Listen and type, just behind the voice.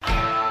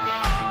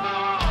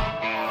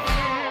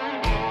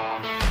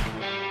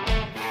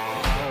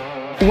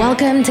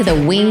Welcome to the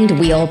Winged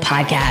Wheel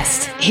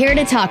Podcast. Here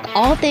to talk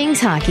all things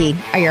hockey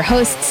are your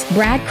hosts,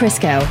 Brad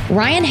Crisco,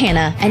 Ryan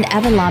Hanna, and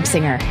Evan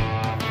Lobsinger.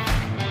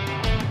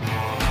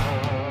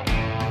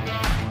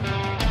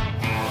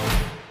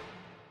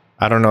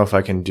 I don't know if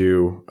I can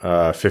do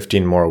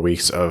 15 more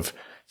weeks of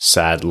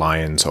sad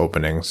Lions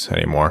openings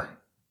anymore.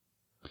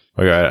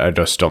 Like, I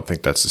just don't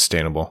think that's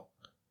sustainable.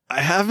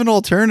 I have an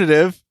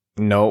alternative.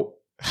 No.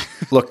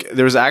 Look,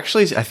 there's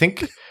actually, I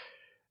think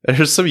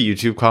there's some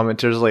YouTube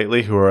commenters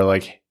lately who are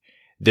like,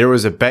 there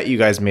was a bet you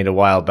guys made a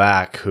while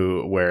back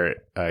where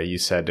you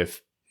said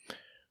if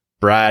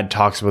Brad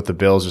talks about the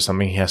Bills or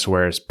something, he has to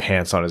wear his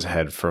pants on his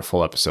head for a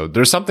full episode.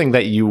 There's something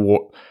that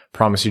you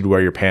promised you'd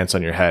wear your pants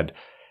on your head.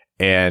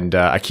 And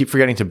I keep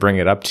forgetting to bring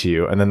it up to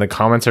you. And then the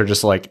comments are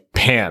just like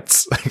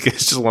pants. Like,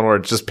 it's just one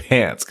word, just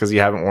pants, because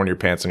you haven't worn your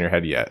pants on your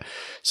head yet.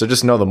 So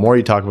just know the more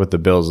you talk about the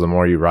Bills, the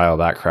more you rile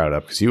that crowd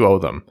up because you owe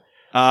them.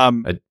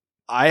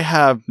 I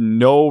have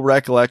no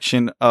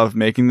recollection of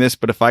making this,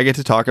 but if I get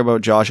to talk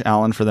about Josh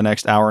Allen for the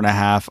next hour and a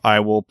half,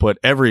 I will put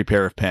every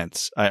pair of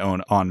pants I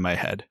own on my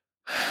head.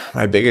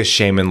 My biggest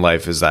shame in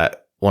life is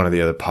that one of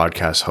the other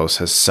podcast hosts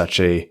has such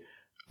a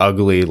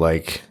ugly,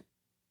 like,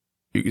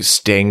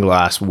 stained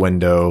glass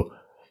window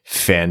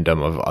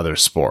fandom of other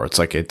sports.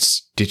 Like,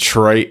 it's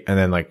Detroit and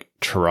then like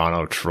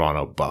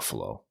Toronto,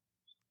 Buffalo.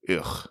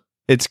 Ugh.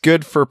 It's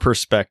good for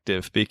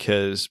perspective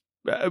because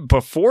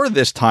before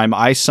this time,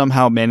 I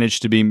somehow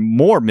managed to be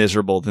more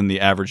miserable than the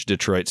average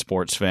Detroit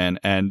sports fan,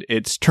 and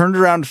it's turned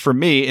around for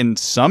me in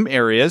some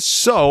areas.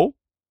 So,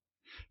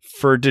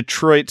 for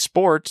Detroit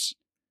sports,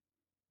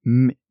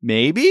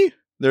 maybe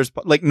there's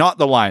like not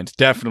the Lions,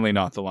 definitely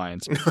not the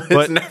Lions.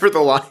 It's never the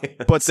Lions.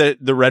 But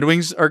the Red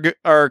Wings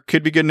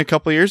could be good in a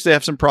couple of years. They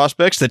have some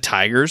prospects. The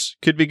Tigers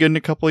could be good in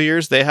a couple of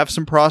years. They have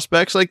some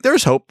prospects. Like,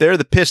 there's hope there.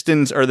 The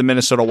Pistons are the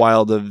Minnesota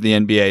Wild of the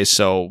NBA.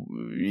 So,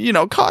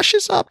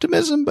 cautious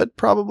optimism, but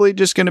probably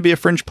just going to be a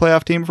fringe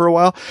playoff team for a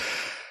while.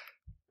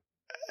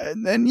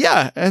 And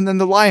then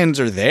the Lions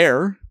are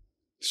there.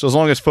 So as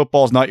long as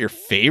football is not your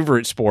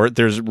favorite sport,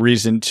 there's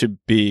reason to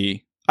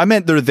be. I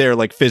meant they're there,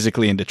 like,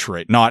 physically in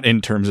Detroit, not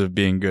in terms of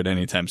being good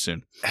anytime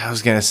soon. I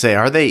was going to say,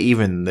 are they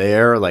even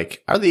there?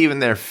 Like, are they even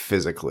there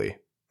physically?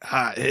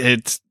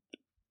 It's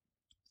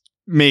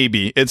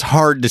maybe. It's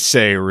hard to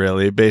say,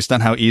 really, based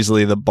on how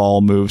easily the ball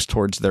moves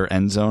towards their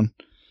end zone.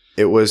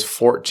 It was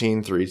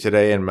 14-3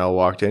 today, and Mel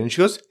walked in, and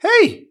she goes,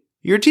 "Hey,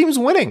 your team's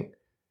winning.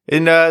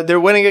 And they're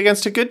winning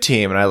against a good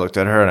team." And I looked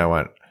at her, and I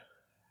went,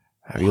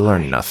 "Have you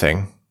learned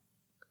nothing?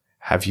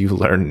 Have you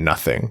learned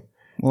nothing?"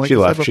 Well, like she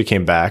left. She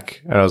came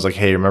back, and I was like,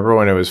 "Hey, remember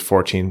when it was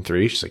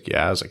 14-3? She's like,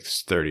 "Yeah." I was like,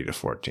 "It's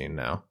 30-14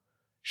 now."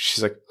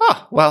 She's like,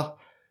 "Oh, well,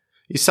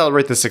 you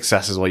celebrate the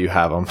successes while you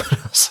have them." I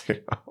was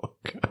like, "Oh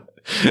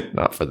God,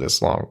 not for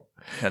this long."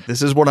 Yeah,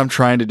 this is what I'm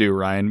trying to do,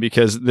 Ryan,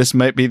 because this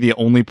might be the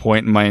only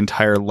point in my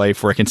entire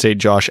life where I can say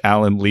Josh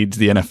Allen leads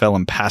the NFL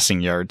in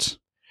passing yards.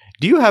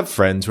 Do you have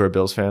friends who are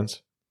Bills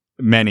fans?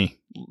 Many.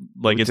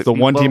 Like, it's the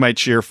one team I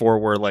cheer for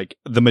where, like,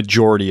 the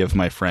majority of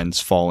my friends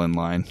fall in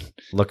line.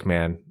 Look,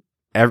 man.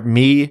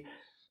 Me,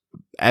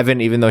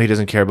 Evan, even though he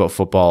doesn't care about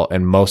football,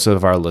 and most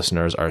of our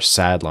listeners are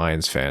sad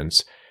Lions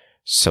fans,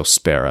 so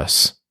spare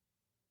us,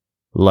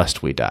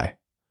 lest we die.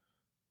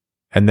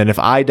 And then if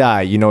I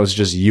die, it's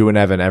just you and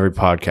Evan every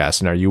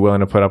podcast. And are you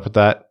willing to put up with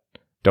that?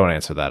 Don't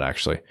answer that,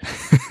 actually.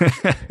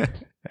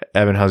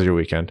 Evan, how's your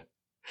weekend?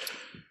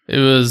 It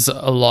was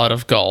a lot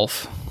of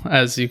golf,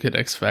 as you could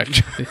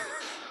expect,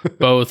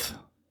 both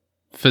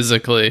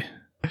physically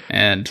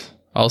and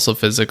also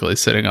physically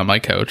sitting on my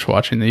couch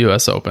watching the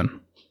U.S. Open.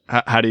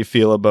 How do you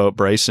feel about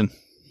Bryson?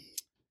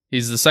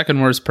 He's the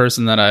second worst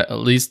person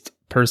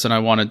I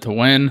wanted to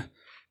win,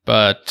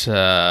 but he's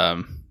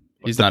not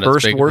as big. The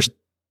first worst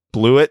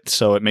blew it,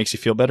 so it makes you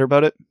feel better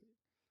about it?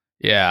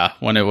 Yeah,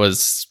 when it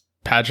was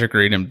Patrick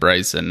Reed and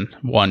Bryson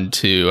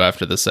 1-2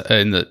 after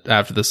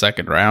the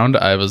second round,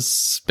 I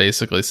was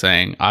basically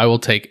saying, I will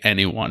take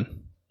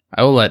anyone.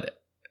 I will let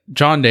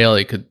John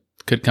Daly could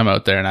come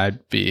out there and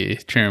I'd be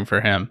cheering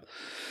for him.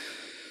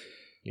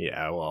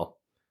 Yeah, well,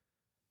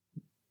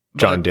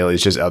 John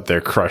Daly's just out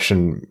there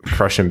crushing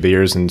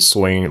beers and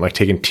swinging, like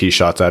taking tee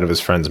shots out of his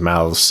friends'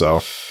 mouths.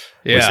 So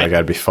yeah, that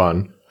gotta be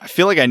fun. I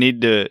feel like I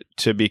need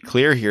to be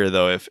clear here,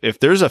 though. If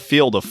there's a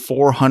field of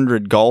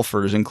 400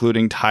 golfers,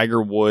 including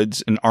Tiger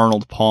Woods and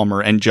Arnold Palmer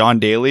and John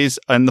Daly's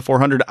in the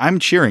 400, I'm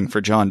cheering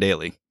for John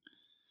Daly.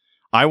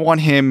 I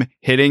want him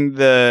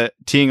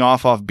teeing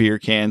off beer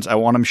cans. I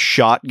want him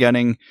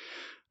shotgunning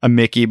a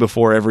Mickey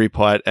before every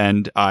putt,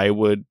 and I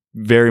would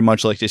very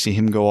much like to see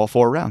him go all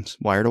 4 rounds,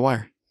 wire to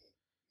wire.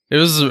 It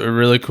was a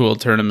really cool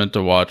tournament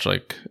to watch.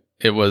 Like,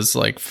 it was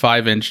like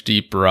 5-inch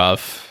deep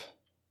rough.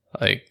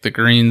 Like, the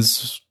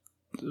greens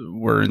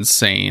were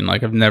insane.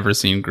 Like, I've never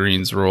seen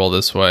greens roll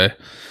this way.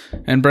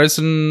 And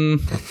Bryson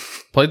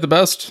played the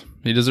best.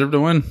 He deserved to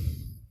win.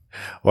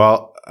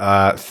 Well,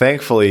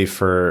 thankfully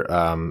for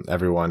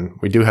everyone,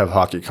 we do have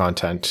hockey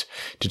content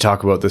to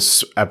talk about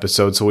this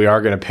episode, so we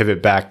are going to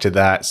pivot back to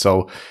that.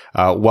 So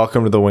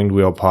welcome to the Winged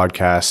Wheel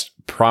podcast,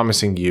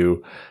 promising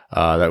you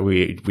that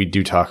we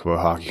do talk about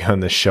hockey on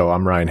this show.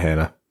 I'm Ryan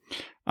Hanna.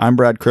 I'm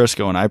Brad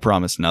Crisco, and I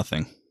promise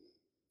nothing.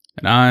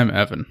 And I'm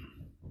Evan.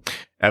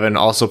 Evan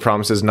also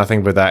promises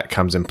nothing, but that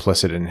comes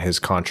implicit in his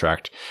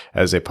contract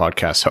as a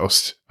podcast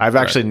host. I've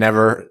actually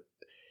never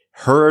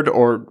heard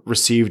or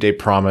received a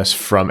promise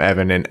from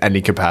Evan in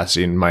any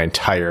capacity in my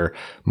entire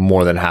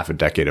more than half a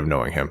decade of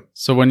knowing him.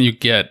 So when you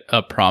get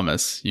a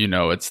promise, you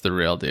know it's the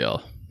real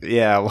deal.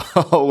 Yeah,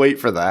 well, I'll wait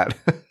for that.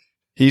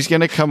 He's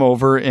going to come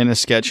over in a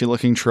sketchy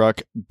looking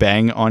truck,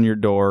 bang on your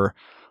door,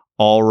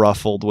 all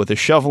ruffled with a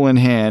shovel in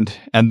hand,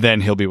 and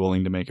then he'll be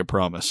willing to make a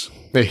promise.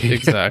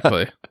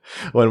 Exactly.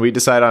 When we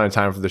decide on a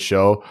time for the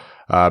show,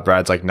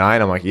 Brad's like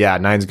 9. I'm like, yeah,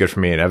 9's good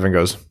for me. And Evan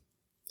goes,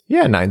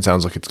 yeah, 9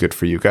 sounds like it's good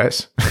for you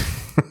guys.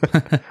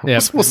 Yeah,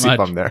 we'll see if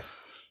I'm there.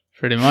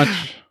 Pretty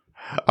much.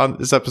 On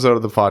this episode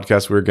of the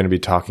podcast, we're going to be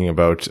talking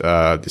about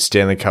the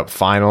Stanley Cup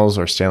Finals,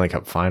 or Stanley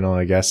Cup Final,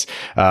 I guess.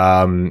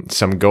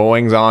 Some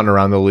goings on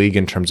around the league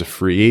in terms of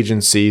free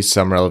agency,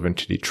 some relevant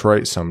to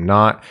Detroit, some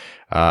not.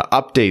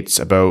 Updates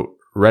about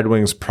Red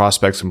Wings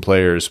prospects and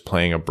players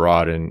playing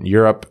abroad in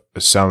Europe,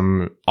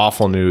 some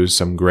awful news,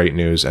 some great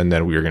news, and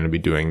then we are going to be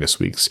doing this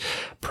week's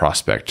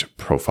prospect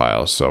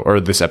profile. Or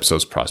this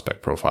episode's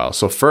prospect profile.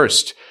 So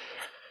first,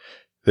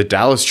 the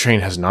Dallas train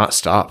has not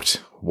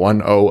stopped.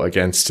 1-0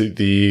 against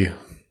the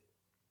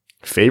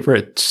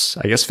favorites,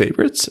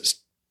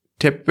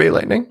 Tampa Bay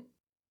Lightning.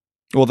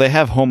 Well, they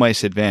have home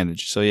ice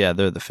advantage, so yeah,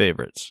 they're the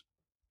favorites.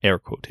 Air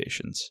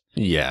quotations.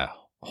 Yeah.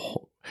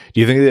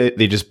 Do you think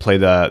they just play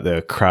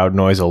the crowd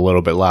noise a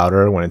little bit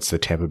louder when it's the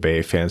Tampa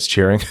Bay fans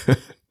cheering?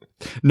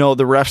 No,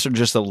 the refs are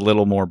just a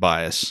little more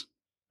biased.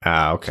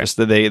 Ah, okay. Just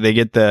that they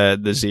get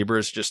the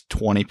Zebras just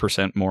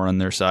 20% more on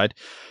their side.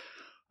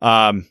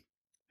 How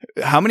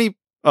many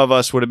of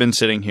us would have been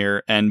sitting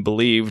here and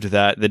believed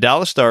that the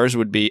Dallas Stars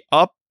would be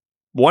up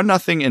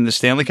 1-0 in the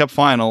Stanley Cup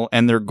Final,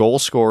 and their goal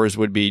scorers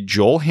would be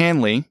Joel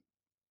Hanley,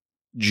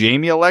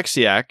 Jamie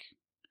Alexiak,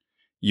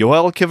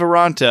 Yoel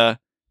Kiviranta,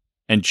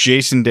 and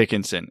Jason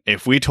Dickinson,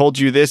 if we told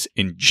you this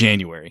in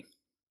January?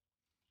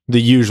 The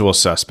usual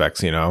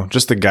suspects,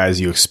 just the guys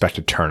you expect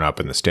to turn up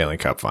in the Stanley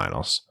Cup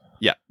Finals.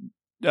 Yeah.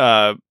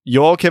 Yoel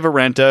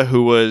Kiviranta,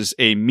 who was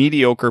a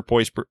mediocre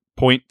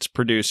points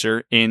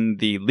producer in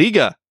the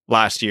Liga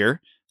last year.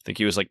 I think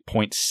he was like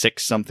 0.6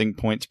 something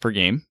points per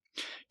game.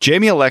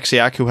 Jamie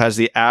Alexiak, who has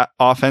the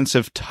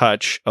offensive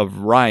touch of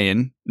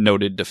Ryan,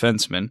 noted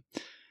defenseman.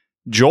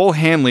 Joel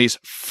Hanley's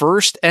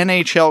first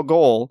NHL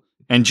goal,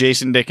 and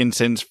Jason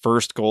Dickinson's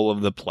first goal of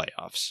the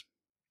playoffs.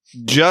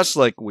 Just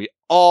like we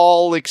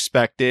all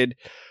expected.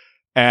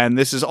 And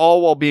this is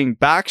all while being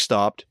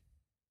backstopped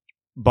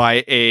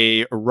by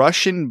a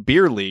Russian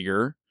beer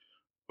leaguer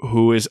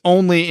who is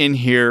only in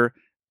here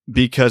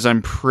because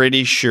I'm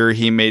pretty sure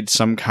he made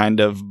some kind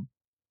of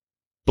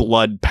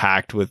blood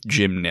pact with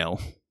Jim Nill.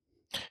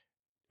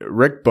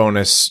 Rick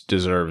Bowness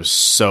deserves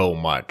so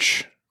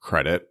much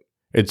credit.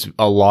 It's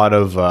a lot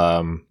of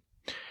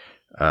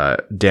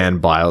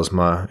Dan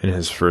Bilesma in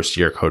his first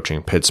year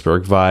coaching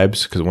Pittsburgh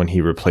vibes, because when he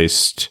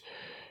replaced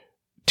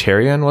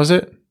Terrian, was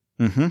it?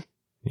 Mm-hmm.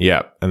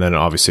 Yeah, and then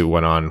obviously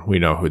went on. We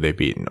know who they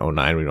beat in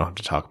 2009. We don't have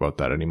to talk about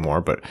that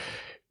anymore. But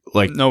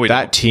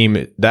that team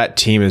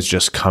is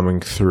just coming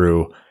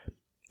through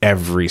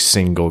every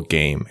single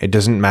game. It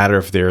doesn't matter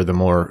if they're the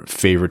more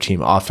favored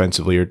team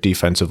offensively or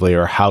defensively,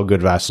 or how good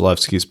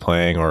Vasilevsky's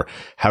playing, or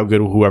how good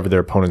whoever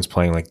their opponent's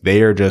playing. Like,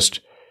 they are just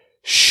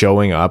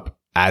showing up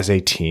as a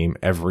team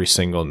every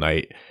single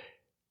night.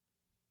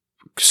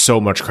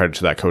 So much credit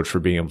to that coach for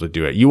being able to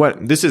do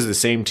it. This is the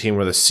same team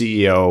where the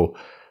CEO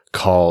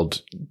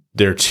called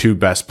their two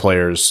best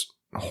players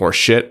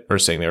horseshit, or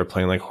saying they were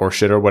playing like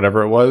horseshit or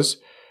whatever it was,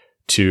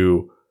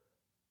 to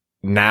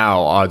now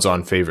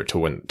odds-on favorite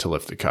to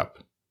lift the cup.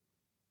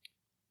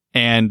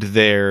 And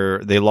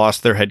they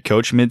lost their head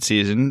coach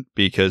midseason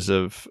because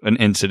of an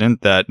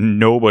incident that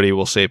nobody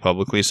will say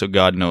publicly, so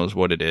God knows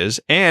what it is.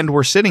 And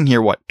we're sitting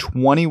here,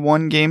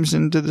 21 games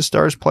into the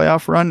Stars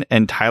playoff run,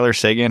 and Tyler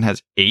Seguin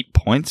has 8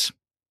 points?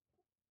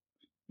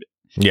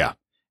 Yeah.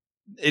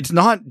 It's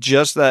not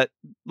just that,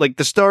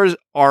 the Stars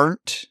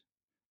aren't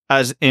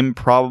as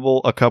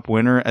improbable a cup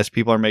winner as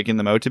people are making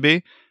them out to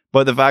be,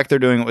 but the fact they're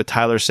doing it with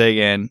Tyler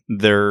Seguin,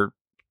 their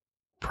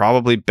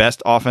probably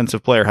best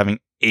offensive player, having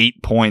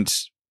 8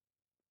 points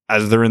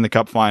as they're in the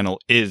cup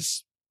final,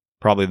 is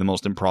probably the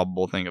most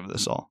improbable thing of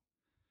this all.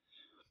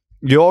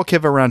 Yoel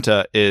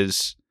Kiviranta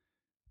is...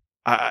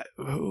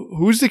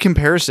 who's the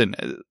comparison?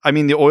 I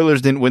mean, the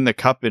Oilers didn't win the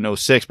cup in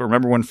 2006, but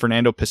remember when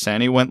Fernando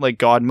Pisani went like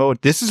God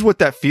mode? This is what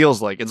that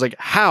feels like. It's like,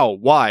 how?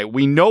 Why?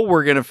 We know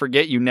we're going to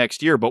forget you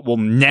next year, but we'll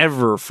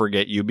never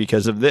forget you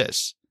because of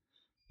this.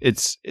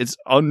 It's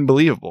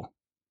unbelievable.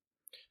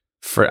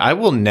 I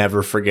will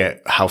never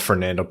forget how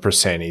Fernando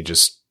Pisani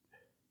just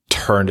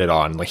turned it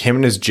on. Like, him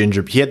and his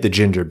he had the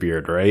ginger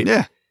beard, right?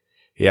 Yeah.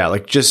 Yeah,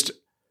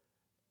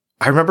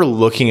 I remember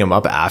looking him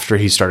up after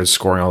he started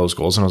scoring all those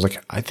goals, and I was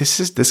like,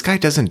 this guy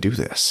doesn't do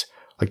this.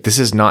 Like, this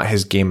is not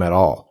his game at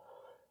all.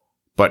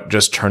 But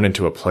just turned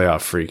into a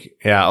playoff freak.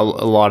 Yeah, a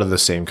lot of the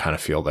same kind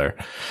of feel there.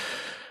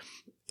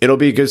 It'll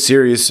be a good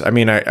series. I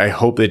mean, I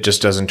hope it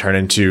just doesn't turn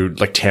into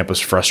like Tampa's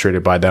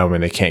frustrated by them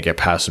and they can't get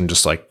past them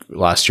just like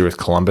last year with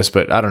Columbus.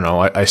 But I don't know.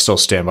 I still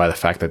stand by the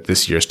fact that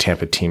this year's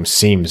Tampa team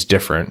seems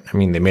different. I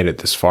mean, they made it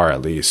this far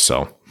at least.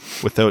 So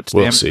without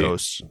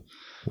Stamkos.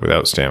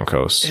 Without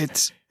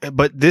Stamkos.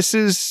 But this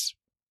is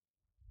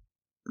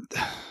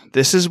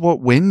what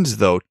wins,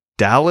 though.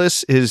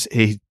 Dallas is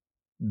a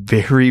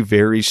very,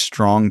 very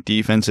strong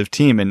defensive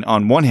team. And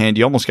on one hand,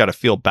 you almost got to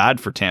feel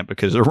bad for Tampa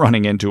because they're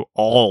running into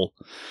all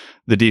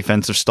the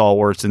defensive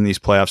stalwarts in these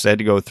playoffs. They had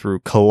to go through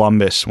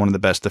Columbus, one of the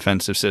best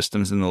defensive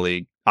systems in the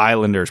league.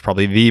 Islanders,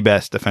 probably the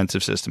best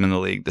defensive system in the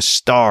league. The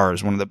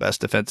Stars, one of the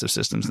best defensive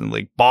systems in the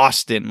league.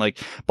 Boston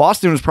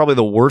was probably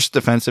the worst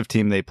defensive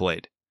team they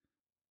played.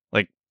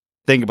 Like,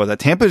 think about that.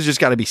 Tampa's just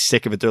got to be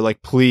sick of it. They're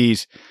like,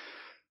 please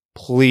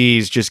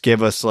just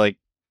give us like,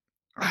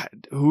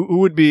 who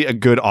would be a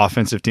good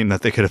offensive team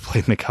that they could have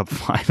played in the Cup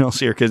Finals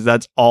here? Because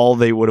that's all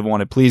they would have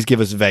wanted. Please give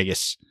us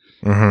Vegas.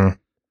 Mm-hmm.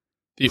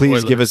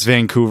 Please give us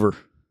Vancouver.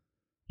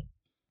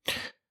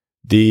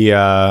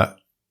 Well,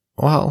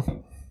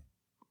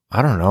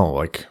 I don't know.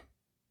 Like,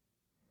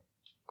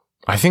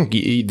 I think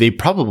they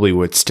probably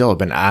would still have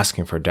been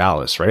asking for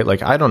Dallas, right?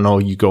 Like, I don't know.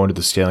 You go into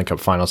the Stanley Cup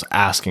Finals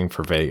asking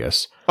for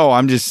Vegas. Oh,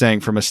 I'm just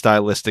saying from a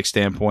stylistic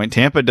standpoint,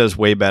 Tampa does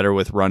way better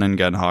with run and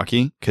gun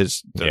hockey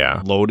because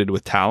they're loaded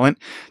with talent.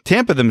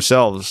 Tampa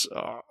themselves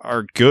are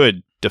a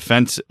good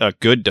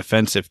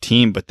defensive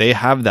team, but they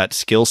have that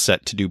skill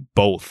set to do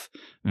both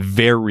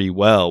very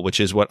well, which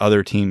is what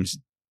other teams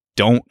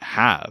don't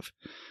have.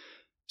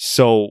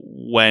 So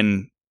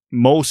when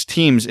most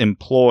teams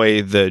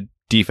employ the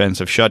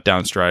defensive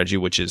shutdown strategy,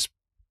 which is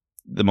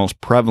the most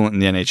prevalent in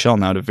the NHL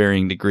now to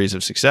varying degrees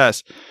of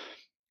success,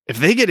 if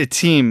they get a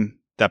team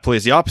that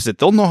plays the opposite,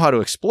 they'll know how to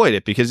exploit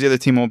it because the other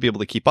team won't be able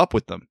to keep up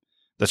with them.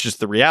 That's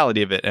just the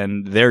reality of it,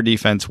 and their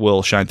defense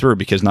will shine through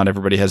because not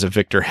everybody has a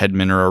Victor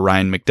Hedman or a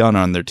Ryan McDonough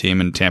on their team,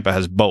 and Tampa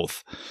has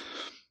both.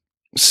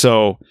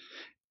 So,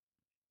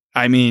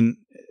 I mean,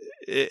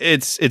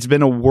 it's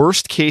been a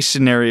worst case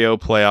scenario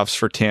playoffs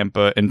for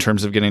Tampa in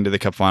terms of getting to the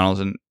Cup Finals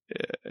and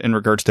in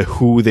regards to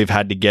who they've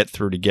had to get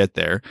through to get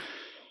there.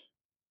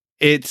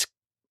 If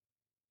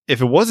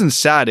it wasn't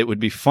sad, it would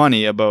be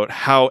funny about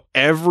how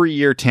every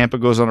year Tampa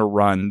goes on a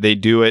run, they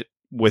do it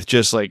with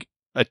just like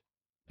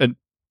an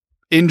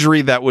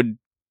injury that would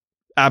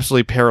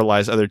absolutely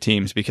paralyze other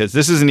teams, because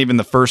this isn't even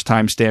the first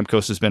time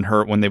Stamkos has been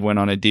hurt when they went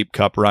on a deep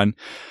cup run.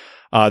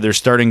 Their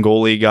starting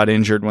goalie got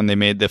injured when they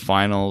made the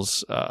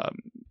finals.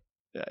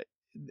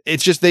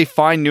 It's just they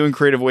find new and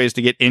creative ways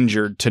to get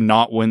injured to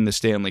not win the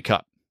Stanley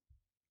Cup.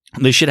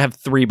 They should have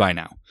 3 by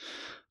now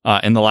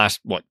in the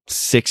last,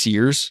 6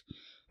 years?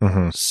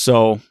 Mm-hmm.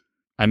 So,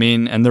 I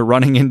mean, and they're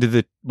running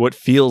into what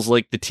feels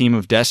like the team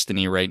of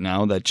destiny right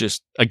now that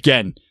just,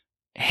 again,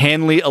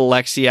 Hanley,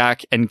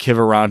 Alexiak, and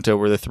Kiviranta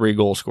were the 3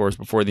 goal scorers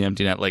before the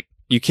empty net. Like,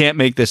 you can't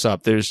make this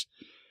up. There's,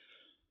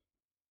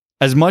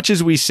 as much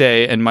as we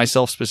say, and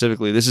myself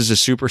specifically, this is a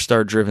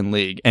superstar-driven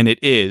league, and it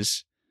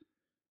is,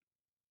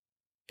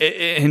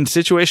 in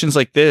situations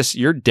like this,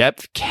 your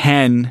depth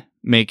can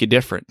make a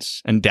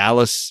difference. And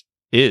Dallas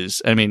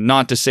is. I mean,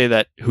 not to say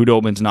that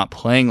Hudobin's not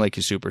playing like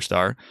a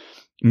superstar.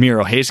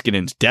 Miro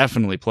Heiskanen's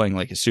definitely playing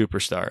like a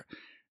superstar.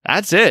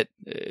 That's it.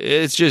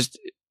 It's just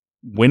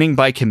winning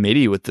by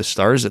committee with the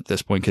Stars at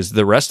this point, because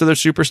the rest of their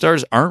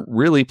superstars aren't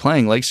really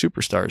playing like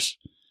superstars.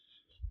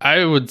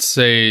 I would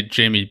say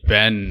Jamie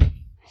Benn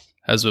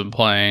has been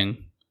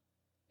playing,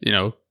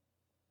 I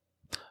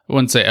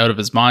wouldn't say out of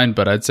his mind,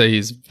 but I'd say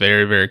he's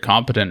very, very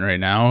competent right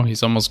now.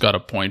 He's almost got a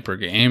point per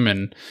game,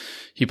 and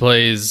he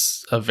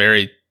plays a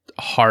very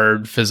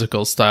hard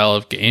physical style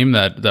of game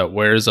that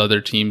wears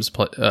other teams'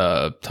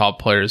 top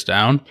players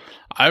down.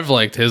 I've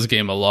liked his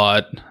game a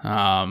lot,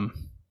 and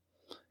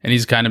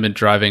he's kind of been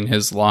driving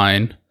his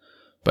line,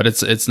 but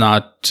it's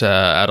not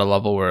at a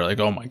level where like,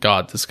 oh my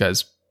God, this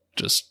guy's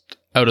just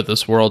out of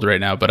this world right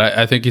now. But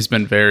I think he's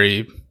been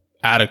very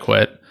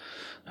adequate,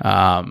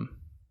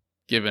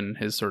 given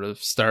his sort of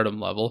stardom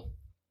level.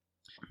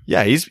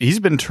 Yeah, he's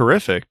been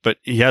terrific, but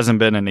he hasn't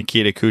been a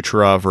Nikita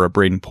Kucherov or a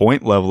Braden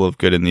Point level of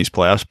good in these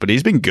playoffs, but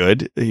he's been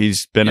good.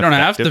 He's been You don't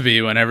effective. have to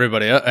be when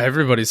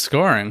everybody's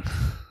scoring.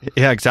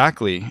 Yeah,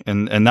 exactly.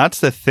 And that's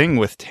the thing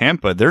with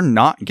Tampa. They're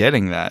not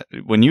getting that.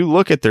 When you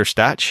look at their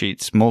stat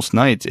sheets most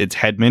nights, it's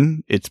Hedman,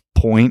 it's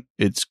Point,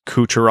 it's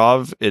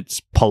Kucherov,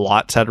 it's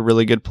Palat's had a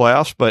really good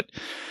playoffs, but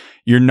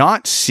you're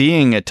not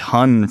seeing a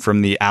ton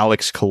from the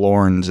Alex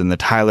Killorns and the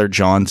Tyler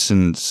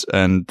Johnsons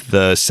and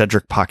the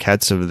Cedric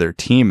Paquettes of their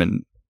team.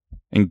 And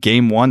in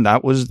game 1,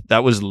 that was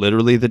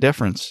literally the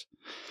difference.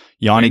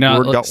 Yanni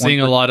You're Gourde not seeing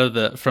a lot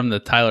of from the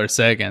Tyler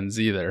Sagans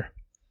either.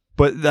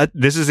 But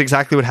this is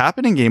exactly what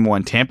happened in game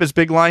 1. Tampa's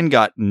big line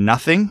got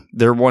nothing.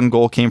 Their one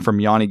goal came from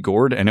Yanni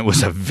Gourde, and it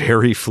was a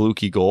very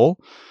fluky goal.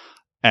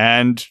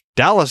 And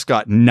Dallas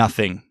got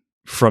nothing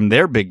from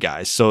their big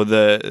guys. So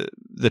the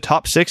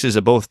top sixes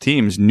of both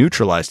teams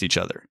neutralized each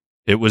other.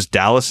 It was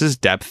Dallas's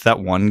depth that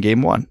won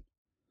game one.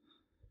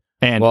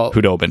 And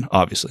Hudobin,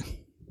 obviously.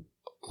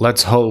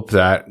 Let's hope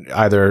that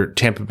either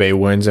Tampa Bay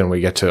wins and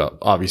we get to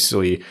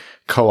obviously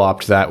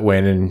co-opt that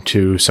win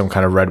into some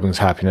kind of Red Wings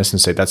happiness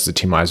and say that's the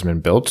team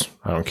Yzerman built.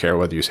 I don't care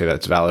whether you say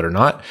that's valid or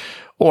not.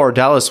 Or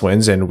Dallas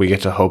wins and we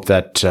get to hope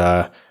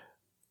that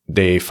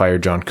they fire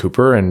John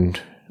Cooper and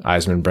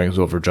Yzerman brings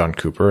over John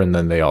Cooper, and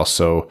then we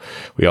also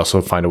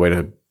find a way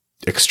to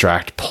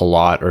extract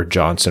Palat or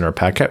Johnson or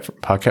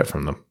Paquette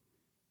from them.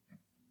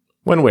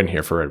 Win-win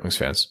here for Red Wings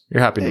fans.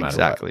 You're happy no matter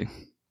exactly.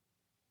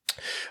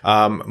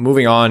 what.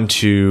 Moving on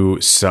to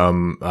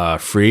some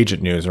free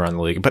agent news around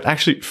the league. But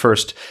actually,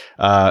 first,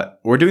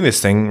 we're doing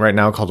this thing right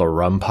now called a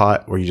rum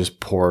pot, where you just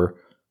pour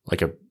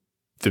like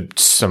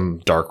some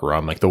dark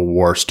rum, like the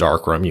worst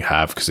dark rum you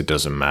have because it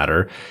doesn't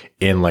matter,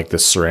 in like the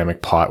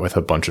ceramic pot with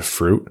a bunch of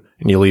fruit,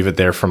 and you leave it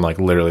there from like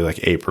literally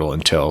like April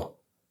until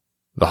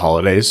the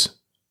holidays.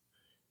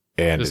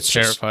 And it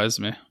terrifies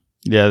me.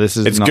 Yeah, this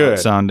is not good.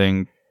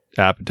 Sounding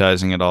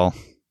appetizing at all.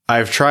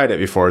 I've tried it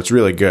before. It's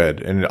really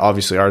good. And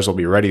obviously ours will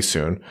be ready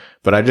soon.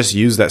 But I just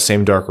use that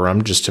same dark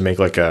rum just to make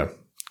like a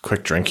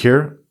quick drink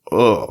here.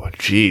 Oh,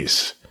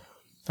 jeez.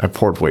 I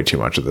poured way too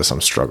much of this.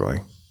 I'm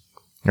struggling.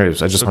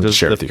 Anyways, I just wanted to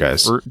share with you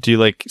guys. Do you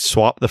like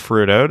swap the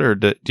fruit out, or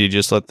do you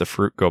just let the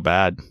fruit go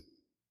bad?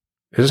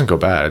 It doesn't go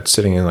bad. It's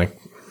sitting in like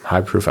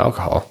high proof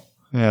alcohol.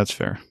 Yeah, that's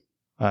fair.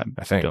 I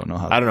think. Don't know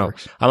how. I don't know.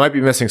 I might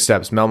be missing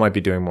steps. Mel might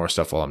be doing more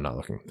stuff while I'm not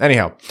looking.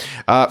 Anyhow,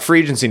 free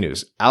agency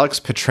news.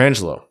 Alex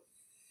Pietrangelo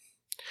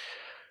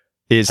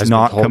is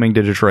not coming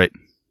to Detroit.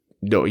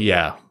 No,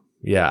 yeah.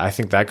 I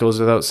think that goes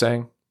without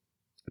saying.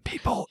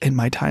 People in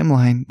my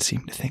timeline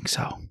seem to think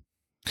so.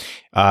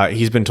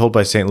 He's been told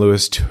by St.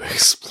 Louis to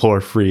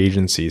explore free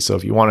agency. So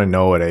if you want to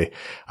know what a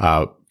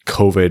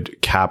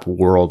COVID cap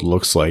world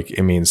looks like,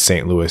 it means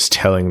St. Louis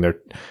telling their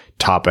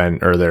top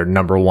end or their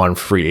number one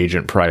free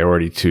agent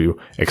priority to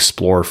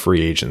explore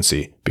free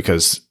agency,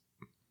 because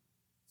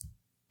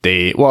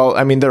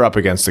they're up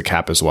against the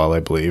cap as well, I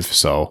believe.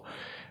 So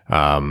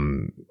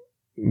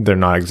they're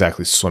not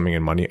exactly swimming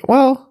in money.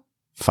 Well,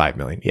 $5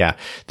 million. Yeah.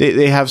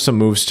 They have some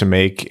moves to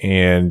make,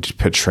 and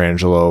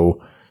Pietrangelo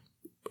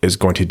is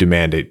going to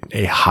demand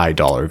a high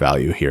dollar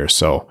value here.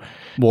 So,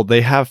 well,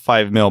 they have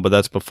 $5 million, but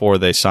that's before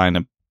they sign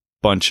a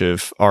bunch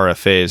of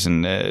RFAs,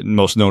 and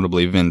most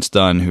notably Vince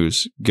Dunn,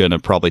 who's going to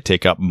probably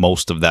take up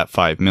most of that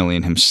 $5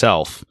 million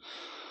himself.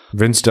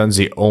 Vince Dunn's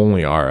the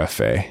only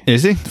RFA.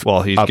 Is he?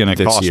 Well, he's going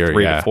to cost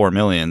 $3 to $4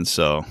 million.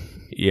 So,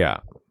 yeah,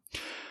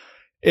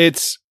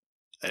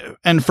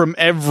 and from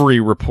every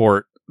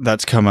report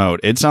that's come out,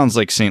 it sounds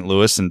like St.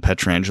 Louis and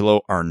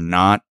Pietrangelo are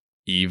not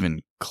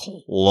even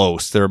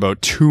close. They're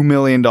about $2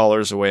 million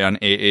away on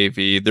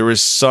AAV. There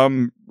was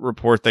some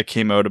report that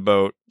came out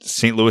about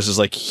St. Louis is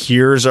like,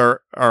 here's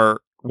our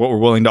what we're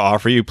willing to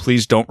offer you.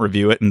 Please don't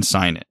review it and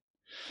sign it.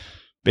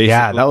 Basically,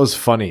 yeah, that was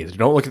funny.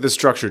 Don't look at the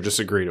structure, just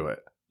agree to it.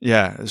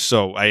 Yeah,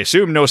 so I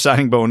assume no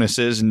signing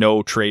bonuses,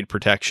 no trade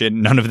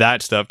protection, none of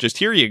that stuff. Just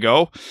here you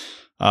go.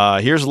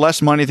 Here's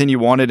less money than you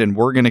wanted, and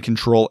we're going to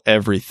control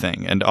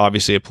everything. And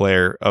obviously a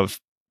player of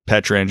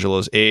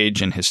Pietrangelo's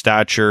age and his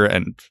stature,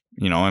 and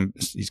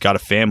he's got a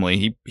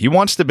family. He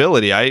wants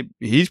stability.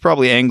 He's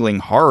probably angling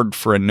hard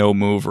for a no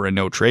move or a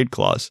no trade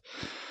clause.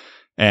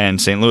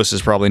 And St. Louis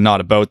is probably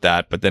not about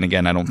that. But then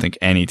again, I don't think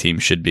any team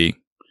should be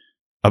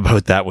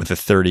about that with a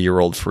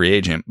 30-year-old free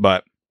agent.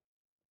 But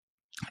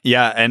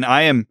yeah, and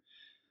I am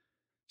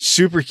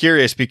super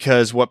curious,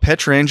 because what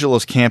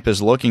Pietrangelo's camp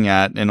is looking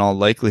at in all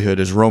likelihood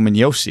is Roman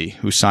Josi,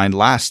 who signed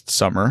last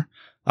summer.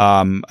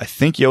 I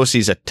think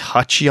Yossi's a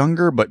touch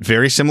younger, but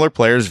very similar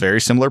players,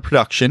 very similar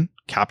production,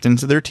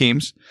 captains of their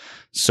teams.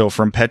 So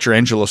from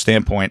Pietrangelo's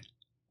standpoint,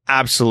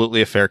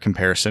 absolutely a fair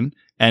comparison.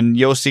 And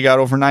Josi got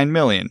over $9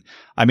 million.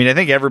 I mean, I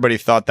think everybody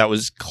thought that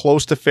was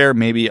close to fair,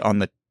 maybe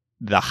on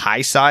the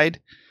high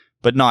side,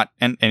 but not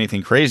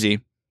anything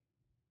crazy.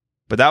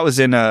 But that was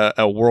in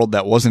a world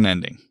that wasn't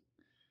ending.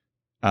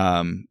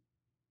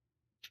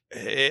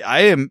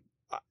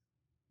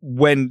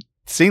 When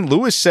St.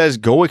 Louis says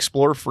go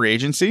explore free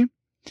agency,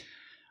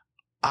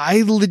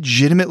 I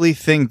legitimately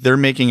think they're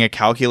making a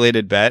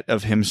calculated bet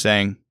of him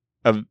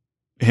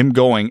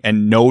going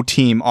and no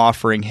team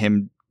offering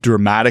him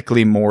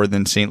dramatically more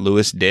than St.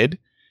 Louis did.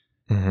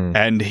 Mm-hmm.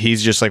 And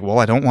he's just like, well,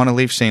 I don't want to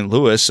leave St.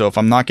 Louis. So if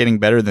I'm not getting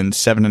better than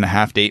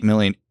 $7.5 to $8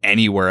 million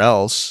anywhere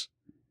else,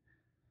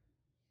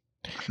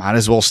 might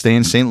as well stay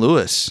in St.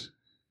 Louis.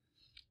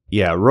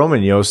 Yeah.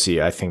 Roman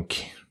Josi, I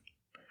think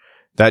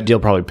that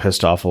deal probably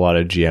pissed off a lot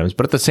of GMs,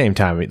 but at the same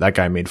time, that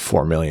guy made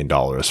 $4 million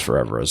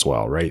forever as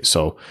well. Right.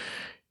 So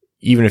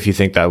even if you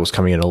think that was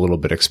coming in a little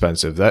bit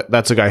expensive,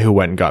 that's a guy who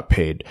went and got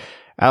paid.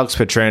 Alex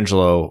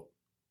Pietrangelo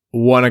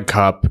won a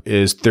cup,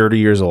 is 30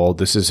 years old.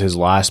 This is his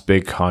last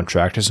big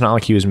contract. It's not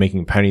like he was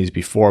making pennies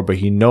before, but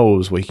he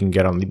knows what he can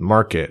get on the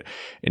market.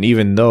 And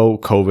even though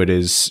COVID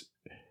has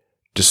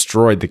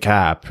destroyed the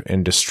cap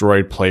and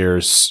destroyed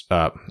players,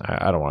 I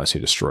don't want to say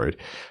destroyed,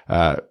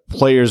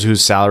 players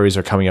whose salaries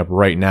are coming up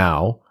right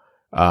now,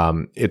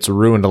 it's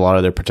ruined a lot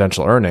of their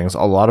potential earnings.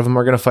 A lot of them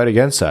are going to fight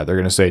against that. They're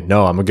going to say,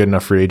 no, I'm a good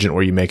enough free agent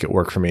where you make it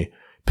work for me.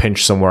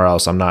 Pinch somewhere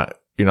else. I'm not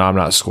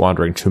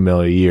squandering $2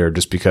 million a year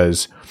just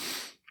because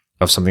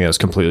of something that's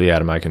completely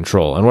out of my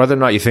control. And whether or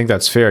not you think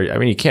that's fair, I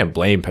mean, you can't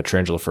blame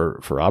Pietrangelo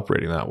for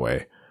operating that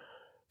way.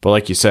 But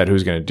like you said,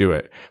 who's going to do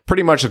it?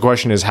 Pretty much the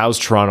question is, how's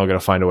Toronto going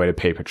to find a way to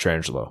pay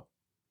Pietrangelo?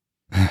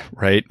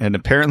 Right. And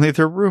apparently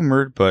they're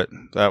rumored, but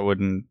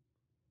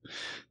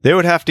they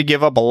would have to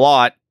give up a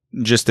lot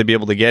just to be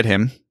able to get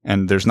him.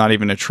 And there's not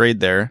even a trade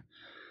there.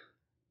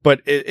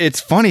 But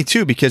it's funny,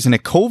 too, because in a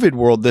COVID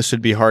world, this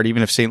would be hard,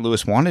 even if St.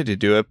 Louis wanted to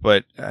do it.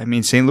 But, I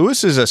mean, St.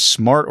 Louis is a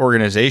smart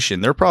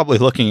organization. They're probably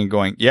looking and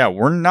going, yeah,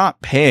 we're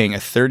not paying a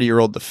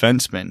 30-year-old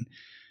defenseman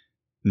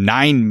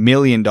 $9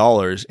 million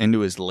into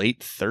his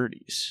late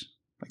 30s.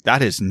 Like,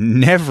 that is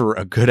never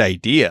a good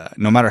idea,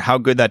 no matter how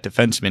good that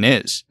defenseman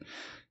is.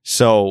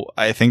 So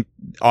I think,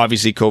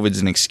 obviously,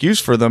 COVID's an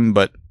excuse for them,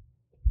 but,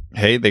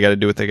 hey, they got to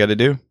do what they got to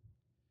do.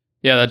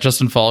 Yeah, that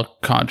Justin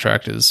Falk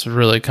contract is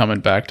really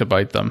coming back to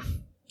bite them.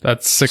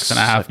 That's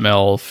 $6.5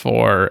 million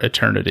for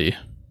eternity.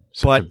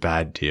 Such a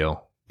bad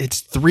deal.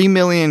 It's $3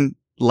 million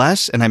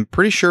less, and I'm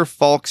pretty sure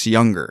Falk's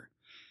younger.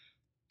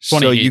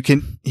 So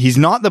he's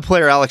not the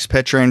player Alex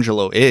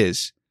Pietrangelo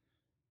is,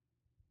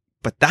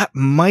 but that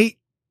might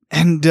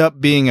end up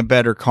being a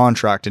better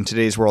contract in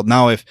today's world.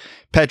 Now, if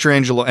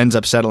Pietrangelo ends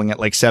up settling at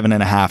like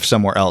 7.5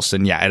 somewhere else,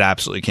 then yeah, it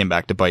absolutely came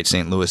back to bite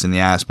St. Louis in the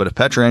ass. But if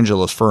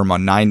Pietrangelo's firm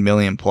on $9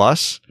 million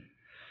plus,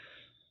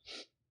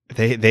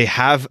 They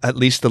have at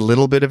least a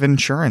little bit of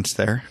insurance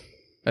there.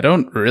 I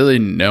don't really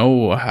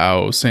know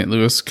how St.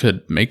 Louis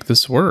could make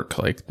this work.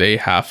 Like, they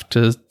have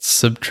to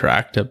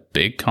subtract a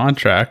big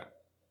contract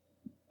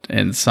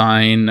and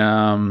sign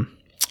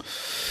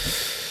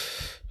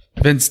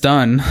Vince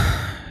Dunn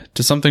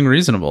to something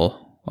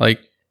reasonable. Like,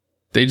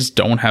 they just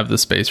don't have the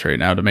space right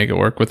now to make it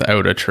work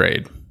without a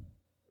trade.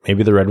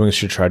 Maybe the Red Wings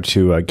should try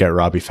to get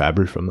Robbie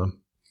Fabry from them.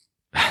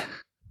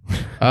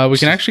 We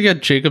can actually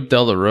get Jacob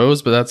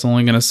Delarose, but that's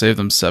only going to save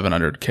them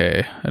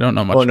 $700K. I don't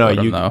know much about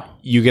him, though.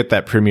 You get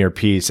that premier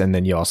piece, and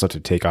then you also have to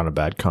take on a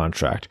bad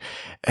contract.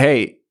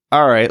 Hey,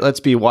 all right,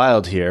 let's be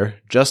wild here.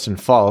 Justin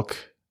Falk.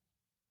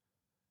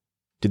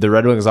 Did the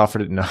Red Wings offer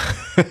to? No.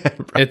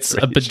 It's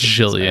a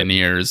bajillion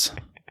years.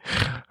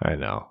 I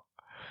know.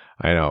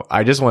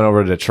 I just went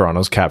over to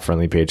Toronto's cap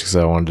friendly page because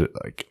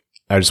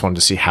I just wanted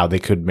to see how they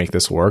could make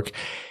this work.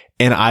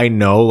 And I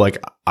know, like,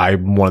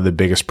 I'm one of the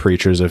biggest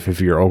preachers of if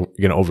you're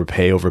going to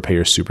overpay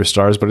your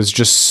superstars, but it's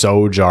just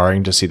so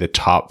jarring to see the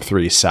top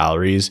three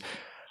salaries,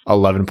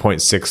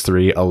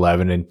 11.63,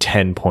 11, and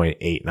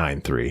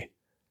 10.893.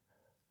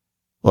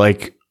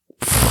 Like,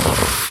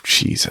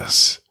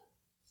 Jesus.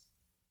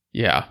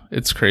 Yeah,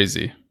 it's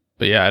crazy.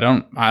 But yeah, I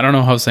don't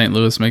know how St.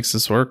 Louis makes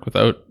this work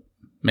without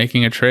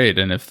making a trade.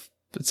 And if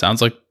it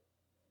sounds like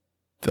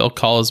they'll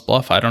call his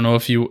bluff. I don't know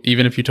if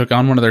even if you took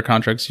on one of their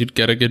contracts, you'd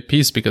get a good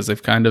piece because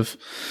they've kind of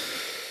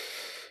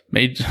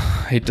made,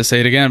 I hate to say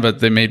it again,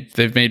 but they've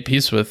made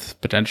peace with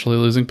potentially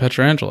losing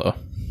Pietrangelo.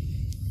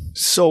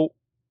 So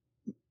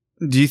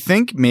do you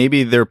think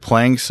maybe they're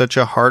playing such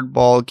a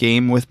hardball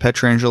game with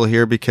Pietrangelo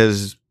here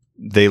because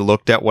they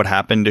looked at what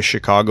happened to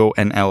Chicago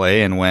and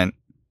LA and went,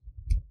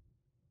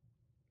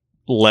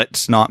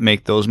 let's not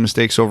make those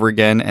mistakes over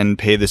again and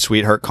pay the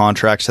sweetheart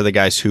contracts to the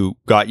guys who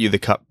got you the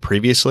cup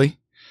previously?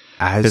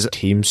 As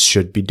teams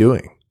should be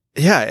doing.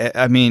 Yeah,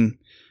 I mean,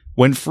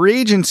 when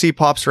free agency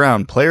pops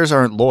around, players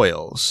aren't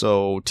loyal,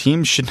 so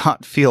teams should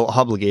not feel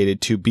obligated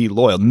to be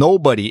loyal.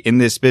 Nobody in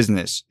this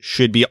business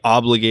should be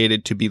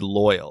obligated to be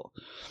loyal.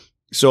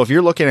 So if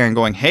you're looking at it and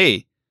going,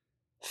 hey,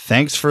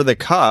 thanks for the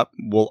cup,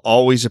 we'll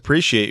always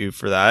appreciate you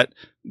for that.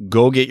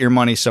 Go get your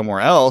money somewhere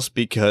else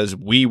because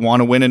we want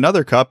to win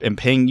another cup, and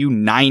paying you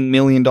 $9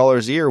 million a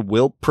year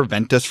will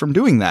prevent us from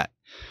doing that.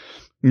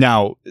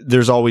 Now,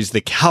 there's always the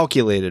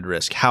calculated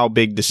risk. How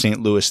big does St.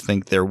 Louis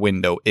think their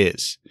window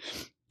is?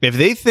 If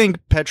they think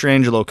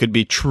Pietrangelo could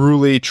be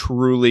truly,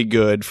 truly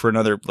good for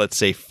another, let's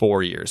say,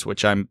 4 years,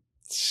 which I'm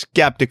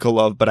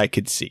skeptical of, but I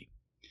could see,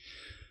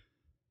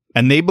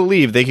 and they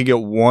believe they could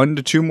get 1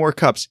 to 2 more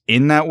cups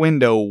in that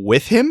window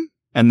with him,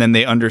 and then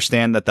they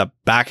understand that the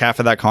back half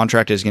of that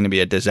contract is going to be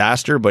a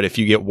disaster, but if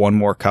you get 1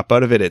 more cup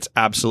out of it, it's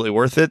absolutely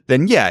worth it,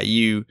 then yeah,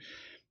 you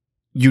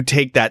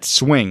take that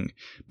swing.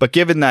 But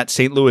given that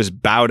St. Louis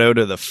bowed out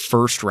of the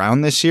first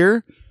round this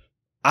year,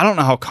 I don't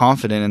know how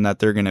confident in that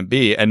they're going to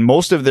be. And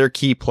most of their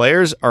key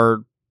players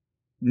are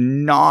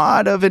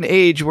not of an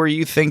age where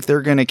you think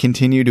they're going to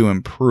continue to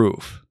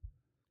improve.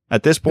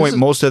 At this point,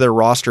 most of their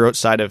roster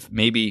outside of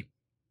maybe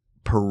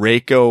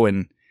Parayko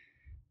and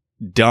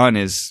Dunn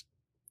is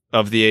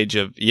of the age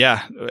of,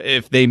 yeah,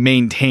 if they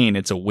maintain,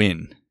 it's a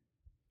win.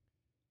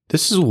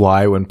 This is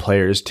why when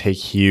players take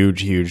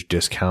huge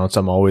discounts,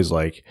 I'm always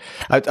like,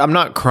 I'm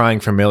not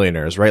crying for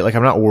millionaires, right? Like,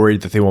 I'm not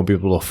worried that they won't be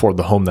able to afford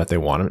the home that they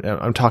want.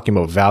 I'm talking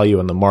about value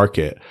in the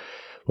market.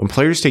 When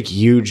players take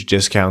huge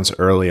discounts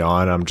early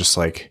on, I'm just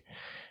like,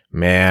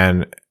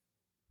 man,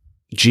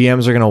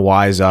 GMs are going to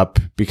wise up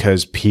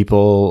because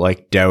people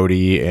like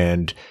Doughty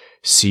and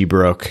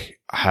Seabrook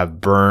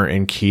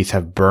and Keith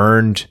have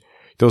burned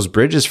those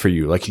bridges for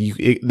you. Like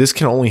this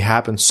can only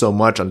happen so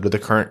much under the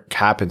current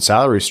cap and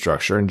salary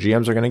structure, and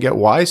GMs are going to get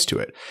wise to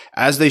it,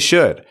 as they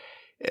should.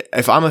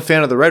 If I'm a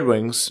fan of the Red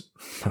Wings,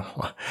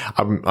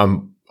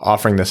 I'm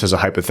offering this as a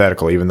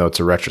hypothetical, even though it's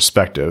a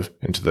retrospective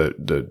into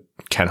the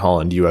Ken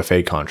Holland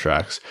UFA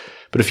contracts.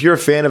 But if you're a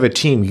fan of a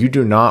team, you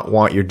do not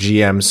want your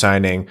GM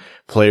signing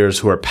players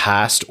who are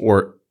past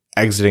or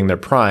exiting their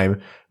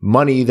prime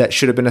money that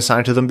should have been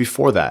assigned to them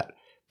before that.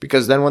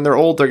 Because then when they're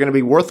old, they're going to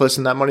be worthless,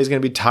 and that money is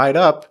going to be tied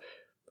up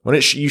when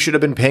you should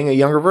have been paying a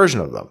younger version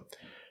of them.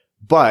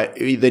 But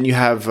then you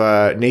have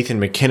Nathan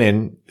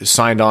McKinnon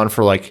signed on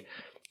for like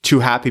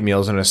 2 Happy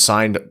Meals and a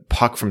signed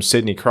puck from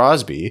Sidney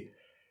Crosby.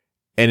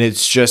 And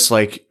it's just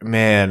like,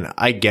 man,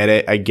 I get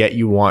it. I get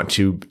you want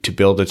to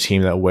build a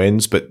team that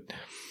wins, but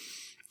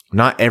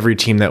not every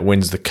team that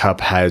wins the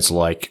cup has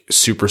like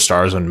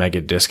superstars on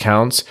mega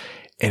discounts,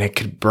 and it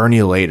could burn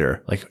you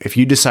later. Like if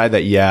you decide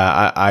that,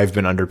 I've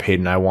been underpaid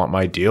and I want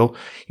my deal,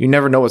 you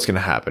never know what's going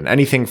to happen.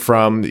 Anything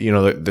from,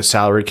 the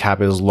salary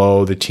cap is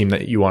low, the team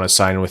that you want to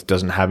sign with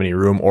doesn't have any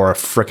room, or a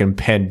freaking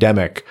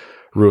pandemic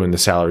ruined the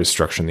salary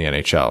structure in the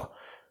NHL.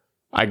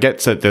 I get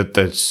that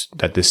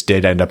this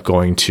did end up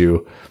going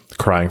to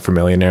Crying for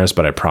Millionaires,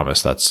 but I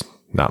promise that's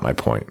not my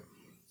point.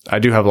 I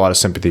do have a lot of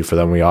sympathy for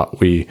them. We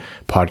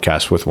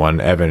podcast with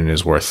one. Evan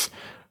is worth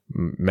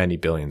many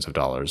billions of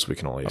dollars. We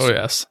can only assume. Oh,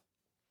 yes.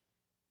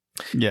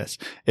 Yes.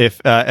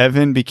 If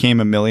Evan became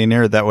a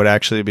millionaire, that would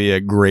actually be a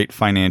great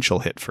financial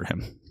hit for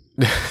him.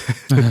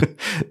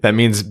 That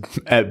means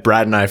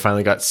Brad and I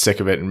finally got sick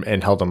of it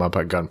and held him up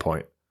at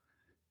gunpoint.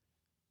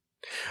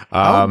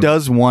 How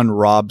does one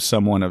rob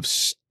someone of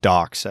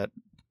stocks at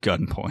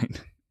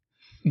gunpoint?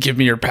 Give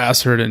me your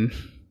password and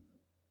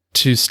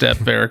 2-step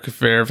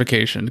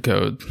verification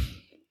code.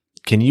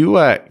 Can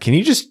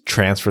you just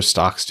transfer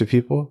stocks to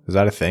people? Is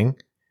that a thing?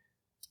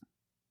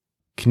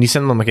 Can you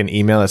send them like an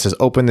email that says,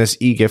 open this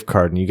e-gift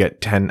card and you get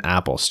 10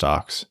 Apple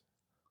stocks?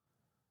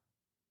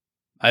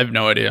 I have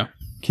no idea.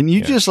 Can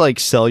you just like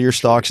sell your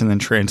stocks and then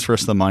transfer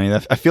us the money?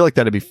 I feel like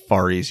that'd be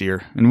far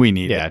easier, and we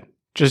need it. Yeah,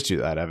 just do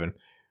that, Evan.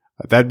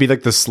 That'd be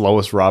like the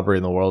slowest robbery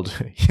in the world.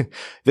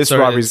 This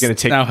robbery is going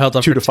to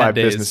take 2 to 5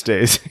 business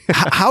days.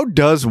 How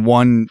does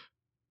one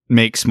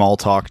make small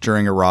talk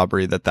during a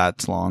robbery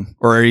that's long?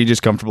 Or are you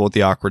just comfortable with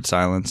the awkward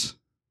silence?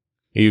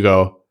 You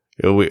go,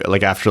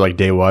 like after like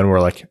day 1, we're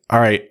like,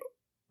 all right,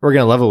 we're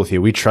going to level with you.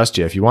 We trust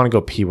you. If you want to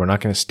go pee, we're not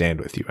going to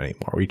stand with you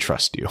anymore. We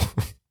trust you.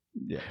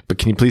 Yeah. But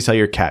can you please tell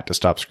your cat to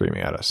stop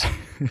screaming at us?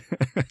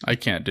 I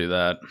can't do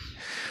that.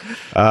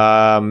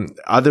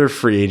 Other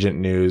free agent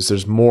news.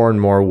 There's more and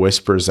more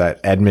whispers that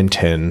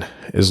Edmonton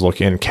is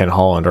looking, Ken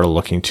Holland are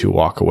looking to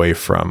walk away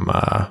from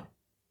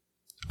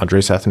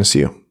Andreas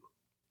Athanasiou.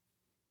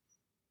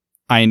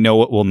 I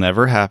know it will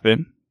never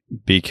happen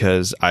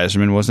because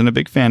Yzerman wasn't a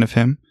big fan of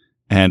him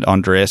and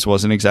Andreas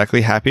wasn't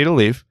exactly happy to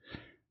leave.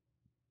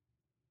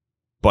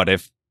 But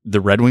if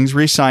the Red Wings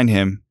re-sign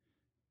him,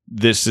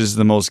 this is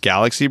the most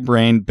galaxy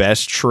brain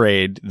best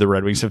trade the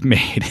Red Wings have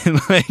made in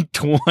like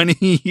 20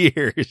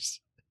 years.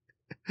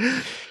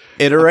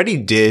 It already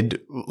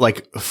did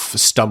like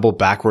stumble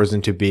backwards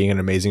into being an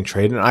amazing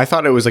trade. And I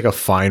thought it was like a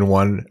fine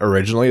one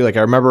originally. Like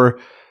I remember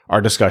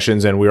our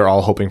discussions and we were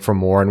all hoping for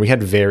more, and we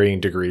had varying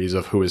degrees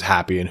of who was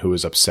happy and who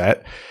was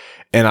upset.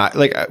 And I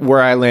like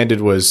where I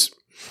landed was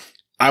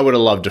I would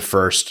have loved to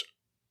first.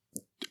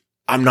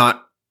 I'm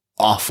not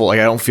awful. Like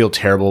I don't feel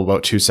terrible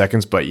about 2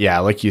 seconds, but yeah,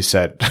 like you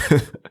said,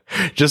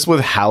 just with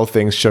how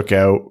things shook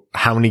out,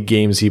 how many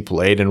games he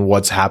played and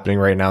what's happening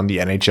right now in the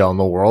NHL and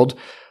the world,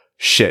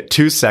 shit,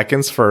 2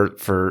 seconds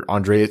for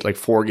Andreas, like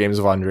 4 games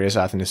of Andreas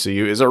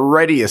Athanasiou is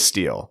already a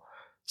steal.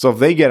 So if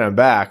they get him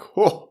back,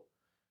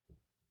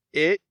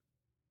 it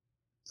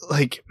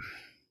like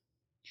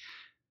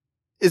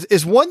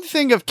is one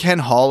thing of Ken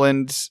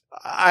Holland.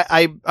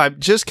 I'm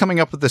just coming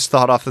up with this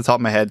thought off the top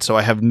of my head, so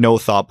I have no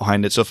thought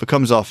behind it. So if it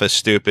comes off as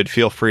stupid,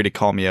 feel free to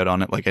call me out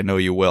on it like I know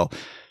you will.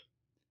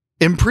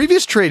 In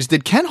previous trades,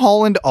 did Ken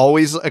Holland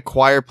always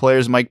acquire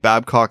players Mike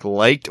Babcock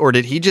liked, or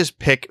did he just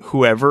pick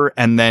whoever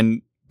and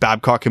then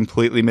Babcock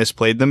completely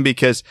misplayed them?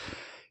 Because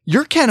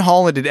you're Ken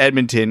Holland at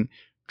Edmonton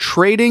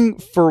trading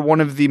for one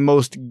of the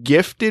most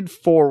gifted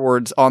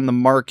forwards on the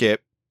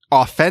market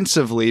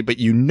offensively, but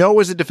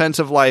is a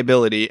defensive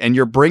liability, and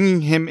you're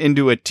bringing him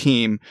into a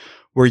team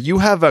where you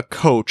have a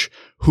coach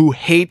who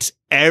hates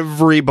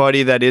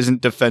everybody that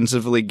isn't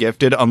defensively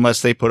gifted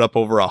unless they put up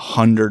over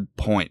 100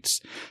 points.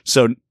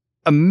 So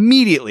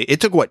immediately, it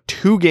took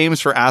 2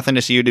 games for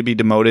Athanasiou to be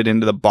demoted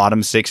into the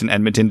bottom 6 in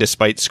Edmonton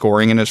despite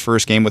scoring in his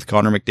first game with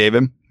Connor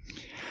McDavid.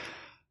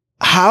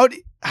 How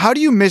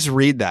do you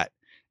misread that?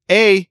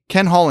 A,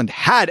 Ken Holland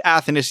had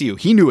Athanasiou.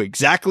 He knew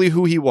exactly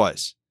who he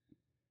was.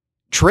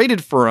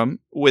 Traded for him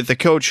with a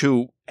coach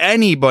who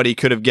anybody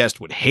could have guessed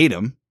would hate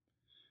him.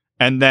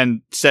 And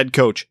then said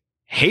coach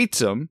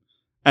hates him.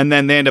 And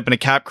then they end up in a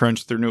cap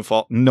crunch through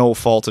no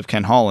fault of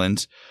Ken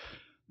Holland's.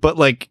 But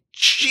like,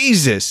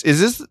 Jesus, is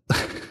this...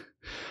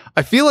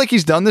 I feel like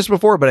he's done this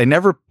before, but I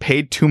never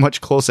paid too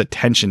much close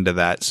attention to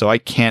that, so I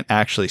can't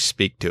actually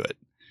speak to it.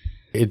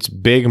 It's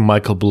big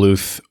Michael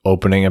Bluth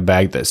opening a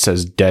bag that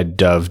says "Dead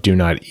dove, do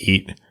not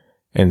eat,"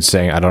 and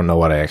saying, "I don't know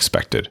what I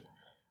expected."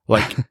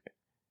 Like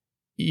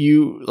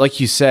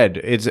you said,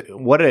 it's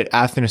what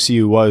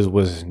Athanasiou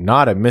was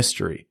not a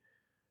mystery.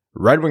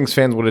 Red Wings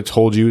fans would have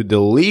told you the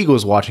league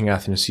was watching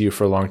Athanasiou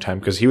for a long time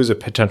because he was a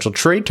potential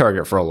trade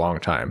target for a long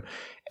time.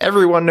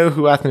 Everyone knew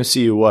who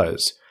Athanasiou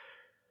was.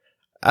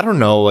 I don't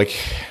know, like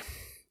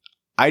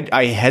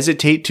I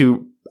hesitate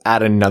to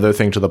add another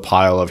thing to the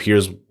pile of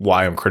here's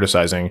why I'm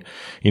criticizing,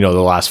 the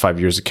last 5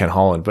 years of Ken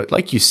Holland. But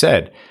like you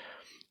said,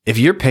 if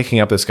you're picking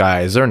up this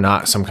guy, is there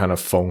not some kind of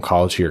phone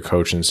call to your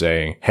coach and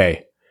saying,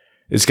 hey,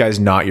 this guy's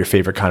not your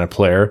favorite kind of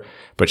player,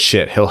 but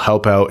shit, he'll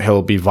help out.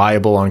 He'll be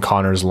viable on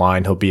Connor's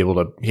line.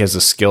 He has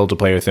the skill to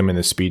play with him and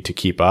the speed to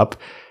keep up.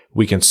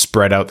 We can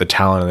spread out the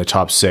talent in the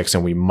top six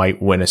and we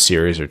might win a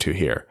series or two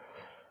here.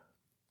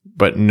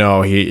 But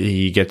no,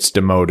 he gets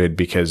demoted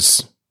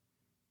because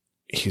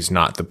he's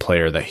not the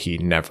player that he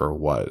never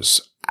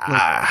was.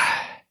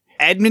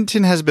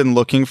 Edmonton has been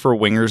looking for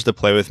wingers to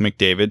play with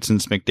McDavid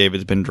since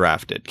McDavid's been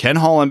drafted. Ken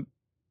Holland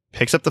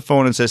picks up the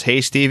phone and says,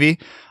 hey, Stevie,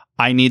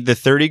 I need the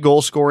 30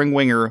 goal scoring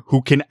winger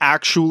who can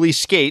actually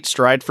skate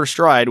stride for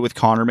stride with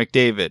Connor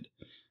McDavid.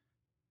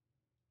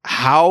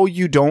 How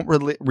you don't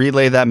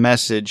relay that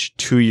message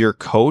to your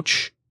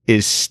coach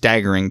is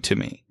staggering to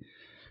me.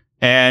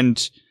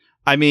 And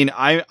I mean,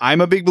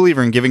 I'm a big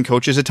believer in giving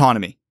coaches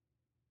autonomy.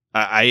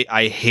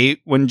 I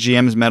hate when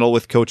GMs meddle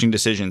with coaching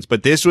decisions,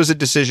 but this was a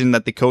decision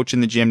that the coach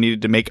and the GM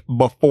needed to make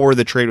before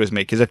the trade was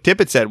made. Because if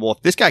Tippett said, well,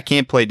 if this guy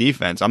can't play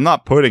defense, I'm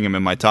not putting him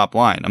in my top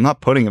line. I'm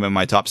not putting him in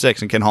my top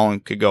six. And Ken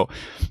Holland could go,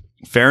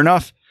 fair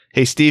enough.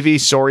 Hey, Stevie,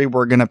 sorry,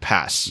 we're going to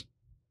pass.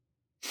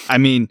 I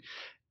mean,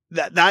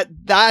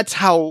 that's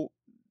how,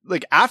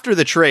 like, after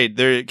the trade,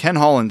 Ken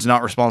Holland's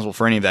not responsible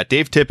for any of that.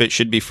 Dave Tippett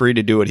should be free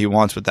to do what he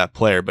wants with that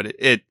player, but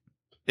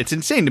it's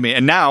insane to me.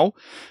 And now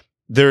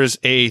there's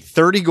a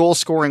 30 goal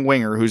scoring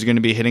winger who's going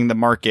to be hitting the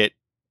market,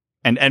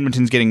 and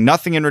Edmonton's getting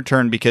nothing in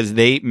return because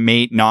they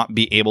may not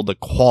be able to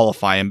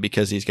qualify him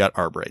because he's got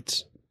ARB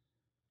rates.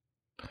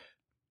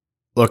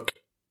 Look,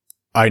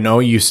 I know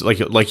you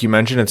like you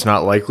mentioned it's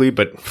not likely,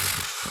 but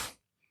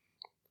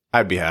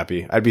I'd be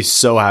happy. I'd be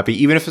so happy,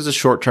 even if it's a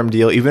short-term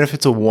deal, even if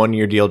it's a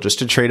 1-year deal, just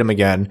to trade him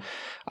again.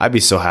 I'd be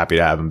so happy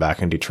to have him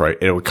back in Detroit.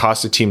 It would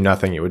cost the team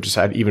nothing. It would just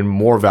add even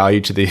more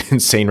value to the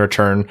insane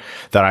return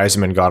that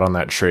Yzerman got on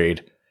that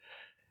trade.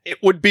 It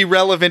would be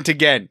relevant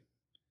again.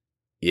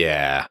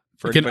 Yeah.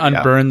 You can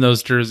unburn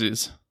those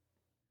jerseys.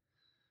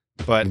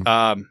 But,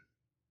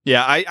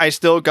 yeah, I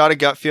still got a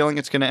gut feeling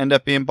it's going to end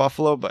up being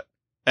Buffalo, but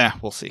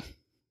we'll see.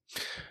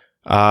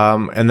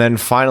 And then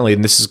finally,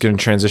 and this is going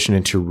to transition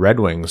into Red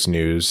Wings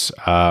news.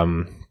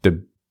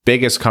 The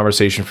biggest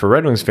conversation for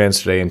Red Wings fans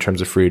today in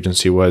terms of free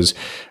agency was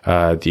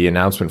the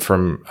announcement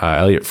from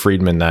Elliot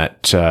Friedman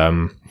that,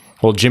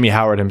 Jimmy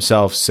Howard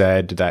himself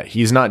said that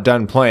he's not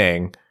done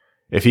playing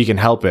if he can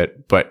help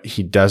it, but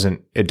it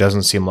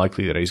doesn't seem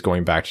likely that he's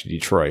going back to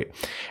Detroit.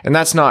 And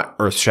that's not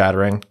earth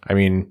shattering. I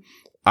mean,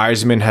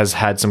 Yzerman has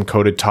had some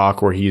coded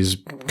talk where he's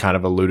kind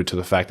of alluded to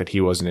the fact that he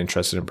wasn't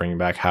interested in bringing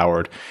back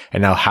Howard.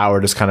 And now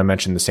Howard has kind of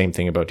mentioned the same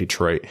thing about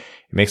Detroit. It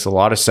makes a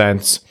lot of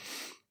sense.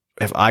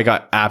 If I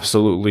got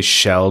absolutely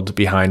shelled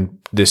behind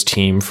this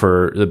team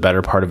for the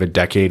better part of a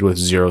decade with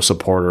zero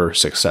support or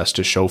success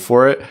to show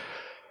for it,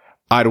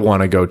 I'd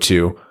want to go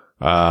too.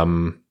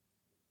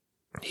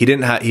 He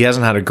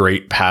hasn't had a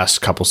great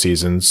past couple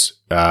seasons.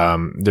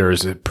 There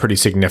is a pretty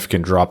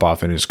significant drop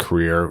off in his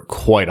career,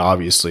 quite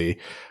obviously.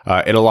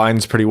 It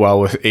aligns pretty well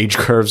with age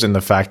curves and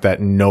the fact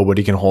that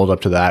nobody can hold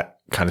up to that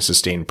kind of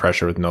sustained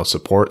pressure with no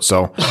support.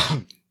 So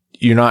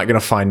you're not going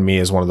to find me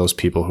as one of those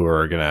people who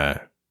are going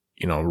to,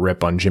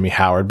 rip on Jimmy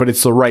Howard, but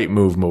it's the right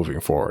move moving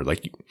forward.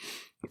 Like,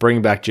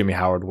 bringing back Jimmy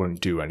Howard wouldn't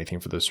do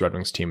anything for this Red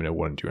Wings team, and it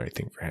wouldn't do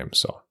anything for him.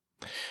 So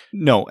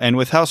no. And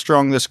with how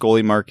strong this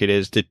goalie market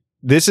is,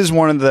 this is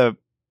one of the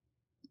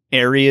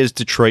areas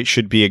Detroit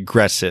should be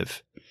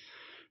aggressive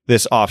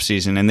this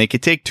offseason, and they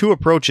could take two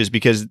approaches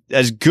because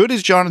as good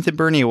as Jonathan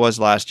Bernier was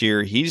last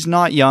year, he's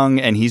not young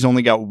and he's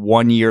only got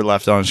 1 year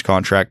left on his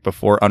contract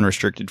before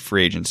unrestricted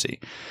free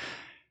agency.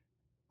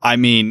 I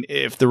mean,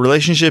 if the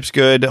relationship's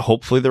good,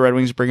 hopefully the Red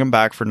Wings bring him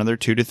back for another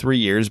 2 to 3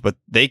 years, but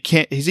they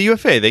can't, he's a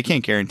UFA. They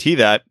can't guarantee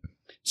that.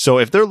 So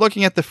if they're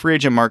looking at the free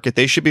agent market,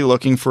 they should be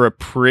looking for a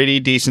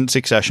pretty decent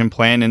succession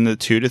plan in the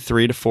 2 to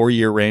 3 to 4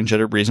 year range at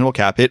a reasonable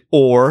cap hit,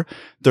 or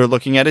they're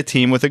looking at a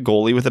team with a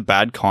goalie with a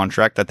bad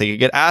contract that they could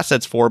get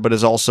assets for, but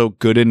is also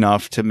good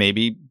enough to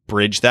maybe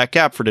bridge that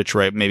gap for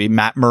Detroit. Maybe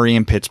Matt Murray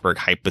in Pittsburgh,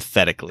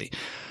 hypothetically.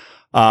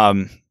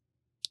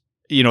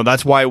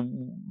 That's why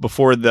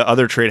before the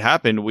other trade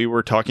happened, we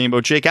were talking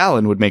about Jake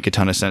Allen would make a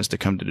ton of sense to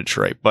come to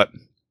Detroit, but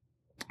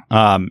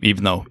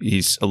even though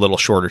he's a little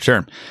shorter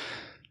term.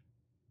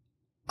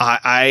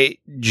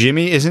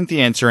 Jimmy isn't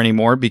the answer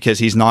anymore because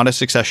he's not a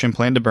succession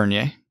plan to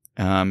Bernier.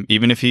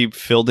 Even if he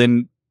filled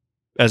in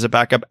as a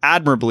backup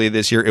admirably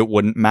this year, it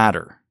wouldn't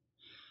matter.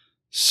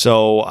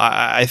 So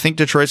I think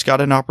Detroit's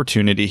got an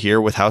opportunity here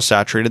with how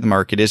saturated the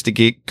market is to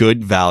get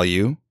good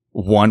value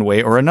one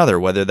way or another,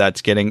 whether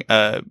that's getting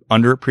a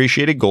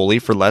underappreciated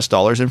goalie for less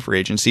dollars in free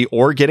agency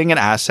or getting an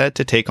asset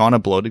to take on a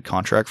bloated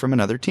contract from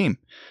another team.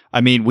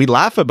 I mean, we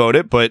laugh about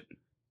it, but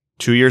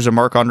 2 years of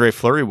Marc-Andre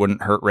Fleury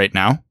wouldn't hurt right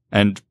now.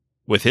 And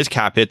with his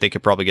cap hit, they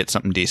could probably get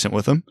something decent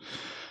with him.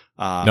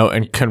 No,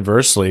 and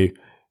conversely,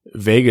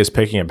 Vegas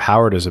picking up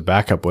Howard as a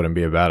backup wouldn't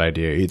be a bad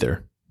idea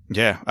either.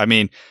 Yeah, I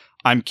mean,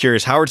 I'm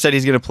curious. Howard said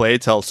he's going to play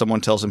till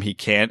someone tells him he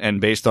can't, and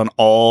based on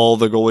all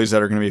the goalies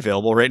that are going to be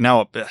available right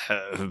now,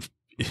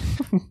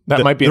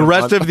 might be the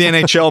rest of the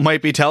NHL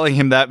might be telling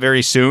him that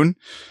very soon.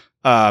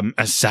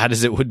 As sad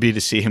as it would be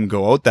to see him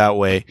go out that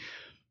way.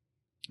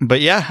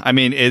 But yeah, I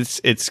mean,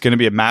 it's going to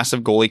be a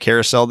massive goalie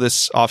carousel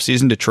this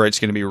offseason. Detroit's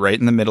going to be right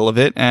in the middle of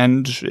it,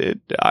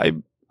 and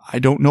I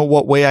don't know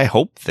what way I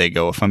hope they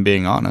go, if I'm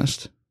being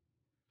honest.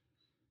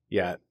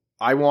 Yeah,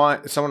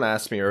 someone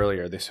asked me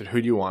earlier, they said,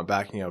 who do you want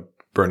backing up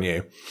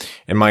Bernier?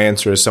 And my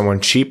answer is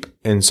someone cheap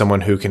and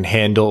someone who can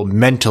handle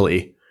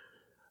mentally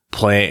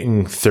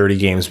playing 30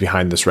 games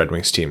behind this Red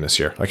Wings team this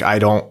year. Like, I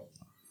don't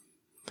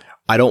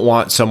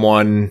want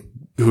someone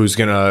who's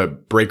going to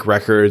break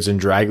records and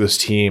drag this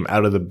team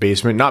out of the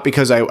basement. Not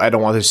because I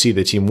don't want to see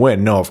the team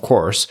win. No, of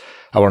course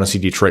I want to see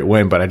Detroit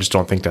win, but I just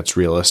don't think that's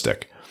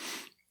realistic.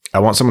 I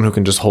want someone who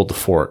can just hold the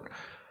fort.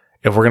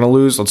 If we're going to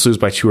lose, let's lose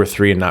by 2 or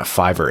 3 and not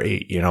 5 or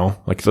 8, you know?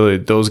 Like,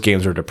 those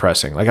games are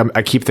depressing. Like,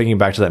 I keep thinking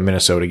back to that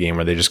Minnesota game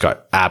where they just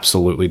got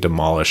absolutely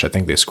demolished. I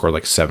think they scored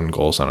like 7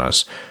 goals on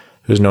us.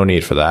 There's no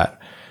need for that.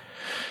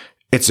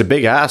 It's a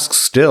big ask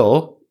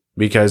still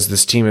because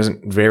this team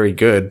isn't very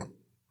good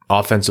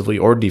offensively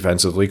or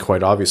defensively,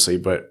 quite obviously,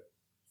 but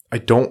I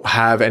don't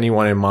have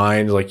anyone in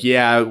mind. Like,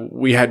 yeah,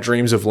 we had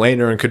dreams of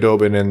Lehner and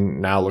Khudobin,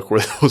 and now look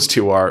where those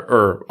two are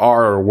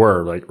or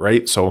were, like,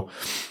 right? So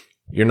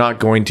you're not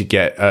going to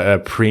get a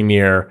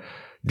premier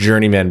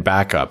journeyman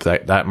backup.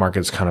 That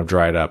market's kind of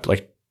dried up.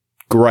 Like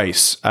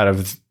Grice out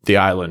of the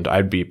island,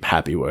 I'd be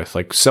happy with.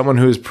 Like someone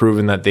who's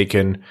proven that they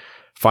can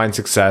find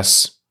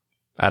success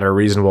at a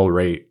reasonable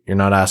rate. You're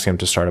not asking them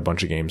to start a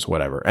bunch of games,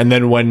 whatever. And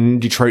then when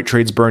Detroit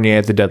trades Bernier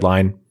at the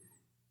deadline,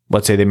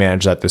 let's say they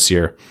manage that this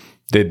year,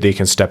 they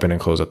can step in and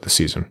close out the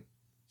season.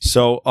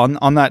 So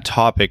on that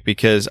topic,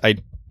 because I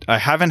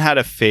haven't had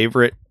a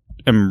favorite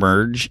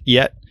emerge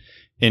yet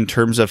in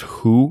terms of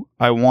who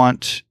I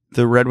want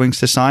the Red Wings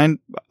to sign.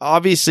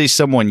 Obviously,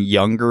 someone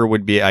younger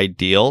would be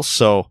ideal.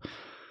 So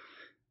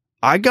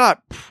I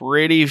got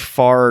pretty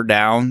far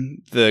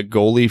down the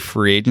goalie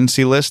free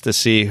agency list to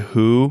see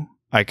who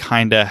I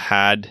kind of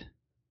had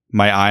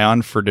my eye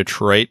on for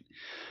Detroit.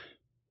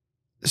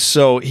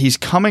 So he's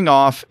coming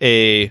off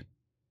a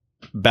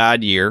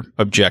bad year,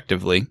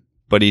 objectively,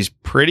 but he's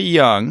pretty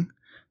young.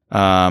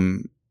 I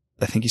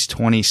think he's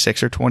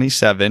 26 or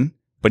 27,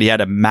 but he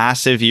had a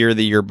massive year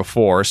the year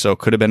before, so it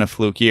could have been a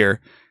fluke year.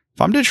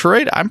 If I'm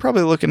Detroit, I'm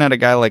probably looking at a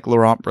guy like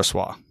Laurent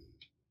Brossoit.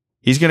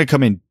 He's going to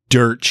come in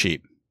dirt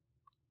cheap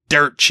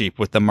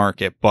with the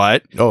market,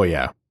 but oh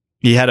yeah,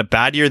 he had a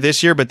bad year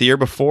this year, but the year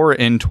before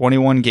in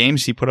 21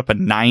 games, he put up a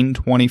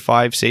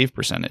 .925 save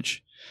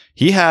percentage.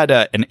 He had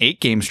an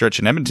 8-game stretch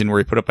in Edmonton where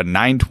he put up a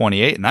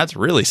 .928, and that's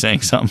really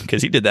saying something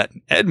because he did that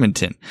in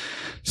Edmonton.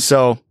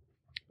 So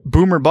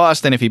boom or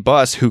bust, and if he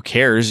busts, who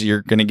cares?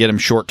 You're going to get him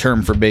short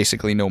term for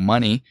basically no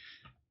money.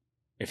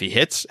 If he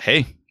hits,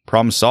 hey,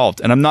 problem solved.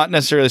 And I'm not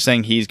necessarily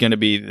saying he's going to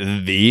be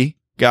the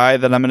guy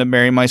that I'm going to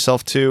marry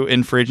myself to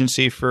in free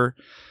agency for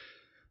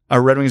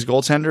a Red Wings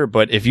goaltender,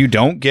 but if you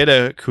don't get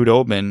a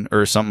Khudobin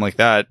or something like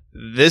that,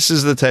 this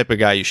is the type of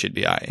guy you should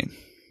be eyeing.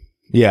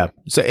 Yeah.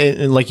 So,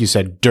 and like you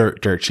said,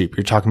 dirt cheap.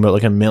 You're talking about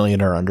like $1 million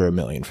or under $1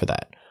 million for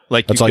that.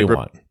 Like that's all you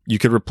want. You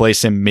could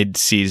replace him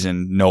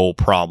mid-season, no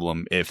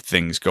problem, if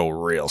things go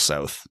real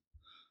south.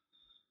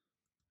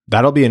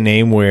 That'll be a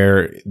name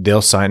where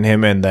they'll sign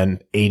him, and then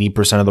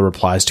 80% of the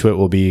replies to it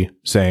will be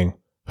saying,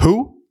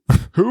 "Who?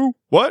 Who?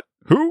 What?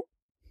 Who?"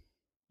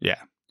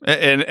 Yeah.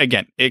 And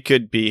again, it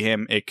could be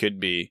him. It could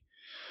be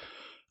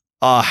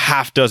a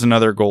half dozen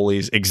other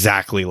goalies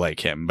exactly like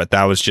him. But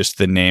that was just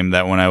the name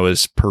that when I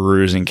was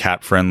perusing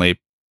Cap Friendly,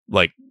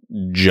 like,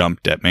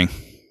 jumped at me.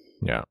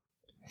 Yeah.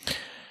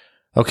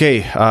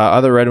 Okay.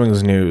 Other Red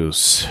Wings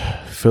news.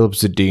 Filip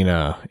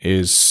Zadina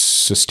is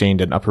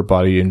sustained an upper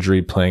body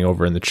injury playing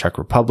over in the Czech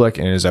Republic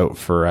and is out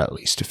for at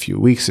least a few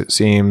weeks, it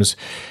seems.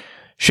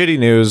 Shitty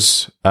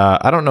news.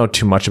 I don't know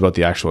too much about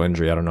the actual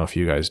injury. I don't know if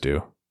you guys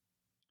do.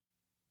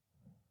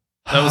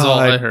 That was all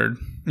I heard.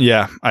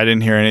 Yeah, I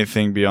didn't hear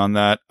anything beyond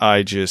that.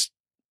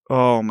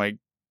 Oh my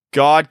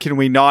God, can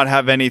we not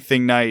have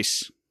anything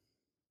nice?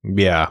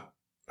 Yeah,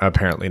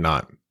 apparently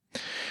not.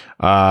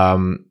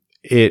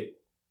 It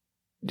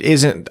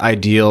isn't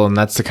ideal, and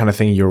that's the kind of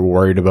thing you're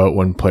worried about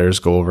when players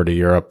go over to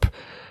Europe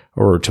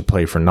or to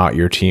play for not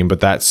your team.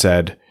 But that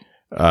said,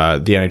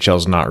 the NHL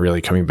is not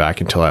really coming back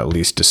until at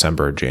least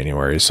December or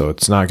January, so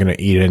it's not going to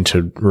eat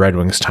into Red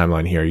Wings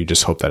timeline here. You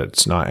just hope that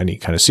it's not any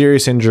kind of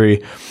serious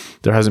injury.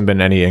 There hasn't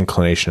been any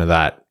inclination of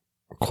that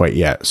quite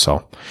yet,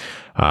 so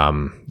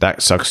that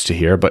sucks to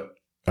hear. But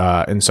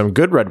in some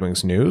good Red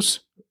Wings news,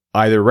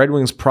 either Red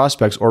Wings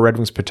prospects or Red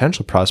Wings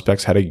potential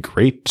prospects had a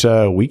great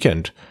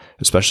weekend,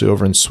 especially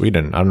over in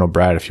Sweden. I don't know,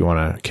 Brad, if you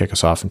want to kick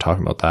us off and talk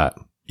about that.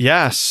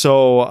 Yeah,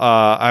 so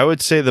I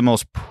would say the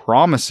most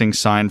promising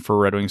sign for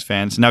Red Wings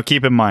fans. Now,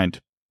 keep in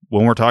mind,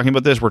 when we're talking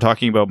about this, we're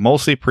talking about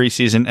mostly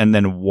preseason and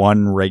then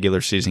one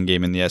regular season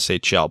game in the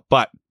SHL.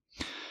 But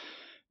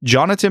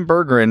Jonathan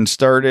Berggren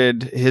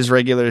started his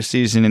regular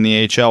season in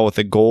the AHL with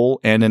a goal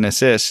and an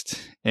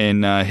assist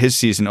in his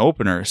season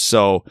opener.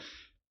 So,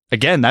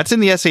 again, that's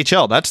in the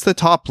SHL. That's the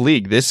top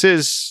league. This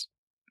is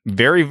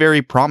very,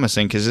 very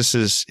promising because this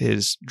is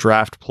his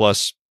draft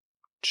plus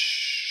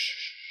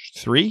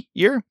 3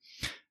 year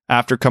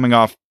after coming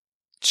off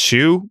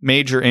 2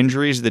 major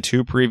injuries the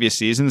 2 previous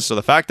seasons. So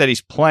the fact that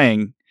he's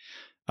playing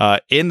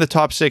in the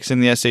top 6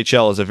 in the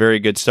SHL is a very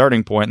good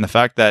starting point. And the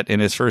fact that in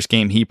his first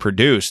game he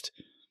produced,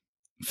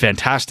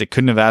 fantastic.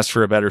 Couldn't have asked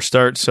for a better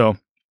start. So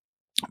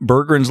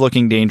Berggren's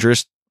looking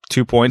dangerous.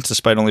 2 points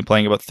despite only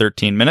playing about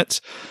 13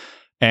 minutes.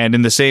 And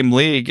in the same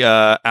league,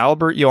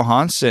 Albert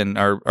Johansson,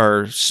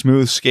 our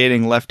smooth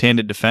skating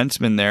left-handed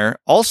defenseman there,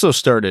 also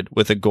started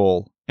with a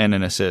goal and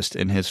an assist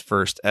in his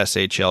first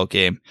SHL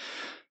game.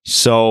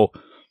 So,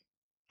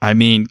 I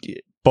mean,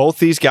 both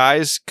these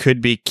guys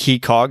could be key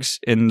cogs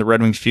in the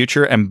Red Wings'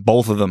 future, and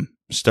both of them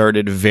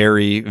started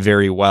very,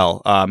 very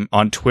well.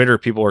 On Twitter,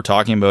 people were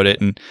talking about it,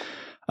 and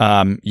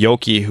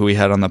Yoki, who we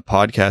had on the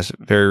podcast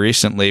very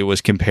recently, was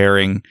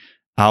comparing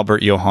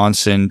Albert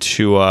Johansson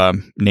to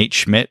Nate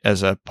Schmidt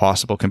as a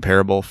possible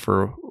comparable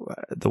for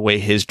the way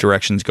his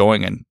direction's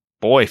going. And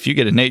boy, if you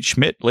get a Nate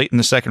Schmidt late in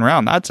the second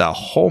round, that's a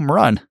home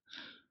run.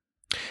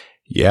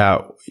 Yeah,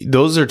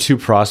 those are 2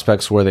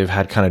 prospects where they've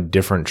had kind of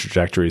different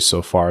trajectories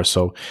so far.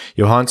 So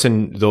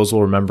Johansson, those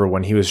will remember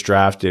when he was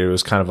drafted, it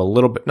was kind of a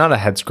little bit, not a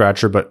head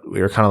scratcher, but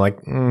we were kind of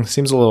like,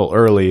 seems a little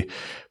early.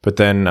 But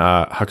then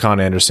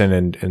Hakan Andersson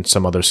and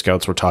some other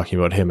scouts were talking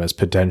about him as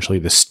potentially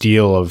the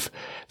steal of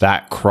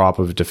that crop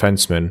of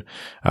defensemen.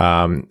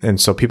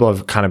 And so people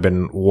have kind of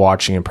been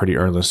watching him pretty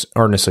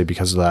earnestly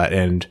because of that.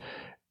 And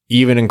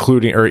even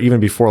including, or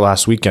even before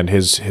last weekend,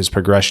 his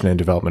progression and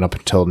development up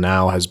until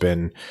now has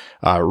been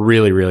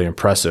really, really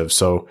impressive.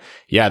 So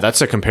yeah,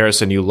 that's a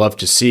comparison you love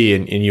to see,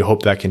 and you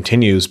hope that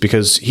continues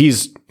because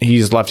he's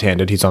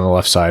left-handed. He's on the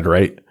left side,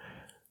 right?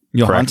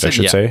 Correct, I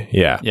should say.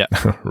 Yeah.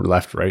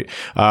 Left, right.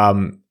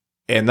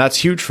 And that's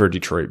huge for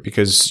Detroit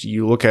because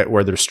you look at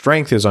where their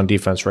strength is on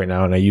defense right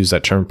now, and I use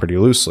that term pretty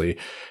loosely.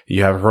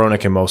 You have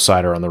Hronek and Mo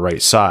Seider on the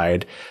right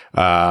side.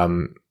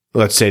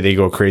 Let's say they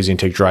go crazy and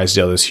take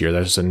Drysdale this year.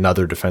 There's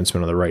another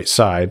defenseman on the right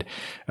side.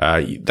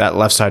 That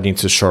left side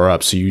needs to shore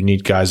up. So you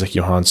need guys like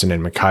Johansson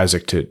and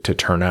McIsaac to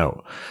turn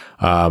out.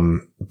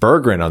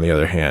 Berggren, on the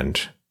other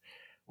hand,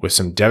 with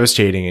some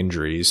devastating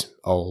injuries,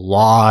 a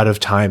lot of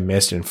time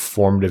missed in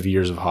formative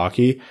years of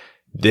hockey,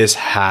 this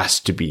has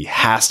to be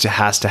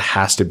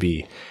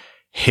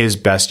his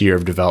best year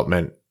of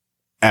development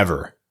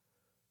ever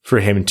for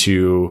him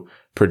to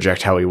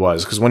project how he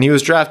was. Because when he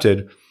was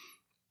drafted,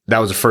 that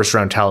was a first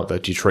round talent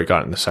that Detroit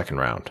got in the second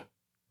round,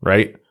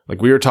 right?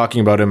 Like we were talking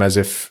about him as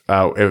if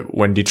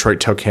when Detroit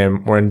took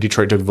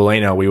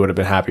Veleno, we would have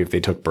been happy if they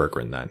took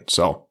Berggren then.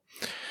 So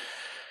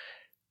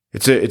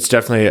it's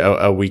definitely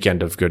a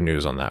weekend of good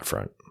news on that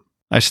front.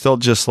 I still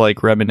just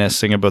like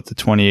reminiscing about the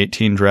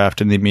 2018 draft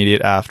and the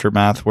immediate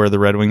aftermath where the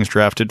Red Wings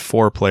drafted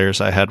 4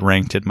 players I had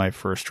ranked in my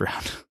first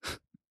round.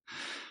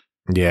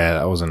 Yeah,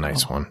 that was a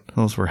nice one.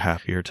 Those were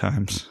happier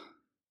times.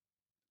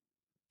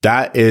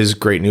 That is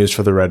great news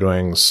for the Red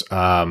Wings.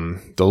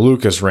 The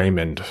Lucas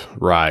Raymond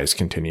rise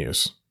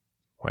continues.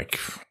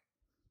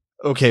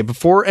 Okay,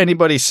 before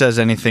anybody says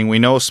anything, we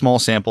know small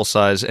sample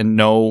size and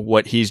know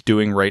what he's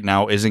doing right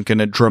now isn't going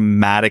to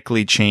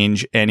dramatically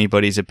change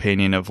anybody's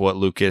opinion of what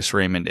Lucas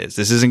Raymond is.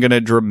 This isn't going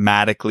to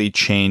dramatically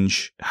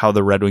change how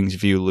the Red Wings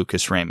view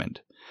Lucas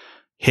Raymond.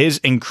 His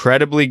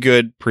incredibly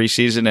good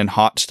preseason and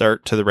hot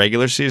start to the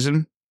regular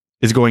season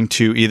is going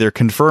to either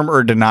confirm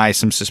or deny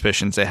some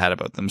suspicions they had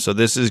about them. So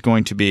this is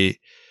going to be,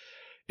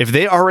 if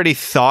they already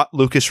thought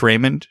Lucas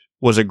Raymond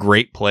was a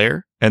great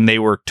player and they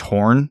were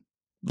torn,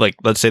 like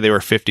let's say they were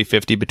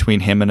 50-50 between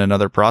him and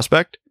another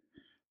prospect,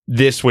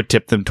 this would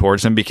tip them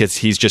towards him because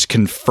he's just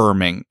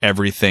confirming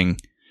everything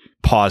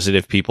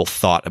positive people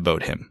thought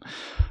about him.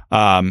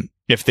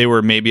 If they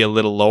were maybe a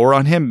little lower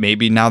on him,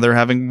 maybe now they're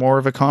having more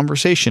of a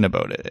conversation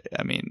about it.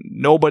 I mean,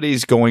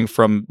 nobody's going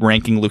from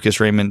ranking Lucas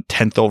Raymond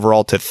 10th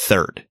overall to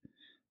 3rd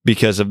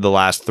because of the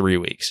last 3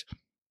 weeks.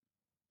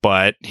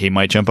 But he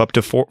might jump up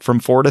to from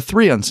 4 to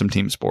 3 on some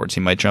teams' boards. He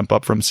might jump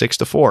up from 6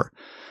 to 4.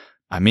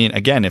 I mean,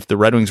 again, if the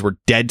Red Wings were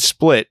dead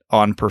split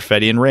on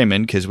Perfetti and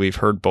Raymond, because we've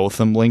heard both of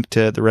them linked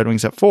to the Red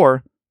Wings at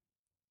 4,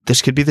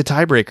 this could be the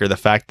tiebreaker. The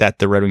fact that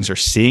the Red Wings are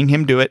seeing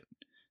him do it.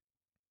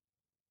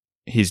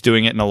 He's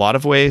doing it in a lot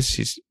of ways.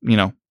 He's,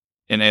 in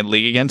a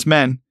league against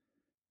men.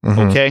 Mm-hmm.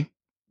 Okay,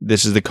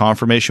 this is the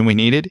confirmation we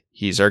needed.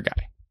 He's our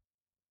guy.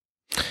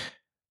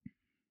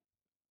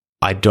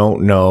 I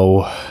don't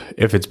know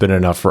if it's been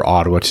enough for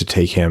Ottawa to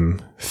take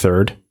him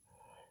 3rd.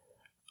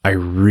 I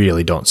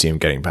really don't see him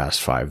getting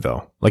past 5,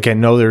 though. Like, I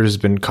know there's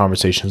been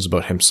conversations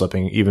about him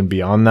slipping even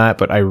beyond that,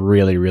 but I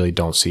really, really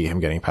don't see him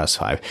getting past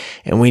 5.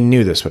 And we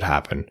knew this would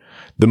happen.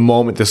 The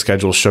moment the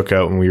schedule shook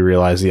out and we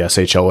realized the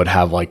SHL would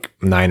have like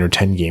 9 or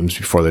 10 games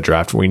before the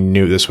draft, we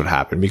knew this would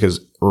happen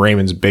because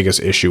Raymond's biggest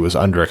issue was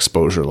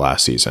underexposure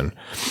last season.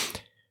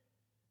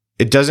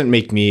 It doesn't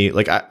make me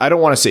like, I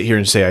don't want to sit here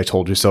and say I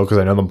told you so, because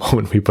I know the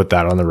moment we put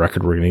that on the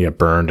record, we're going to get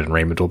burned and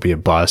Raymond will be a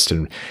bust,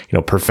 and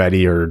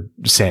Perfetti or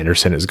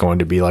Sanderson is going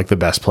to be like the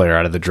best player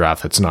out of the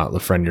draft. That's not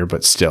Lafreniere,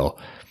 but still,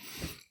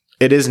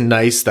 it is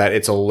nice that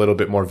it's a little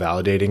bit more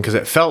validating, because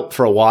it felt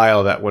for a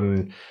while that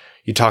when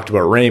you talked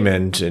about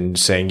Raymond and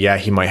saying, yeah,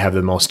 he might have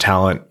the most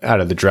talent out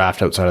of the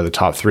draft outside of the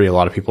top 3, a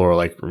lot of people were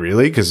like,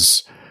 really?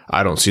 Because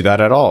I don't see that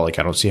at all. Like,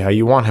 I don't see how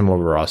you want him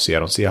over Rossi. I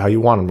don't see how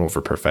you want him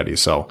over Perfetti.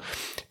 So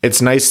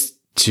it's nice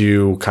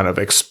to kind of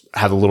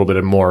have a little bit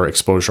of more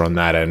exposure on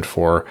that end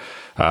for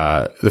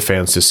the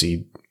fans to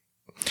see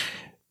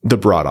the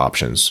broad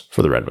options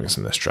for the Red Wings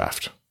in this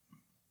draft.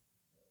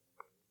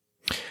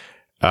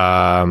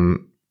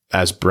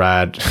 As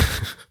Brad,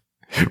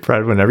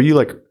 whenever you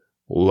like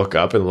look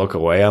up and look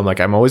away,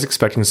 I'm always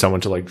expecting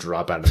someone to like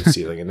drop out of the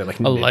ceiling and then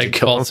like a light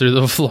fall through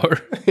the floor.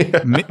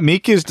 Yeah.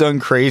 Mika's done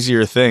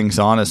crazier things,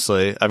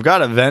 honestly. I've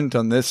got a vent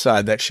on this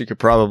side that she could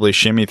probably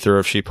shimmy through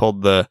if she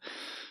pulled the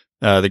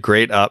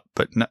grate up,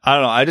 but I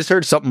don't know. I just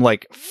heard something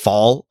like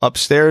fall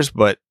upstairs,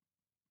 but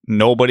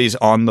nobody's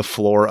on the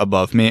floor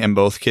above me and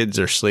both kids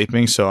are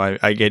sleeping. So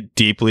I get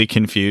deeply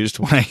confused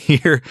when I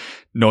hear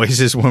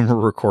noises when we're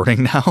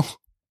recording now.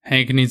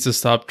 Hank needs to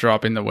stop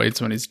dropping the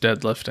weights when he's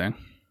deadlifting.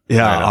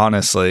 Yeah,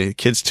 honestly,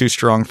 kid's too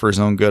strong for his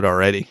own good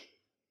already.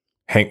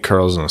 Hank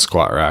curls in a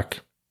squat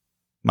rack.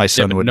 My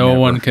son would no never.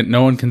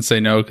 one can say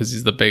no because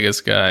he's the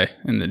biggest guy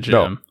in the gym.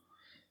 No.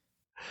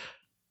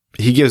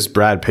 He gives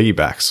Brad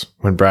piggybacks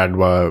when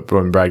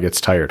Brad gets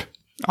tired.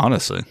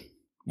 Honestly,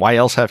 why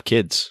else have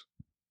kids?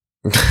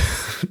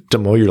 To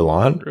mow your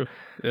lawn?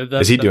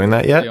 Is he doing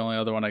that yet? The only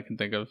other one I can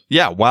think of.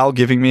 Yeah, while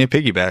giving me a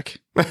piggyback.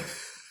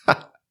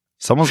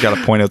 Someone's got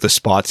to point out the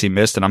spots he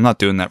missed, and I'm not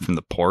doing that from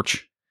the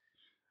porch.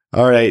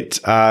 All right.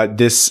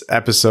 This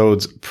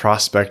episode's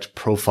prospect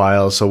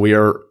profile. So we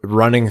are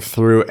running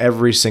through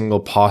every single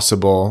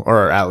possible,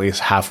 or at least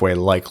halfway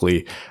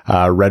likely,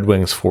 Red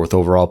Wings 4th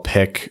overall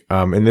pick.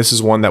 And this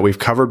is one that we've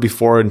covered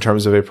before in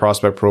terms of a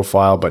prospect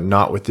profile, but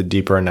not with the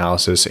deeper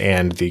analysis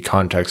and the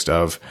context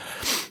of,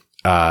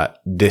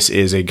 this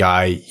is a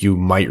guy you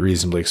might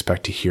reasonably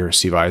expect to hear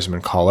Steve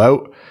Yzerman call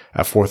out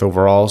at 4th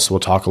overall. So we'll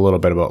talk a little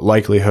bit about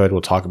likelihood.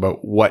 We'll talk about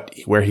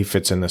where he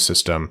fits in the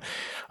system.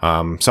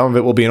 Some of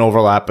it will be an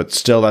overlap, but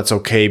still that's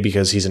okay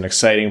because he's an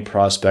exciting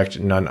prospect,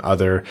 none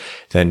other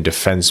than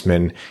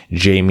defenseman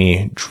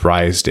Jamie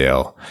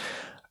Drysdale.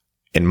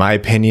 In my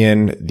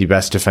opinion, the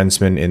best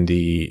defenseman in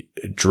the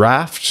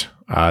draft.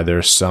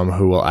 There's some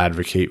who will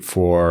advocate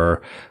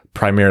for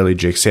primarily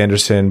Jake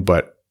Sanderson,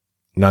 but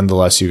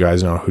nonetheless, you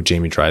guys know who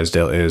Jamie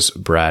Drysdale is.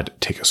 Brad,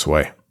 take us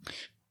away.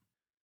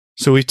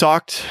 So we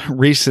talked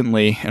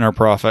recently in our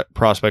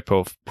prospect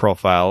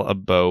profile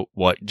about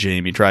what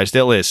Jamie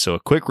Drysdale is. So a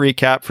quick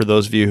recap for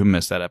those of you who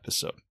missed that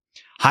episode.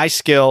 High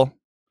skill,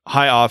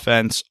 high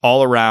offense,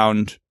 all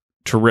around,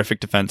 terrific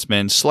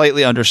defenseman,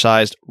 slightly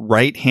undersized,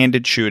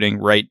 right-handed shooting,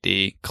 right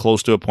D,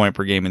 close to a point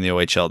per game in the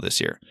OHL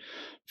this year.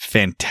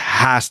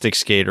 Fantastic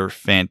skater,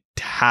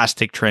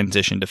 fantastic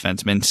transition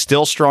defenseman,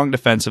 still strong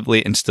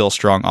defensively and still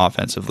strong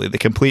offensively. The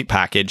complete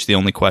package. The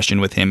only question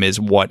with him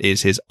is what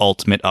is his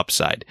ultimate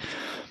upside?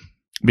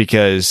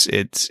 Because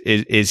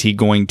is he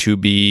going to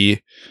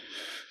be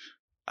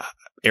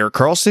Erik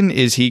Karlsson?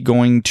 Is he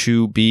going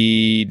to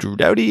be Drew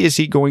Doughty? Is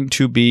he going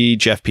to be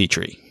Jeff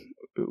Petrie?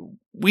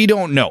 We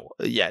don't know.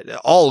 Yeah,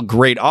 all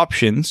great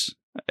options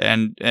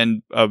and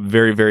a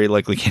very, very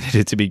likely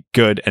candidate to be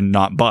good and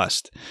not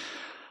bust.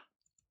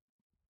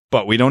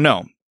 But we don't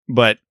know.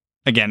 But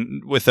again,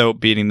 without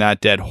beating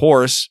that dead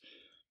horse,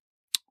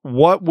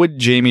 what would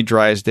Jamie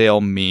Drysdale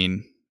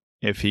mean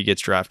if he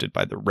gets drafted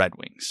by the Red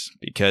Wings?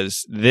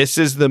 Because this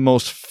is the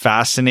most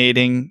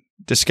fascinating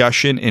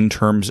discussion in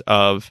terms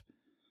of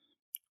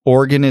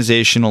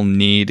organizational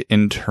need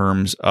in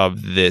terms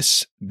of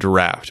this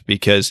draft.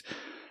 Because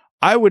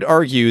I would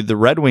argue the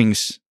Red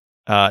Wings'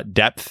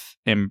 depth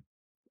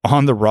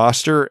on the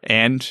roster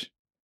and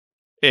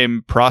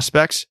in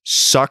prospects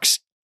sucks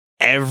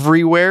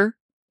everywhere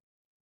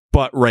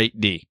but right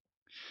D.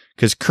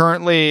 Because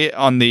currently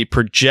on the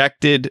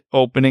projected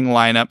opening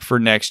lineup for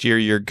next year,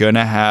 you're going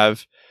to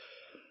have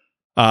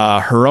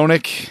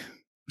Hronek,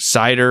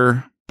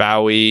 Seider,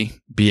 Bowie,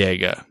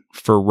 Biega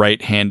for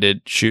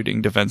right-handed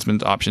shooting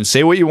defenseman's options.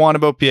 Say what you want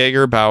about Biega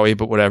or Bowie,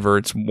 but whatever.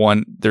 It's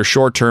one. They're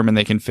short-term and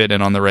they can fit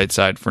in on the right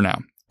side for now.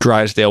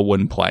 Drysdale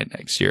wouldn't play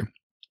next year.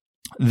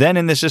 Then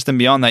in the system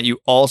beyond that, you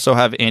also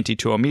have Antti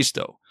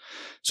Tuomisto.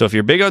 So if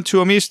you're big on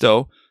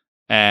Tuomisto,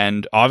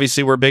 and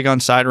obviously we're big on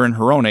Seider and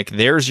Hronek,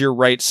 there's your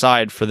right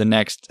side for the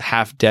next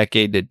half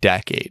decade to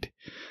decade.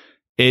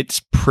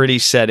 It's pretty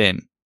set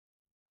in.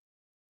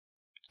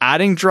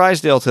 Adding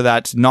Drysdale to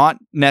that's not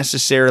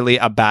necessarily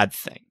a bad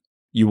thing.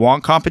 You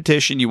want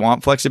competition, you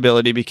want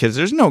flexibility, because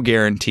there's no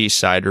guarantee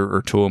Seider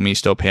or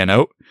Tuomisto pan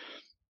out.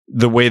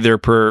 The way their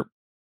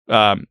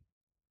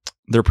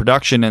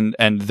production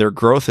and their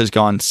growth has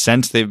gone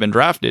since they've been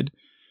drafted,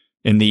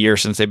 in the year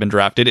since they've been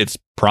drafted, it's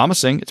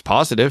promising, it's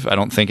positive. I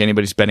don't think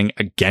anybody's betting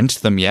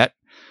against them yet.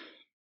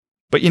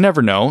 But you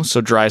never know,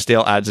 so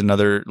Drysdale adds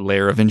another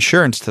layer of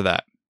insurance to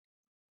that.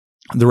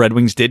 The Red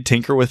Wings did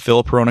tinker with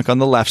Filip Hronek on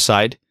the left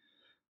side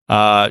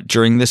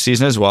during this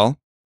season as well.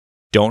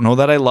 Don't know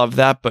that I love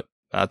that, but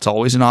that's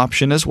always an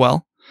option as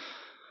well.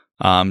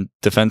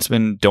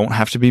 Defensemen don't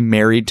have to be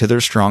married to their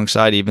strong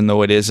side, even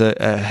though it is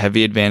a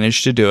heavy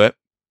advantage to do it.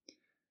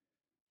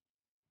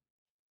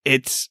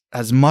 It's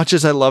as much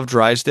as I love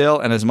Drysdale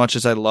and as much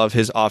as I love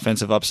his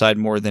offensive upside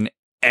more than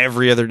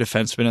every other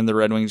defenseman in the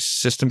Red Wings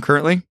system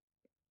currently,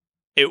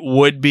 it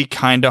would be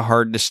kind of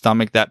hard to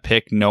stomach that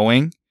pick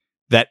knowing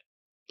that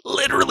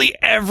literally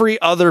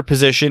every other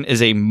position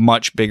is a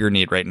much bigger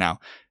need right now.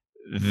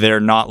 They're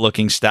not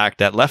looking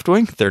stacked at left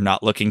wing. They're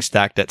not looking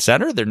stacked at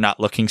center. They're not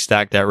looking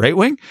stacked at right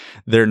wing.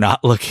 They're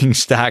not looking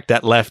stacked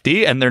at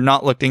lefty, and they're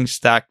not looking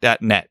stacked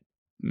at net.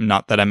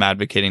 Not that I'm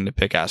advocating to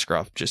pick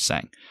Askarov, just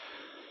saying.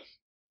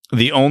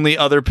 The only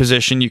other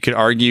position you could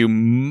argue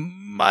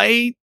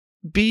might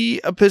be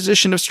a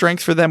position of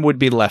strength for them would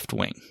be left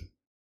wing.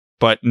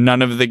 But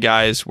none of the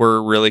guys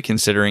we're really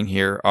considering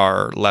here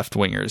are left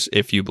wingers,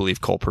 if you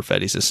believe Cole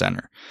Perfetti's a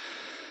center.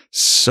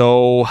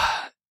 So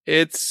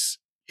it's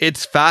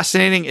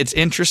fascinating. It's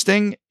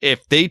interesting.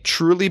 If they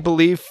truly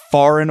believe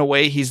far and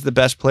away he's the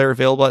best player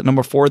available at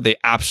number 4, they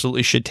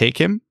absolutely should take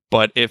him.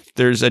 But if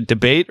there's a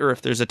debate or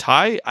if there's a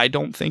tie, I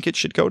don't think it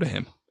should go to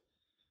him.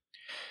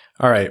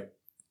 All right.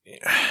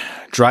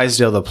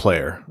 Drysdale, the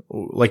player.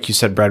 Like you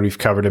said, Brad, we've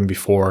covered him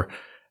before.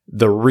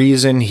 The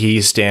reason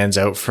he stands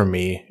out for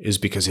me is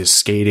because his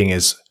skating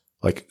is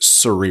like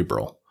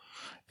cerebral.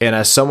 And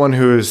as someone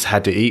who's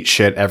had to eat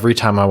shit every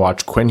time I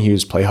watch Quinn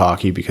Hughes play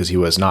hockey because he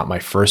was not my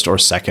first or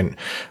second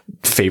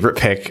favorite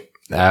pick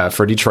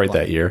for Detroit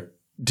that year.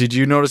 Did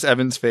you notice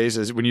Evan's face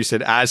as when you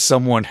said, as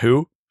someone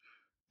who?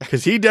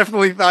 Because he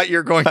definitely thought you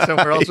were going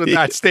somewhere else with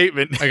that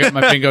statement. I got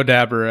my bingo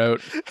dabber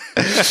out.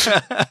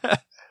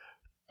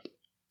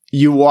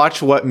 You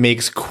watch what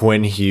makes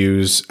Quinn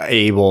Hughes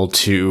able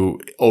to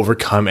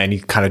overcome any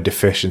kind of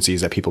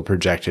deficiencies that people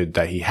projected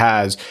that he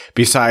has.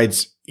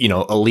 Besides,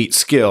 elite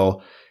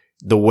skill,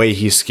 the way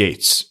he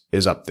skates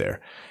is up there.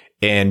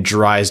 And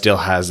Drysdale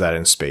has that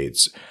in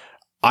spades.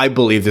 I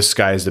believe this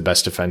guy is the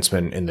best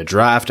defenseman in the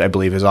draft. I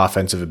believe his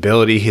offensive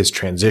ability, his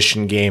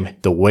transition game,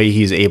 the way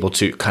he's able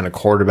to kind of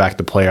quarterback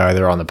the play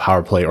either on the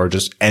power play or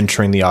just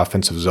entering the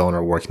offensive zone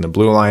or working the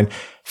blue line,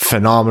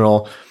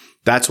 phenomenal.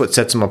 That's what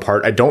sets him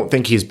apart. I don't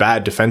think he's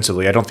bad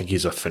defensively. I don't think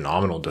he's a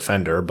phenomenal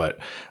defender, but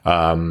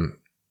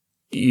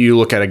you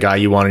look at a guy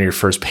you want in your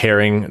first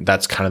pairing,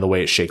 that's kind of the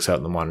way it shakes out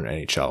in the modern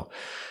NHL.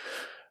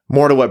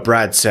 More to what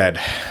Brad said,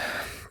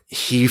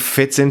 he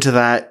fits into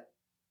that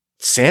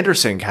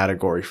Sanderson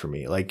category for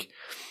me. Like,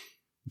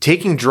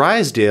 taking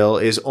Drysdale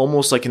is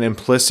almost like an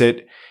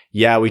implicit,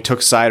 yeah, we took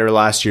Seider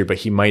last year, but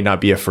he might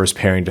not be a first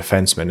pairing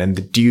defenseman.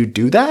 And do you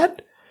do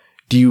that?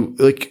 Do you,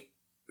 like,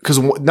 because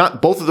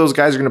not both of those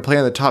guys are going to play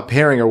on the top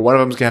pairing, or one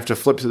of them is going to have to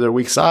flip to their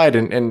weak side.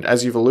 And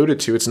as you've alluded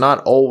to, it's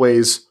not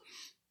always,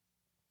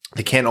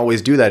 they can't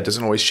always do that. It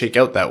doesn't always shake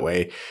out that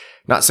way.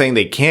 Not saying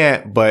they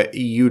can't, but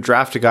you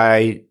draft a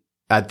guy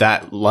at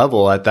that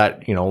level, at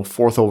that,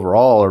 4th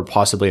overall, or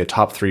possibly a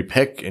top 3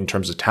 pick in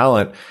terms of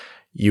talent,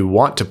 you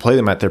want to play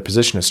them at their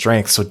position of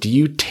strength. So do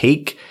you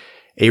take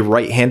a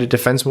right-handed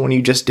defenseman when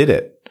you just did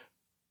it?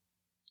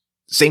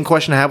 Same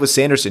question I have with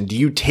Sanderson. Do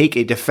you take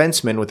a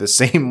defenseman with the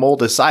same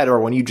mold as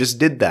Seider when you just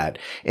did that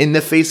in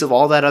the face of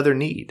all that other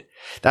need?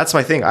 That's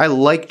my thing. I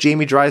like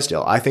Jamie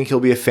Drysdale. I think he'll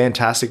be a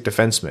fantastic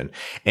defenseman.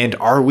 And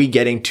are we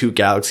getting too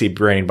galaxy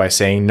brain by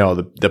saying, no,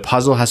 the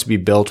puzzle has to be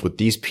built with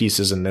these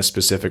pieces in this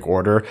specific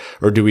order?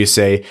 Or do we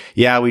say,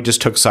 yeah, we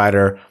just took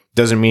Seider.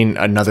 Doesn't mean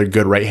another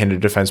good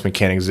right-handed defenseman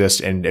can't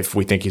exist. And if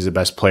we think he's the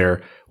best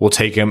player, we'll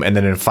take him. And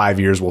then in 5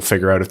 years, we'll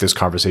figure out if this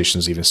conversation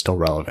is even still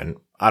relevant.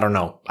 I don't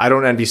know. I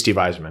don't envy Steve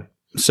Yzerman.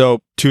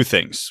 So 2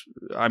 things.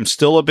 I'm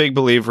still a big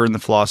believer in the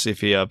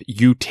philosophy of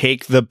you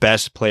take the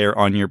best player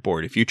on your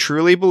board. If you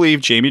truly believe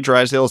Jamie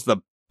Drysdale is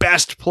the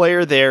best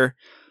player there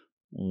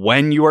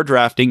when you are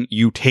drafting,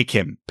 you take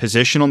him.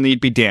 Positional need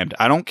be damned.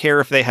 I don't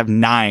care if they have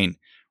 9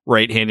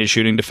 right-handed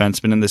shooting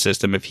defensemen in the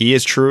system. If he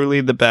is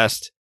truly the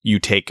best, you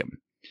take him.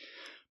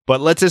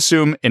 But let's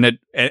assume and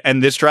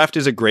this draft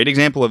is a great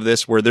example of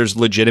this, where there's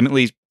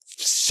legitimately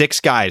 6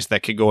 guys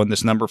that could go in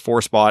this number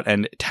 4 spot,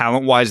 and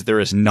talent-wise, there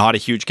is not a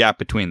huge gap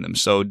between them.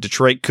 So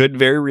Detroit could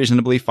very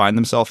reasonably find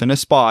themselves in a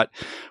spot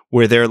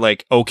where they're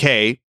like,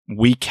 okay,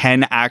 we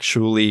can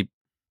actually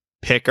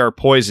pick our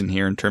poison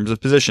here in terms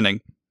of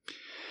positioning.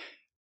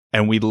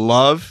 And we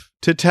love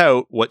to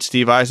tout what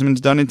Steve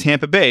Yzerman's done in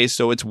Tampa Bay,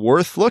 so it's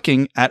worth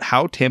looking at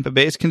how Tampa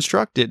Bay is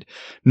constructed.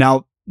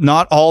 Now,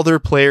 not all their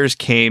players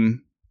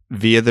came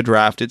via the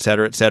draft, et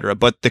cetera,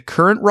 but the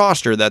current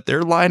roster that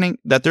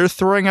they're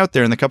throwing out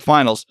there in the Cup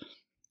Finals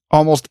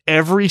Almost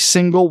every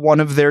single one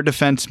of their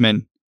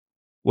defensemen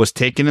was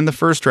taken in the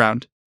first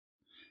round,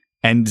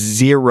 and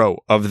 0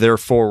 of their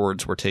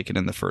forwards were taken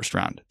in the first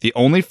round. The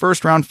only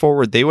first round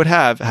forward they would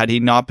have had he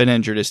not been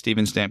injured is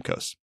Steven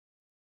Stamkos.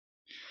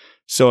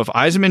 So if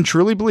Yzerman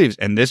truly believes,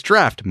 and this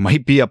draft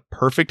might be a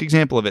perfect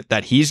example of it,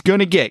 that he's going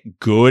to get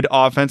good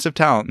offensive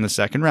talent in the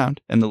second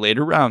round and the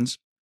later rounds,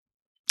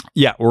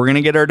 yeah, we're going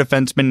to get our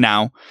defensemen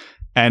now,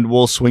 and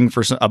we'll swing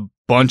for a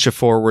bunch of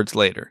forwards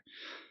later.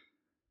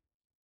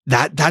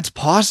 That's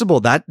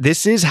possible.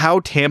 This is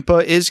how Tampa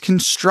is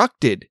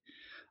constructed.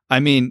 I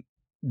mean,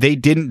 they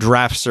didn't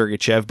draft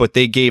Sergachev, but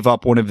they gave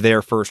up one of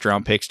their first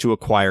round picks to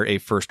acquire a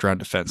first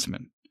round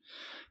defenseman.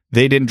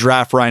 They didn't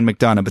draft Ryan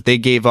McDonough, but they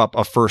gave up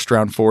a first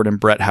round forward and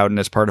Brett Howden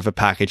as part of a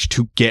package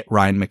to get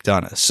Ryan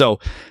McDonough. So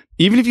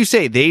even if you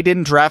say they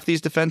didn't draft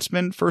these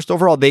defensemen first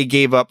overall, they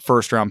gave up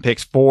first round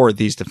picks for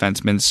these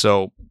defensemen.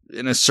 So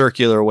in a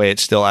circular way, it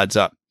still adds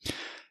up.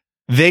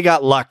 They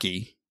got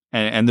lucky,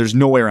 and there's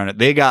no way around it.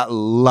 They got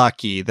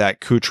lucky that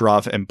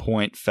Kucherov and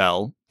Point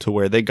fell to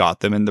where they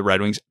got them, and the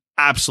Red Wings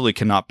absolutely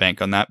cannot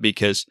bank on that,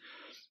 because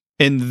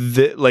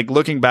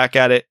looking back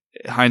at it,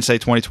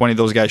 hindsight 2020,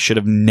 those guys should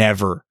have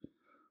never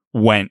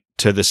went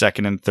to the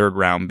second and third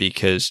round,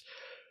 because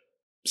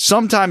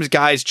sometimes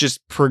guys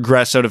just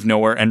progress out of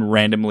nowhere and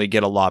randomly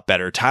get a lot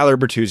better. Tyler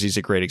Bertuzzi is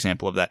a great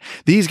example of that.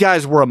 These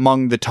guys were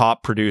among the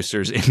top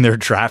producers in their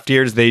draft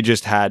years. They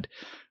just had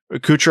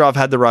Kucherov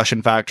had the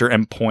Russian factor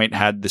and Point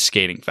had the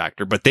skating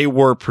factor, but they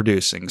were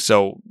producing.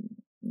 So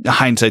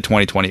hindsight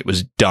 2020, it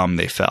was dumb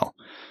they fell.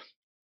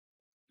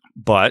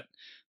 But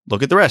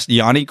look at the rest.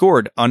 Yanni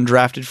Gourde,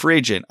 undrafted free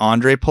agent.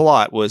 Andre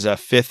Palat was a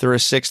 5th or a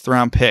 6th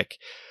round pick.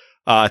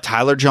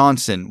 Tyler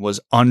Johnson was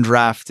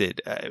undrafted.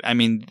 I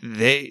mean,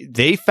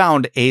 they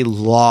found a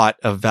lot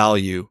of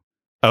value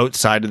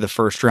outside of the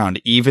first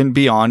round, even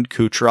beyond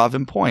Kucherov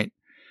and Point.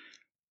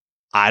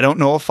 I don't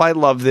know if I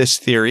love this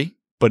theory,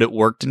 but it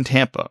worked in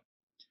Tampa.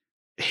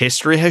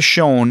 History has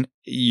shown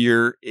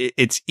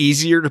it's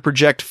easier to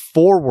project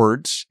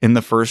forwards in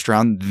the first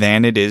round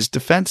than it is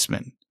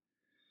defensemen.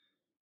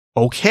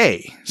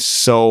 Okay,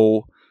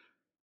 so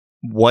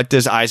what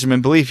does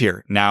Yzerman believe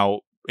here?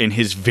 Now, in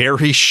his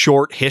very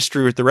short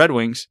history with the Red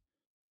Wings,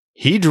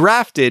 he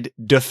drafted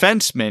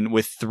defensemen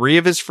with 3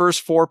 of his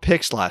first 4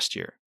 picks last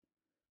year.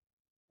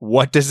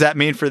 What does that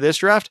mean for this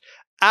draft?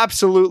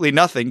 Absolutely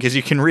nothing, because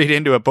you can read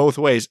into it both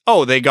ways.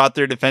 Oh, they got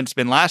their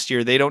defenseman last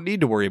year. They don't need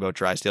to worry about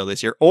Drysdale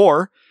this year.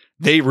 Or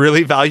they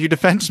really value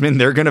defensemen.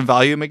 They're going to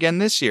value him again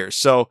this year.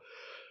 So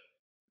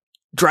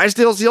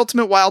Drysdale's the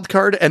ultimate wild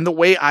card, and the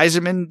way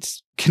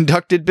Yzerman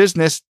conducted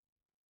business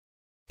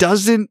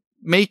doesn't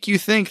make you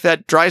think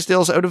that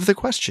Drysdale's out of the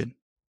question.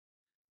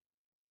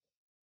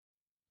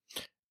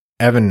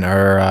 Evan,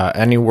 are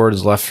any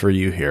words left for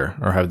you here,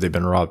 or have they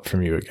been robbed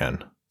from you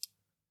again?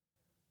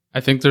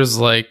 I think there's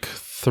like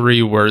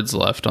 3 words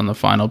left on the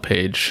final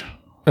page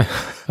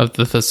of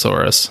the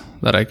thesaurus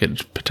that I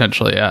could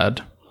potentially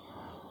add.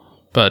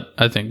 But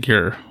I think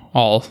you're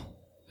all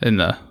in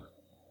the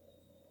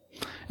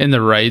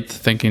right,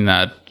 thinking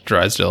that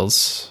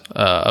Drysdale's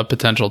a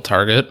potential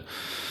target.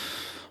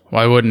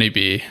 Why wouldn't he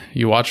be?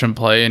 You watch him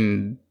play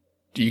and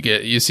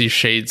you see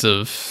shades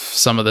of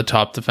some of the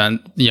top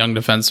young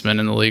defensemen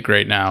in the league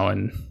right now,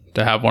 and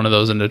to have one of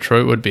those in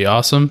Detroit would be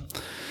awesome.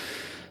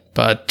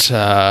 But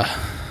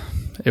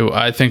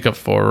I think a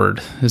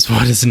forward is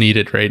what is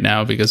needed right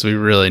now, because we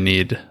really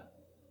need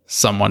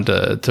someone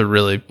to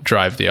really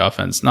drive the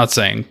offense. Not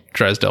saying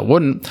Drysdale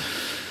wouldn't,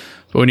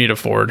 but we need a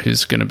forward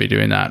who's going to be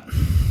doing that.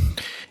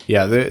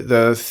 Yeah,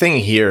 the thing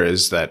here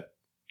is that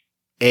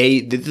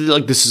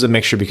this is a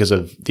mixture because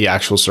of the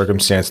actual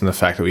circumstance and the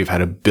fact that we've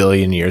had a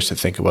billion years to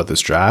think about this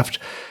draft.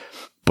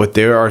 But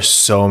there are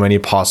so many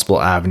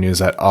possible avenues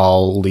that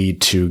all lead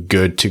to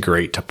good to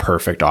great to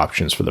perfect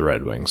options for the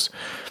Red Wings.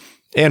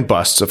 And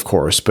busts, of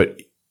course.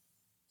 But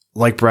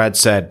like Brad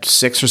said,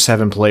 6 or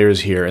 7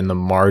 players here, and the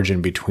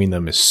margin between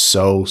them is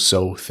so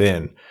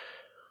thin.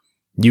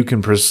 You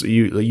can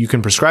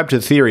prescribe to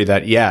the theory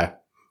that, yeah,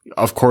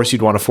 of course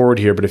you'd want a forward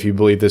here, but if you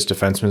believe this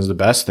defenseman is the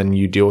best, then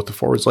you deal with the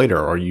forwards later,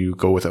 or you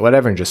go with what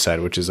Evan just said,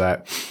 which is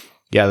that,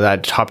 yeah,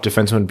 that top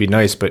defenseman would be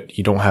nice, but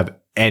you don't have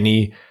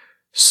any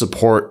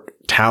support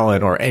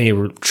talent or any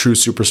true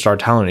superstar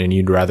talent, and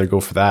you'd rather go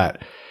for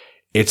that.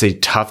 It's a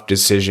tough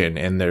decision,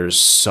 and there's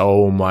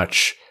so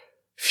much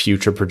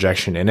future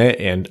projection in it.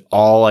 And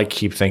all I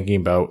keep thinking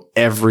about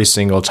every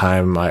single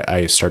time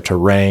I start to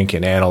rank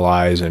and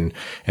analyze and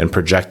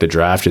project the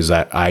draft is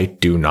that I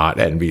do not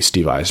envy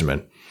Steve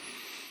Yzerman.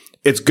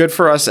 It's good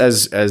for us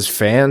as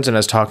fans and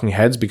as talking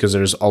heads, because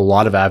there's a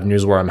lot of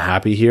avenues where I'm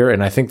happy here.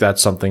 And I think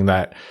that's something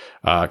that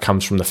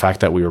comes from the fact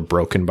that we were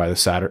broken by the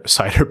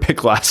Seider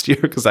pick last year,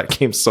 because that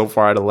came so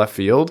far out of left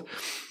field.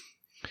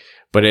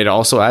 But it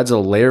also adds a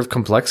layer of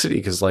complexity,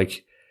 because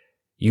like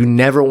you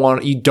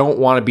don't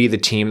want to be the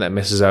team that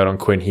misses out on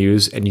Quinn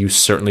Hughes, and you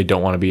certainly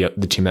don't want to be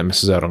the team that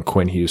misses out on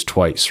Quinn Hughes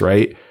twice,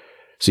 right?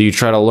 So you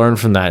try to learn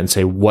from that and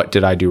say, what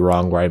did I do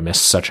wrong where I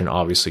missed such an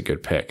obviously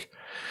good pick?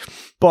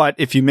 But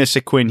if you miss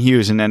a Quinn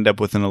Hughes and end up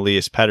with an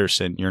Elias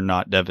Pettersson, you're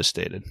not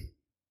devastated.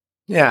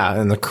 Yeah,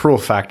 and the cruel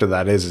fact of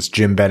that is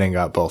Jim Benning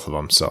got both of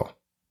them, so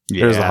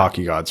there's the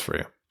hockey gods for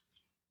you.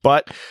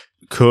 But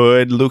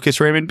could Lucas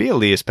Raymond be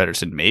Elias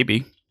Pettersson?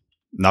 Maybe.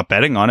 Not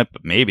betting on it,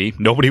 but maybe.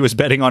 Nobody was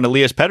betting on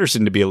Elias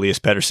Pettersson to be Elias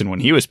Pettersson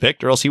when he was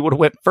picked, or else he would have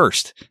went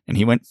first, and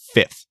he went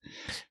fifth.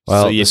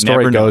 Well, the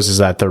story goes is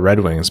that the Red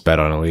Wings bet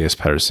on Elias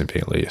Pettersson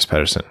being Elias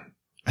Pettersson.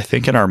 I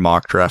think in our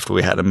mock draft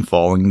we had him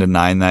falling to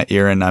 9 that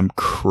year, and I'm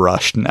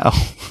crushed now.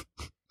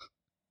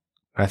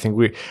 I think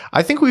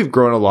we've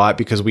grown a lot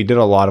because we did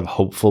a lot of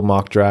hopeful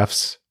mock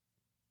drafts.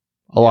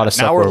 A lot of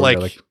stuff. Now we're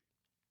like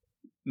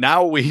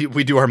now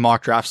we do our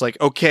mock drafts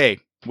like, okay,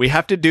 we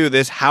have to do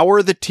this. How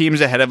are the teams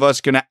ahead of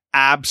us going to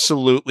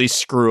absolutely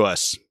screw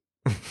us?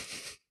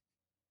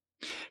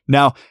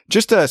 Now,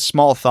 just a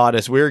small thought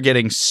as we're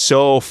getting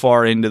so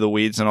far into the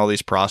weeds and all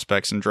these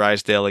prospects and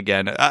Drysdale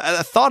again.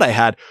 A thought I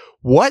had,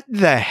 what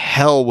the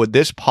hell would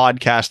this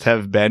podcast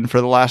have been for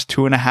the last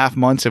 2.5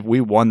 months if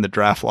we won the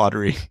draft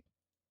lottery?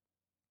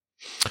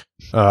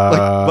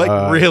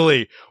 Like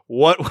really,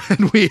 what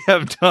would we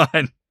have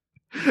done?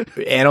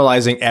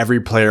 Analyzing every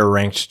player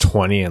ranked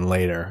 20 and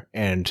later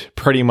and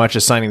pretty much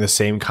assigning the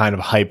same kind of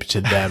hype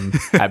to them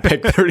at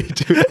pick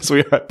 32 as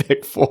we are at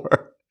pick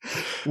 4.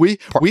 We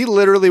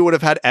literally would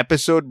have had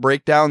episode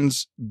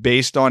breakdowns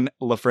based on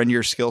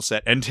Lafreniere's skill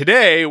set. And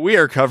today we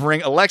are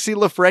covering Alexis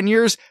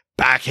Lafreniere's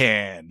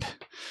backhand.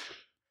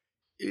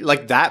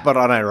 Like that, but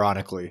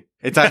unironically.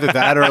 It's either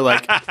that or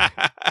like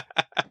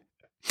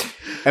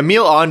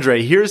Emile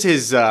Andre, here's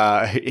his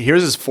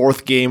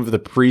 4th game of the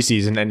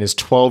preseason and his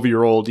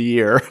 12-year-old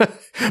year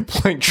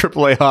playing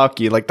AAA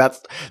hockey. Like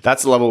that's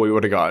the level we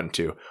would have gotten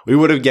to. We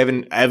would have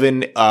given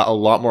Evan a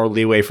lot more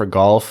leeway for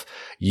golf,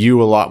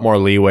 you a lot more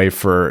leeway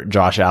for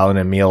Josh Allen,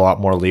 and me a lot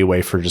more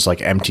leeway for just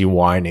like empty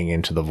whining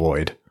into the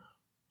void.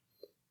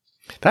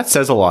 That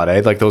says a lot,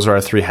 eh? Like those are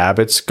our 3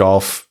 habits: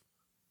 golf,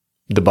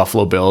 the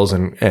Buffalo Bills,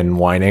 and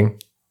whining.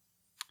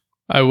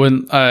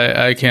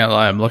 I can't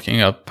lie. I'm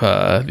looking up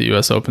the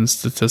U.S. Open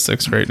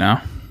statistics right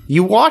now.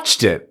 You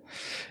watched it.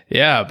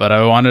 Yeah, but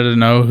I wanted to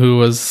know who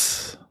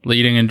was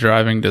leading in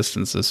driving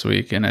distance this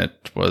week, and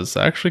it was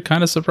actually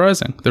kind of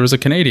surprising. There was a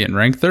Canadian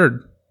ranked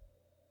 3rd.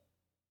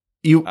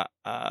 Taylor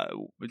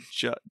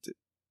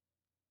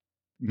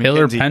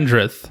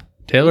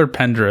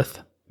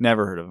Pendrith.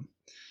 Never heard of him.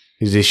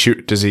 Does he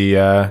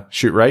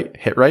shoot right?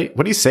 Hit right?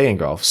 What do you say in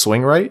golf?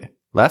 Swing right?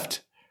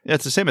 Left? Yeah,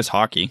 it's the same as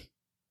hockey.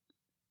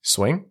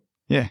 Swing?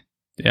 Yeah.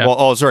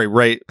 Well, sorry,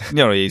 right.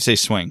 No, you say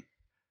swing.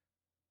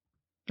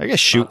 I guess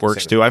shoot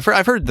works too. I've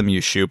heard them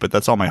use shoot, but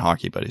that's all my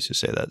hockey buddies who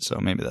say that, so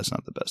maybe that's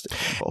not the best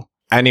example.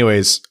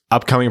 Anyways,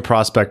 upcoming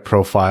prospect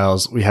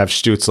profiles. We have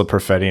Stützle,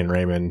 Perfetti, and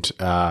Raymond.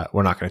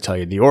 We're not going to tell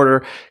you the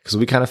order because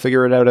we kind of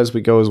figure it out as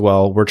we go as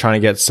well. We're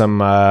trying to get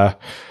some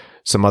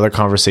other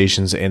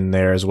conversations in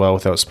there as well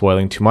without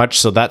spoiling too much.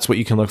 So that's what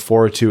you can look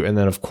forward to. And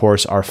then, of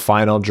course, our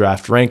final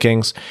draft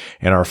rankings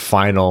and our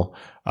final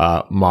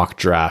mock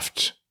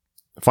draft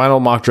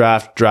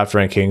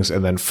rankings,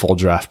 and then full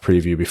draft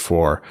preview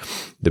before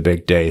the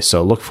big day.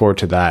 So look forward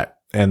to that.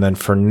 And then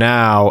for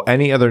now,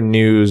 any other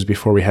news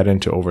before we head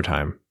into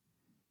overtime?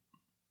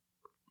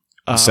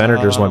 The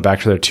Senators went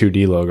back to their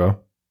 2D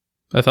logo.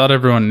 I thought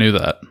everyone knew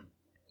that.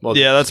 Well,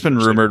 yeah, that's been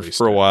rumored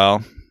for a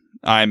while.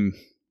 I'm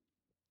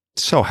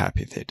so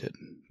happy they did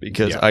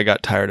because I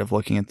got tired of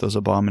looking at those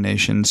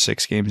abominations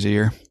 6 games a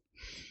year.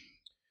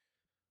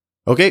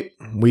 Okay,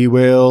 we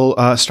will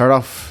start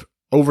off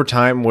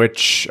overtime,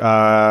 which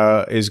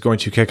is going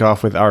to kick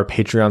off with our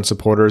Patreon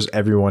supporters.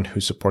 Everyone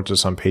who supports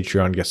us on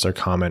Patreon gets their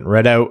comment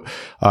read out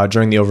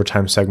during the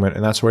overtime segment,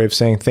 and that's a way of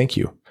saying thank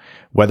you.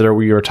 Whether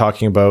we are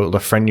talking about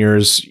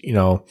Lafreniere's,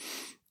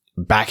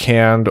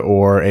 backhand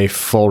or a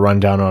full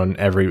rundown on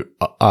every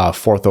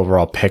 4th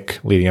overall pick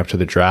leading up to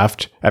the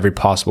draft, every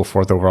possible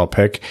 4th overall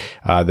pick,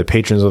 the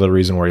patrons are the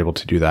reason we're able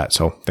to do that.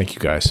 So thank you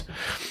guys.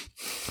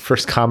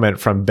 First comment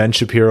from Ben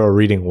Shapiro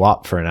reading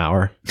WAP for an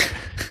hour.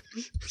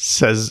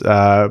 Says,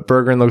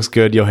 Berggren looks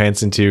good.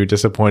 Johansson too.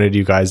 Disappointed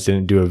you guys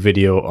didn't do a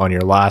video on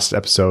your last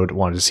episode.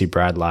 Wanted to see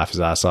Brad laugh his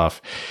ass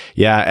off.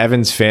 Yeah,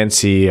 Evan's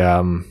fancy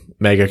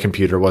mega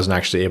computer wasn't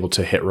actually able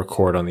to hit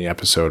record on the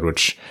episode,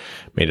 which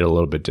made it a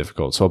little bit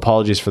difficult. So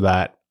apologies for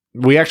that.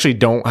 We actually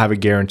don't have a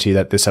guarantee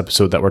that this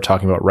episode that we're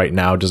talking about right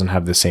now doesn't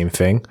have the same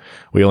thing.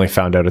 We only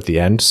found out at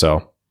the end,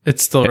 so.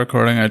 It's still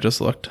recording. I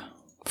just looked.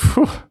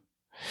 Whew.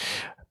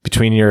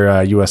 Between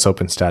your U.S.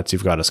 Open stats,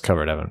 you've got us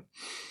covered, Evan.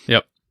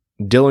 Yep.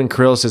 Dylan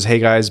Krill says, hey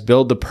guys,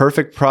 build the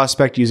perfect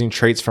prospect using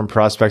traits from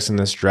prospects in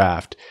this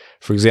draft.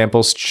 For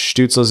example,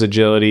 Stützle's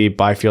agility,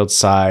 Byfield's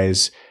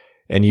size,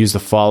 and use the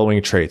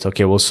following traits.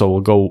 Okay, well, so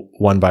we'll go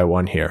one by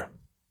one here.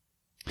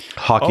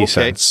 Hockey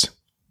sense.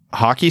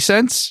 Hockey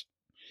sense?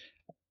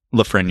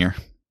 Lafreniere.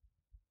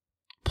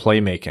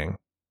 Playmaking.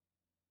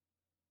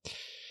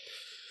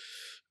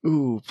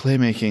 Ooh,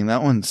 playmaking.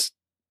 That one's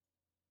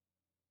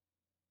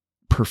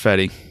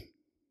Perfetti.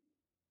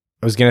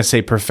 I was going to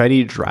say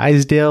Perfetti,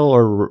 Drysdale,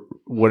 or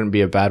wouldn't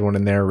be a bad one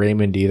in there.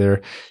 Raymond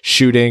either.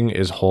 Shooting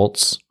is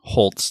Holtz.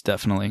 Holtz,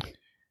 definitely.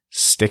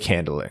 stick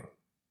handling.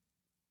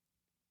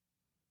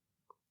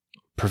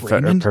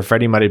 Raymond?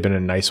 Perfetti might have been a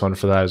nice one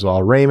for that as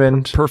well.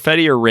 Raymond.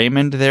 Perfetti or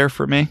Raymond there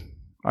for me.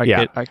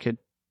 Yeah. I could.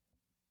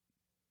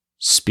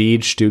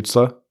 Speed,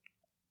 Stützle.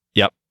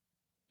 Yep.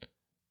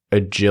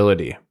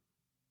 Agility,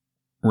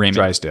 Raymond.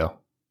 Drysdale.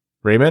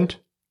 Raymond.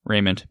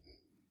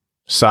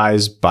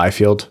 Size,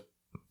 Byfield.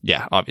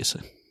 Yeah,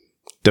 obviously.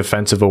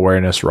 Defensive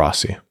awareness,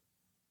 Rossi.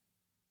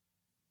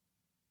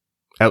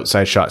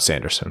 Outside shot,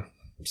 Sanderson.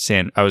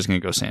 I was going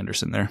to go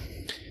Sanderson there.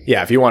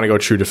 Yeah, if you want to go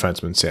true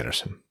defenseman,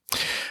 Sanderson.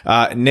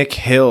 Nick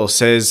Hill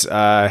says,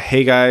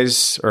 hey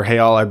guys, or hey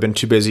all, I've been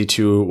too busy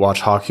to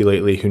watch hockey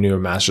lately. Who knew a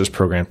master's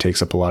program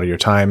takes up a lot of your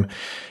time?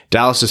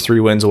 Dallas is 3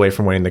 wins away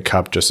from winning the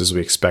cup, just as we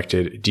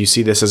expected. Do you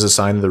see this as a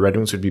sign that the Red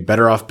Wings would be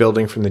better off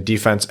building from the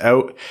defense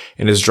out?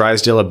 And is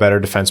Drysdale a better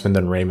defenseman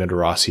than Raymond or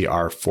Rossi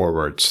are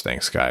forwards?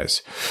 Thanks,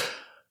 guys.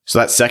 So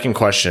that second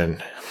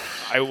question.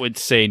 I would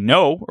say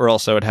no, or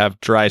else I would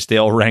have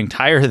Drysdale ranked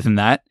higher than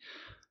that.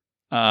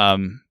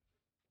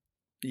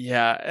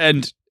 Yeah,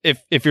 and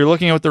if you're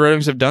looking at what the Red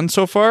Wings have done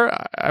so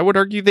far, I would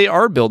argue they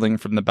are building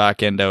from the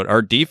back end out.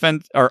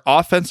 Our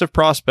offensive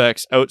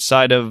prospects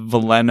outside of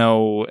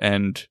Veleno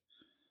and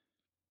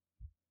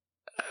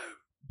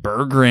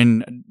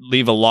Berggren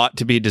leave a lot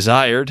to be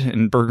desired,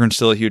 and Berggren's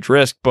still a huge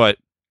risk, but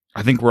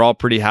I think we're all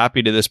pretty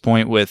happy to this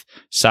point with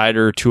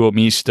Seider,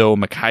 Tuomisto,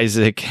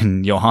 McIsaac,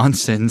 and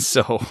Johansson,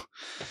 so...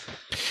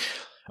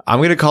 I'm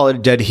going to call it a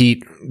dead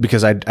heat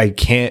because I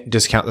can't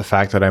discount the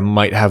fact that I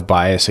might have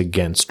bias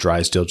against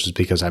Drysdale just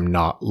because I'm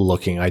not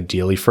looking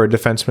ideally for a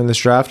defenseman in this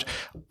draft.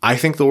 I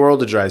think the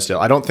world of Drysdale.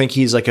 I don't think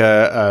he's like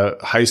a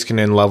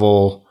Heiskanen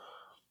level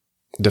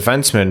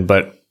defenseman,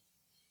 but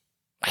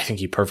I think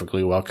he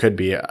perfectly well could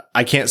be.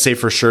 I can't say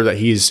for sure that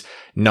he's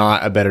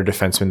not a better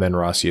defenseman than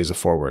Rossi as a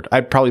forward.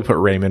 I'd probably put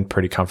Raymond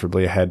pretty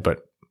comfortably ahead,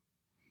 but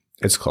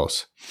it's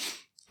close.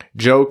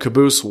 Joe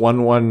Caboose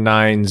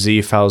 119Z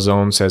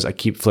Falzone says, I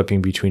keep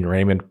flipping between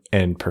Raymond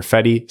and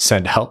Perfetti.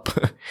 Send help.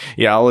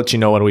 Yeah, I'll let you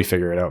know when we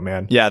figure it out,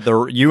 man. Yeah,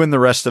 you and the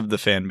rest of the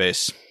fan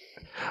base.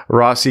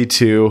 Rossi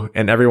too,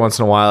 and every once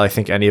in a while, I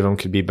think any of them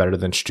could be better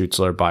than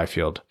Stützle or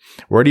Byfield.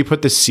 Where do you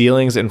put the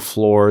ceilings and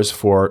floors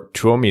for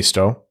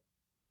Tuomisto?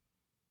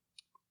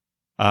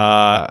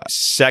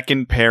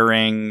 Second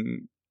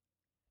pairing,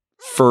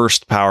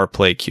 first power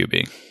play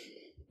QB.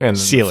 And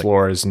the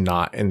floor is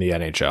not in the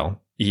NHL.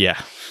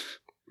 Yeah.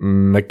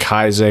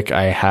 McIsaac,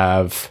 I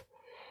have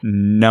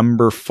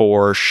number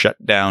 4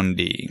 shutdown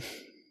D.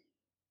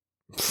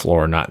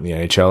 Floor not in the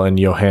NHL, and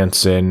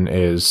Johansson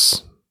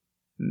is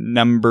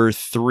number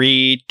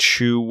 3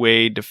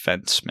 two-way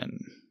defenseman.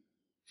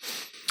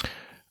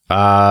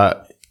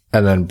 And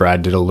then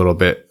Brad did a little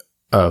bit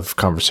of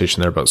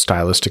conversation there about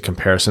stylistic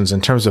comparisons.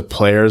 In terms of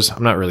players,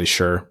 I'm not really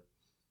sure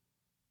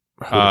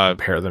who to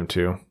compare them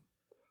to.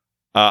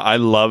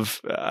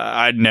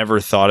 I'd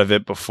never thought of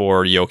it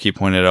before Yoki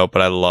pointed out,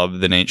 but I love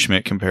the Nate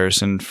Schmidt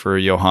comparison for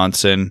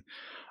Johansson.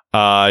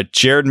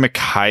 Jared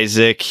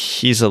McIsaac,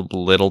 he's a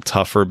little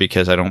tougher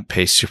because I don't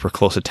pay super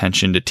close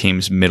attention to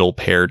teams' middle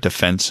pair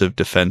defensive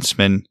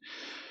defensemen.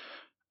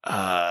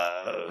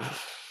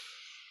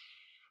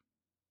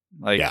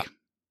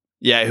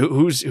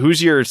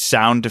 Who's your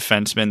sound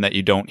defenseman that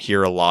you don't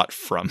hear a lot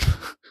from?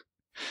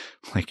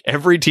 Like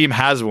every team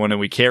has one and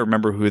we can't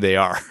remember who they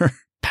are.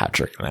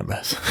 Patrick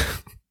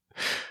Nemeth.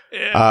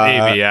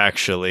 Maybe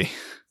actually.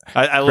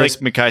 I like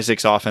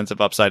McIsaac's offensive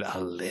upside a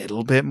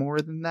little bit more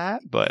than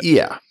that, but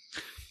yeah.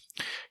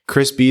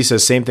 Chris B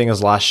says same thing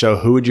as last show.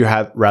 Who would you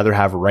rather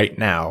have right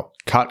now?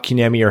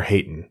 Kotkaniemi or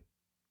Hayton?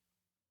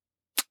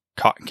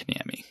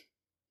 Kotkaniemi.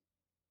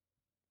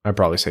 I'd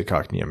probably say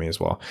Kotkaniemi as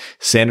well.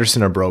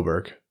 Sanderson or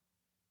Broberg?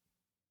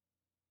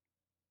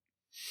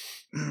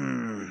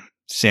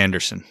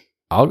 Sanderson.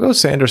 I'll go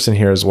Sanderson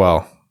here as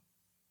well.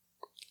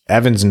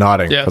 Evan's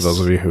nodding, yes, for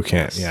those of you who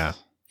can't. Yeah.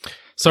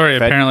 Sorry,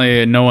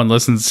 apparently no one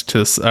listens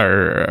to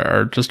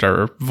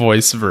our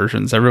voice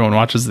versions. Everyone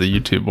watches the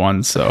YouTube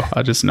ones, so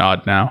I just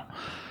nod now.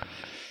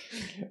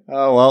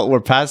 Oh, well,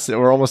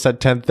 we're almost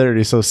at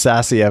 10:30, so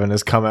Sassy Evan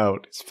has come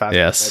out. It's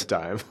past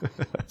my bedtime.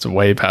 It's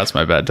way past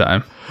my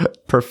bedtime.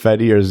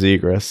 Perfetti or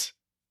Zegras?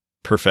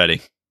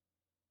 Perfetti.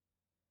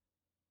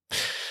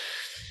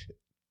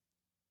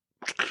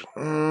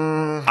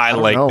 I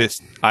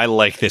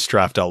like this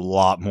draft a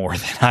lot more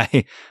than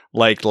I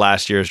liked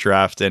last year's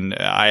draft, and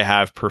I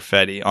have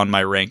Perfetti on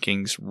my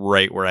rankings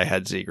right where I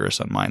had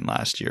Zegras on mine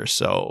last year.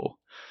 So,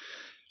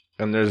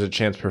 and there's a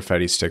chance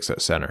Perfetti sticks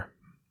at center.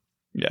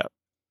 Yeah,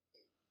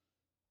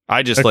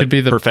 I just like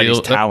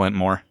Perfetti's talent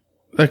more.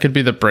 That could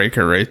be the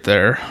breaker right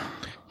there.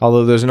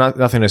 Although there's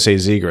nothing to say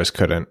Zegras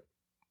couldn't.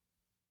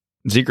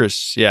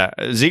 Zegras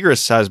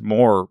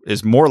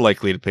is more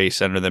likely to play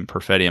center than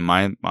Perfetti in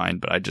my mind,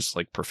 but I just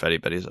like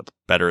Perfetti, but he's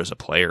better as a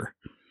player.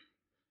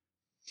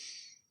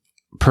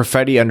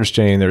 Perfetti,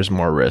 understanding there's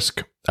more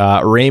risk.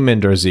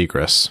 Raymond or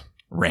Zegras?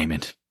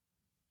 Raymond.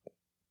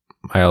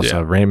 I also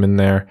have Raymond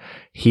there.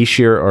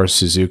 Hischier or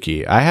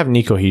Suzuki? I have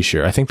Nico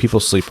Hischier. I think people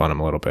sleep on him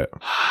a little bit.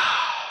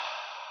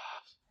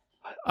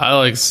 I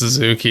like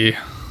Suzuki.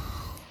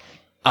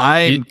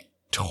 I'm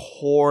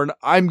torn.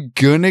 I'm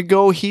gonna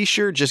go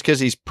Hischier just because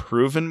he's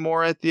proven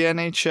more at the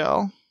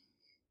NHL.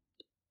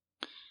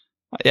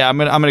 Yeah, I'm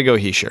gonna go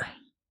Hischier.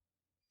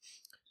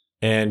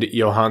 And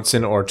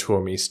Johansson or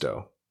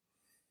Tuomisto?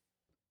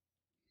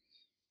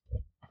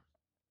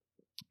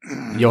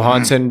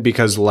 Johansson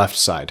because left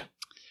side.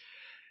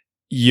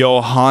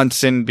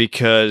 Johansson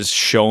because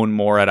shown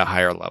more at a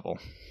higher level.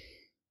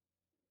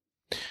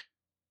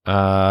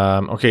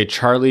 Okay,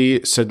 Charlie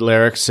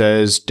Sedlaric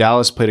says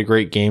Dallas played a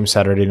great game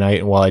Saturday night,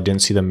 and while I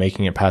didn't see them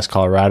making it past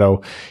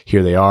Colorado,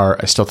 here they are.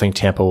 I still think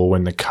Tampa will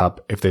win the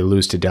cup if they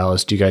lose to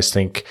Dallas. Do you guys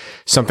think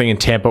something in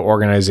Tampa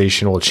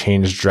organization will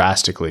change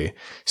drastically?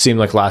 Seemed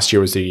like last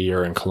year was the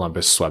year and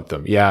Columbus swept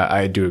them. Yeah,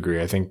 I do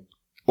agree. I think,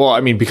 well,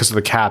 I mean, because of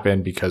the cap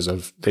and because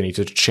of they need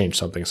to change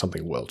something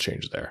will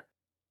change there.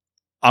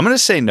 I'm going to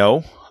say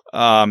no.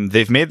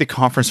 They've made the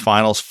conference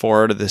finals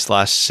 4 out of this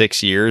last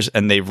 6 years,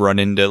 and they've run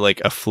into like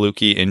a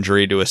fluky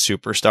injury to a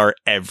superstar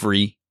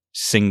every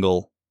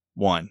single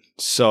one.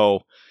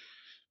 So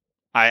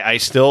I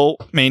still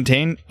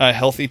maintain a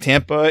healthy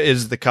Tampa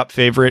is the cup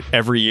favorite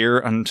every year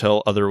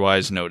until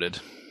otherwise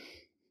noted.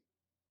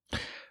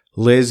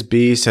 Liz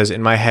B says,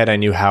 in my head, I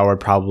knew Howard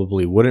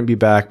probably wouldn't be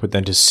back, but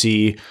then to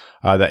see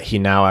that he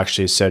now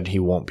actually said he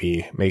won't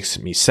be makes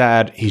me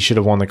sad. He should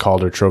have won the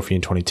Calder Trophy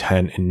in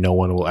 2010, and no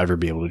one will ever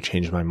be able to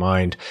change my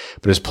mind.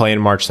 But his play in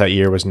March that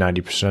year was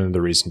 90% of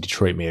the reason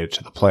Detroit made it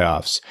to the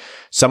playoffs.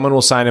 Someone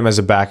will sign him as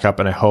a backup,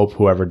 and I hope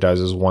whoever does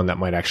is one that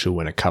might actually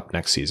win a cup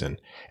next season.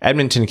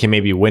 Edmonton can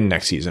maybe win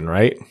next season,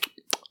 right?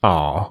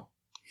 Aw.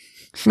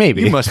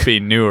 Maybe. You must be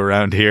new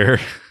around here.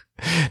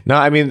 No,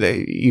 I mean,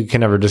 you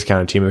can never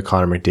discount a team with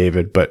Connor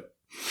McDavid, but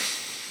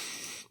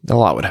a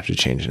lot would have to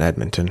change in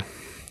Edmonton.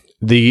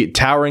 The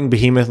towering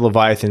behemoth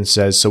Leviathan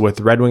says, so with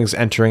Red Wings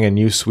entering a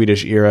new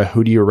Swedish era,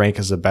 who do you rank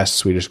as the best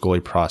Swedish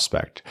goalie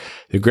prospect?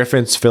 The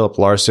Griffins, Philip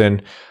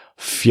Larsson,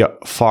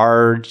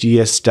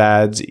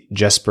 Fardjestads,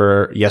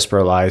 Jesper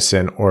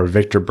Eliasson, or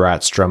Victor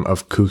Brattström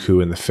of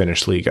Kuku in the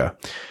Finnish Liga?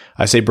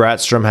 I say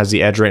Brattström has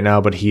the edge right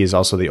now, but he is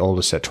also the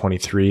oldest at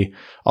 23.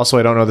 Also,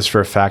 I don't know this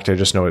for a fact. I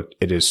just know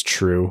it is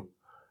true.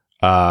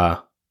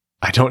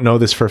 I don't know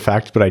this for a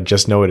fact, but I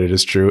just know it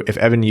is true. If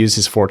Evan used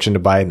his fortune to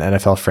buy an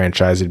NFL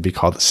franchise, it'd be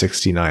called the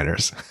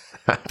 69ers.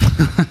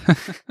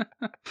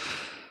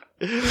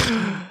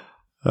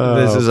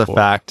 This is a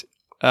fact.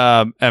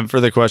 And for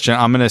the question,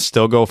 I'm going to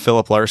still go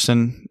Philip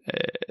Larsson.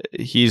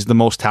 He's the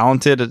most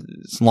talented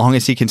as long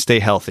as he can stay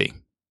healthy,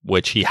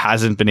 which he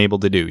hasn't been able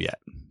to do yet.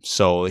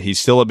 So he's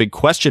still a big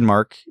question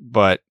mark,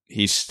 but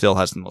he still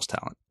has the most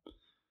talent.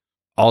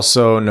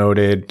 Also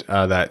noted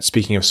that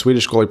speaking of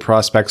Swedish goalie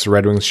prospects,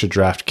 Red Wings should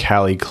draft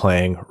Kalle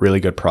Klang, really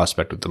good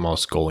prospect with the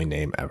most goalie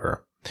name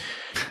ever.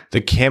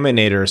 The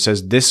Caminator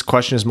says, this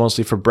question is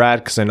mostly for Brad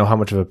because I know how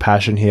much of a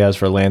passion he has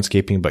for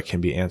landscaping, but can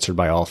be answered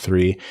by all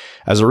three.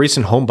 As a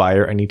recent home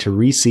buyer, I need to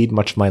reseed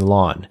much of my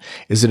lawn.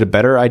 Is it a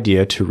better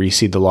idea to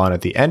reseed the lawn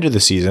at the end of the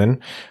season,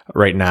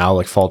 right now,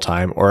 like fall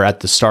time, or at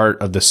the start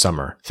of the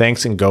summer?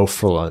 Thanks and go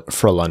for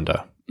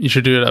Frölunda. You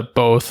should do it at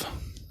both.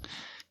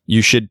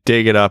 You should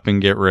dig it up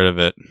and get rid of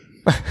it.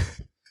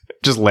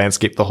 Just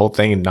landscape the whole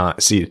thing and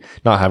not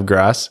have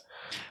grass.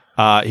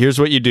 Here's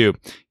what you do.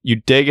 You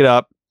dig it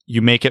up,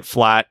 you make it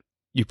flat,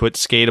 you put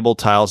skatable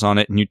tiles on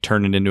it, and you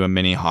turn it into a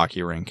mini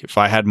hockey rink. If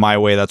I had my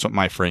way, that's what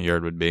my front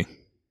yard would be.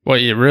 What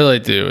you really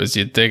do is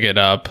you dig it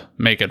up,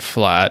 make it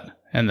flat,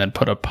 and then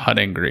put a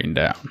putting green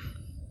down.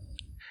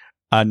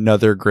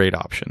 Another great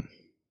option.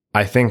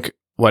 I think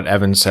what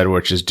Evan said,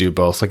 which is do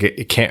both. Like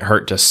it can't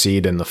hurt to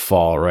seed in the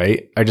fall,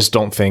 right? I just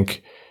don't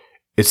think...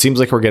 It seems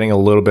like we're getting a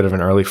little bit of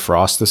an early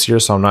frost this year,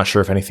 so I'm not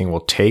sure if anything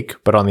will take,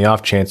 but on the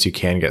off chance you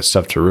can get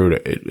stuff to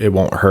root, it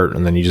won't hurt,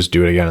 and then you just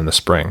do it again in the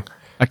spring.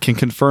 I can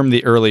confirm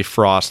the early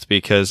frost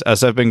because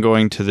as I've been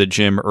going to the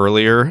gym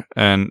earlier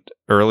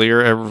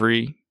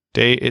every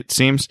day, it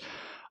seems,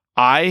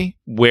 I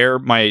wear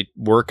my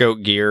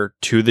workout gear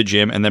to the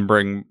gym and then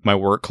bring my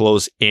work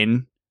clothes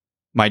in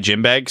my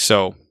gym bag.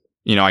 So,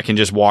 I can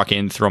just walk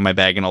in, throw my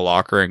bag in a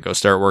locker and go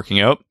start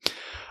working out.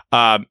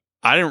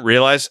 I didn't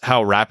realize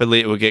how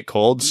rapidly it would get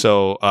cold.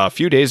 So a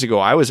few days ago,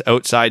 I was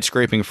outside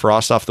scraping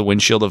frost off the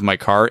windshield of my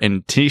car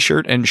in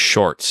t-shirt and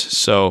shorts.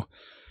 So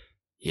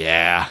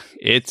yeah,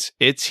 it's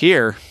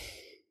here.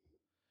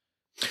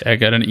 I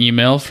got an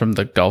email from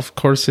the golf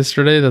course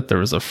yesterday that there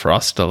was a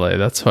frost delay.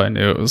 That's how I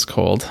knew it was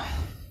cold.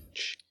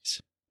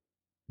 Jeez.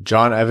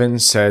 John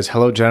Evans says,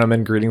 hello,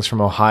 gentlemen. Greetings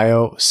from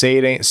Ohio. Say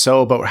it ain't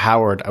so about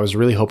Howard. I was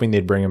really hoping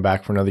they'd bring him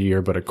back for another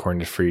year, but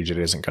according to Frege, it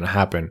isn't going to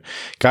happen.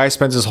 Guy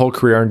spends his whole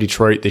career in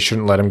Detroit. They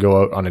shouldn't let him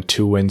go out on a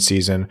 2-win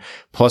season.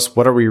 Plus,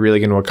 what are we really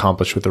going to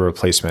accomplish with the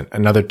replacement?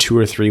 Another 2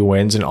 or 3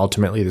 wins and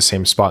ultimately the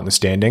same spot in the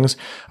standings?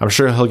 I'm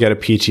sure he'll get a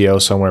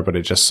PTO somewhere, but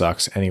it just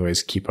sucks.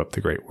 Anyways, keep up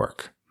the great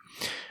work.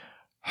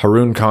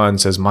 Haroon Khan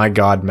says, my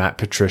God, Matt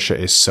Patricia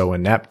is so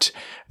inept.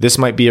 This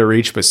might be a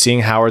reach, but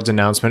seeing Howard's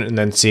announcement and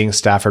then seeing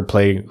Stafford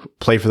play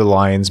for the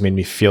Lions made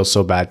me feel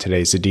so bad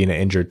today. Zadina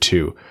injured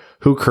too.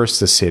 Who cursed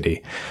the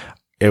city?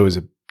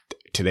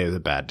 Today was a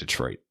bad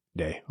Detroit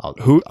day.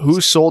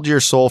 Who sold your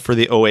soul for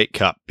the '08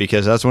 Cup?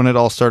 Because that's when it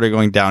all started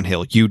going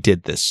downhill. You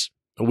did this.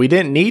 We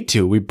didn't need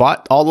to. We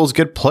bought all those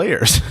good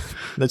players.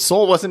 The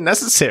soul wasn't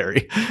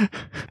necessary.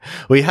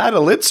 We had a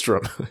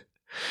Lidstrom.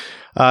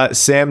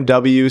 Sam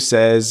W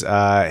says,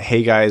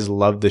 hey guys,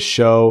 love the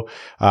show.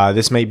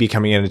 This may be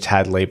coming in a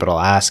tad late, but I'll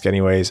ask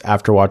anyways.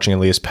 After watching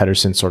Elias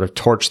Pettersson sort of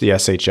torch the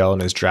SHL in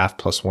his draft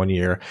plus 1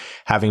 year,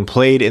 having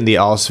played in the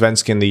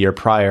Allsvenskan the year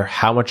prior,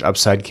 how much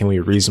upside can we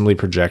reasonably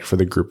project for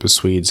the group of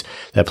Swedes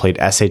that played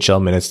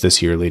SHL minutes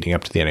this year leading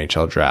up to the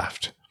NHL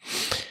draft?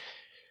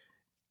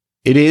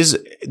 The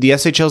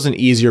SHL is an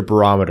easier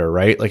barometer,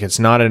 right? Like, it's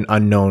not an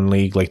unknown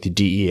league like the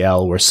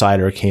DEL where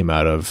Seider came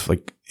out of.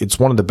 Like, it's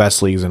one of the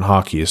best leagues in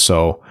hockey.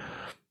 So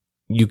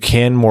you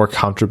can more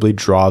comfortably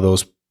draw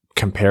those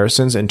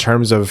comparisons in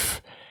terms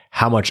of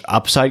how much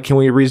upside can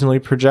we reasonably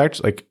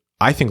project. Like,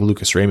 I think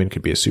Lucas Raymond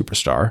could be a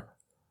superstar.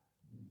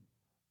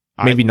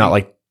 Maybe not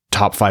like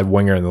top 5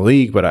 winger in the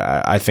league, but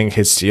I think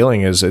his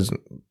ceiling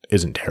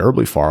isn't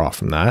terribly far off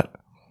from that.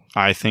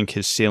 I think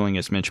his ceiling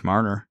is Mitch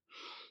Marner.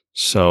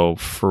 So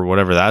for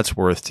whatever that's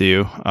worth to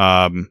you,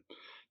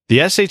 the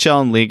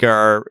SHL and League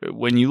are,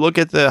 when you look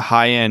at the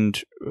high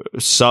end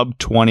sub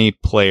 20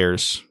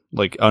 players,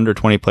 like under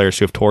 20 players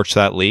who have torched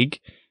that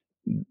league,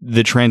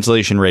 the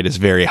translation rate is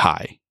very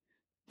high.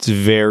 It's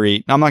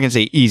very, I'm not going to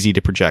say easy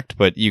to project,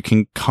 but you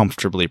can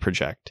comfortably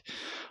project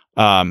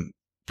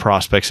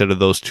prospects out of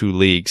those two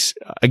leagues.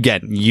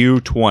 Again,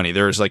 U20,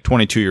 there's like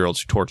 22-year-olds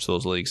who torch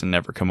those leagues and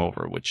never come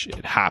over, which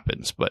it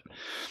happens, but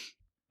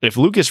if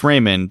Lucas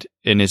Raymond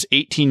in his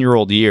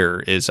 18-year-old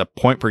year is a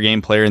point per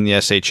game player in the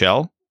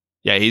SHL,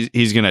 yeah,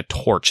 he's going to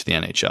torch the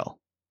NHL.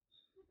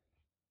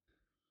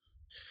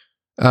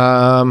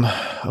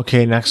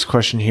 Okay, next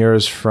question here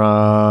is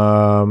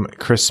from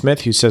Chris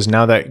Smith, who says,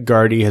 now that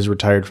Gardy has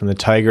retired from the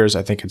Tigers,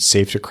 I think it's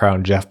safe to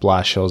crown Jeff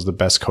Blashill as the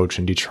best coach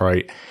in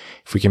Detroit.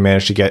 If we can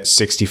manage to get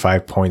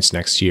 65 points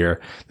next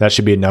year, that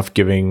should be enough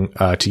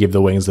to give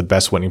the Wings the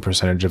best winning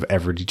percentage of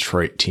every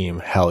Detroit team.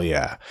 Hell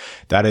yeah.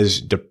 That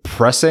is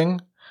depressing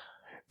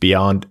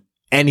beyond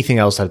anything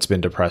else that's been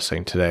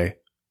depressing today.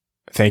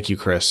 Thank you,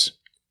 Chris.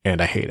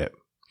 And I hate it.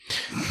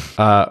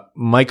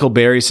 Michael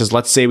Barry says,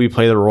 let's say we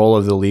play the role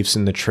of the Leafs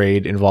in the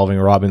trade involving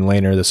Robin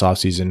Lehner this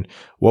offseason.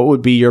 What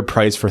would be your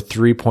price for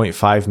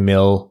 $3.5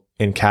 million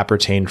in cap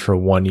retained for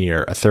 1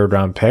 year? A third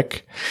round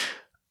pick?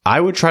 I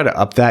would try to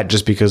up that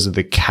just because of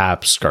the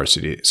cap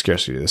scarcity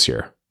this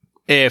year.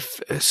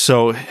 If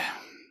so,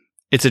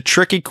 it's a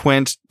tricky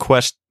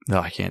question. No,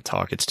 I can't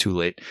talk. It's too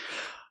late.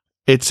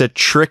 It's a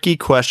tricky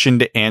question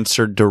to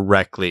answer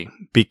directly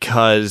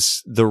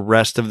because the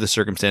rest of the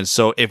circumstance.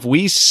 So if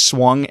we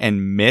swung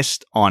and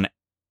missed on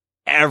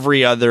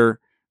every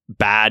other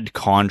bad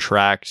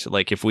contract,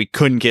 like if we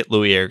couldn't get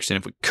Louis Eriksson,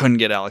 if we couldn't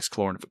get Alex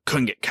Killorn, if we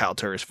couldn't get Kyle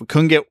Turris, if we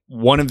couldn't get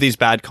one of these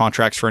bad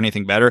contracts for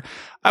anything better,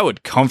 I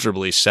would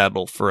comfortably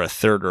settle for a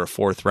third or a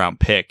fourth round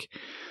pick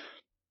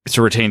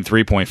to retain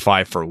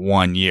 3.5 for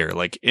 1 year.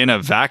 Like in a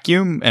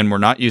vacuum, and we're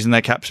not using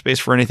that cap space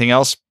for anything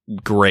else,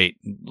 great.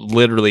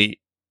 Literally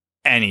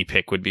any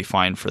pick would be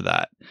fine for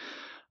that.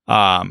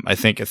 I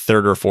think a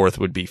third or fourth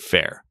would be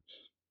fair.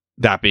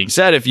 That being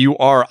said, if you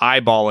are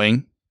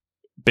eyeballing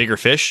bigger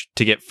fish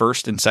to get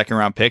first and second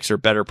round picks or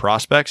better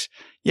prospects,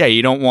 yeah,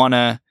 you don't want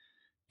to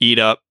eat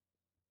up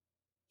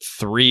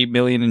 $3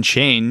 million and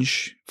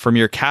change from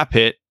your cap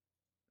hit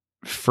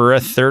for a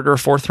third or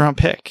fourth round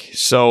pick.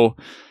 So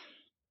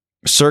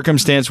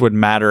circumstance would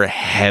matter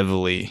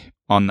heavily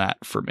on that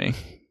for me.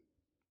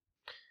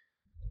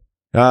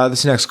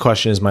 This next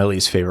question is my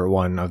least favorite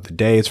one of the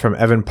day. It's from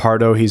Evan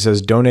Pardo. He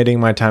says, donating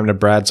my time to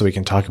Brad so we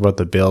can talk about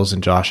the Bills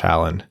and Josh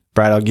Allen.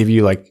 Brad, I'll give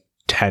you like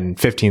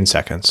 15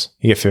 seconds.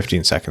 You get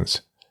 15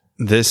 seconds.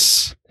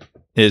 This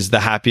is the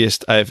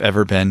happiest I've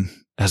ever been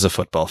as a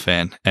football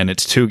fan, and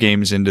it's 2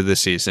 games into the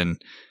season.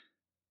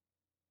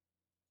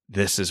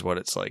 This is what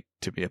it's like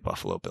to be a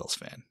Buffalo Bills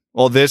fan.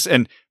 Well, this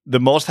and the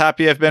most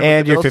happy I've been. And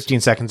with the your Bills,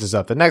 15 seconds is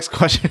up. The next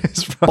question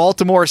is from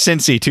Baltimore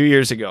Cincy 3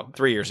 years ago.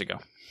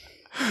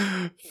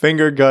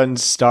 Finger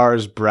Guns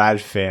Stars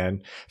Brad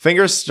fan.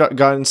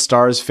 Guns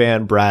Stars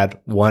fan Brad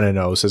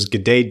 1-0 says,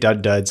 "G'day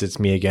dud duds, it's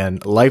me again.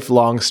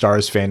 Lifelong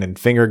Stars fan and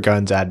Finger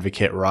Guns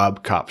advocate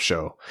Rob Cop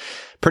Show.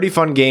 Pretty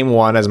fun game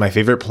 1 as my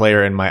favorite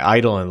player and my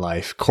idol in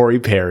life, Corey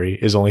Perry,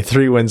 is only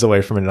 3 wins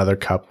away from another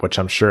cup, which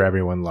I'm sure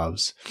everyone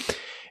loves.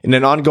 In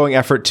an ongoing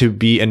effort to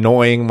be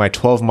annoying, my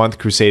 12-month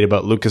crusade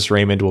about Lucas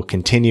Raymond will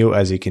continue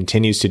as he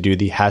continues to do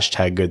the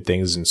hashtag good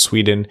things in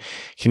Sweden.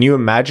 Can you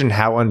imagine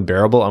how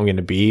unbearable I'm going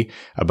to be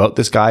about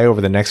this guy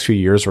over the next few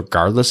years,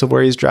 regardless of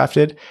where he's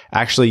drafted?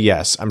 Actually,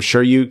 yes, I'm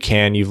sure you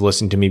can. You've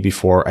listened to me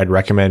before. I'd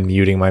recommend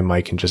muting my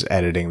mic and just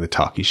editing the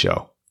talkie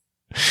show.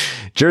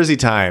 Jersey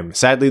time.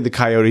 Sadly, the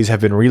Coyotes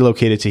have been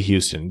relocated to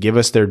Houston. Give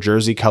us their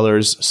jersey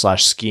colors /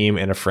 scheme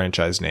and a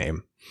franchise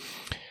name."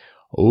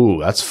 Ooh,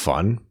 that's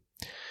fun.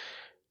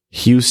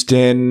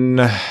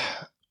 Houston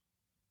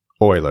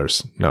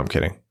Oilers. No, I'm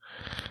kidding.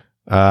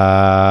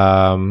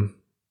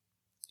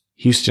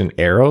 Houston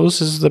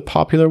Aeros is the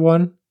popular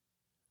one.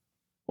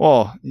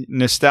 Well,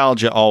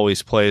 nostalgia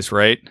always plays,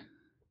 right?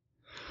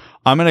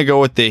 I'm going to go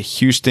with the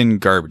Houston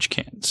Garbage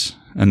Cans,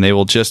 and they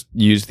will just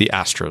use the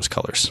Astros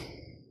colors.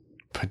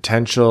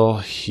 Potential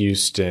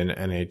Houston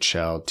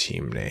NHL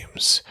team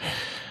names.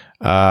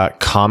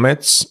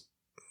 Comets,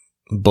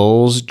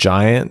 Bulls,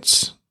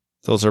 Giants.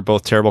 Those are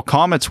both terrible.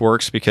 Comets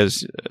works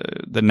because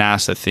the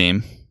NASA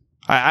theme.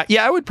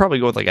 I would probably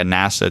go with like a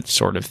NASA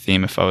sort of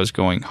theme if I was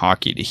going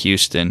hockey to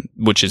Houston,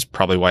 which is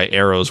probably why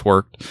Arrows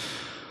worked.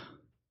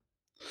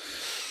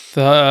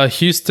 The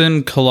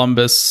Houston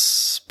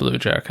Columbus Blue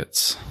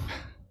Jackets.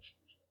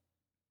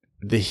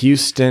 The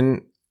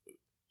Houston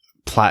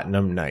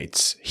Platinum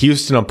Knights.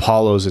 Houston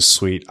Apollos is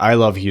sweet. I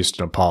love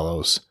Houston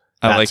Apollos.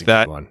 I like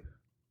that one.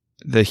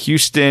 The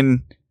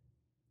Houston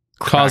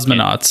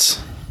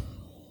Cosmonauts.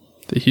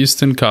 The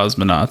Houston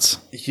Cosmonauts.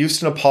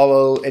 Houston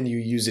Apollo, and you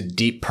use a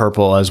deep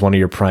purple as one of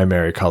your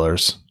primary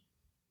colors.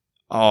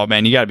 Oh,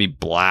 man, you got to be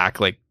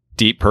black, like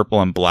deep purple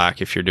and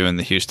black if you're doing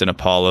the Houston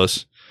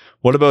Apollos.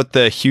 What about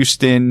the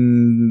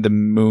Houston, the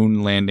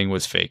moon landing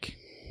was fake?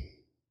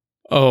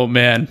 Oh,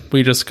 man,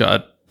 we just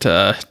got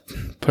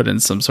put in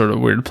some sort of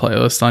weird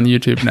playlist on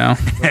YouTube now.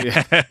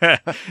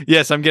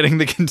 Yes, I'm getting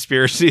the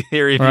conspiracy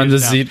theory. We're on the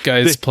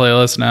Zeitgeist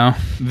playlist now.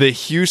 The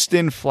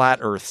Houston Flat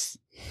Earths.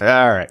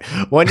 All right.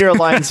 When you're a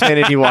Lions fan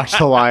and you watch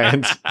the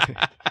Lions,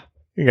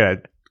 you're going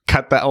to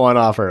cut that one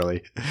off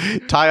early.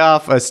 Tie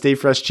off a Stay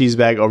Fresh cheese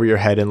bag over your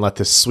head and let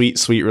the sweet,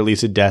 sweet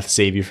release of death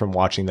save you from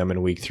watching them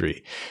in week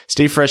 3.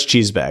 Stay Fresh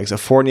cheese bags, a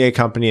Fournier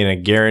company and a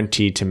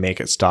guarantee to make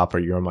it stop or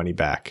your money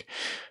back.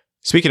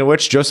 Speaking of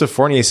which, Joseph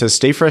Fournier says,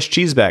 Stay Fresh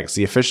cheese bags,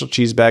 the official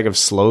cheese bag of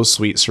slow,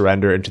 sweet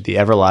surrender into the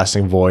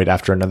everlasting void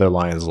after another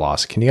Lions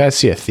loss. Can you guys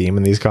see a theme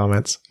in these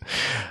comments?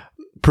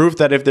 Proof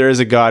that if there is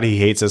a God, he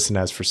hates us and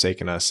has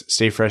forsaken us.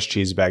 Stay Fresh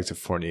cheese bags of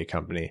Fournier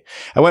Company.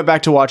 I went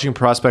back to watching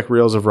prospect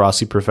reels of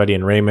Rossi, Perfetti,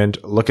 and Raymond.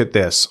 Look at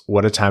this.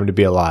 What a time to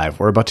be alive.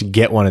 We're about to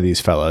get one of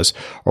these fellas,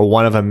 or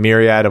one of a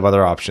myriad of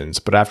other options.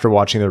 But after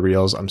watching the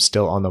reels, I'm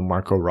still on the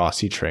Marco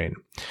Rossi train.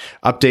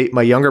 Update.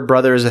 My younger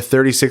brother is a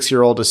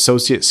 36-year-old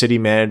associate city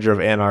manager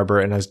of Ann Arbor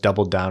and has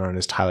doubled down on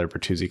his Tyler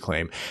Bertuzzi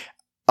claim.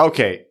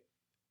 Okay.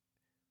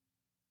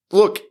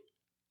 Look.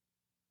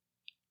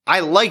 I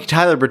like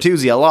Tyler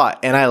Bertuzzi a lot,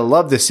 and I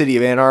love the city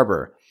of Ann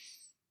Arbor.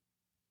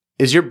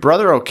 Is your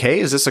brother okay?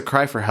 Is this a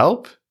cry for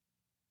help?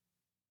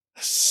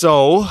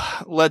 So,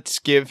 let's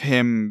give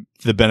him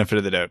the benefit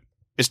of the doubt.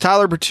 Is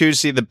Tyler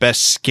Bertuzzi the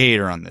best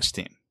skater on this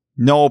team?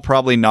 No,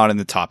 probably not in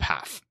the top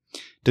half.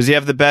 Does he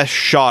have the best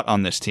shot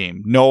on this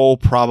team? No,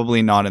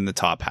 probably not in the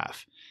top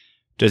half.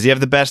 Does he have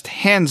the best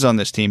hands on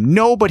this team?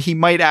 No, but he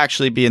might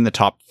actually be in the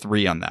top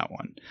 3 on that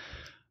one.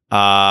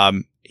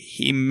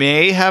 He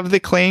may have the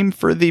claim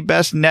for the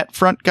best net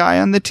front guy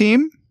on the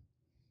team.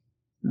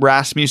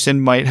 Rasmussen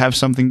might have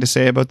something to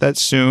say about that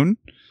soon.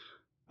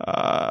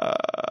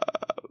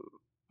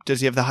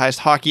 Does he have the highest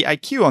hockey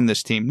IQ on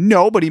this team?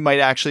 No, but he might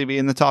actually be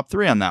in the top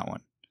 3 on that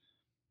one.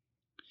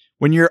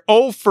 When you're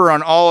over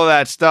on all of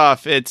that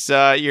stuff, it's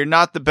you're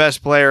not the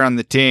best player on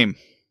the team.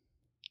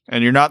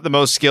 And you're not the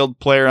most skilled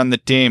player on the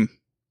team.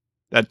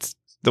 That's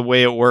the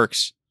way it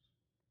works.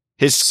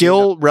 His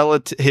skill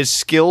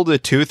to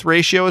tooth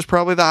ratio is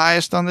probably the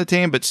highest on the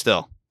team, but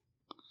still.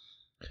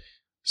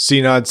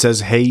 CNOD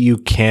says, hey, you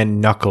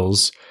can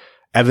knuckles.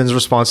 Evan's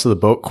response to the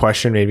boat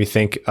question made me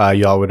think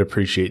y'all would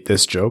appreciate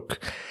this joke.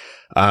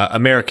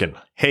 American.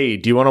 Hey,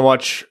 do you want to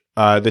watch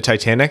the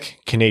Titanic?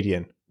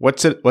 Canadian.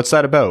 What's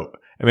that about?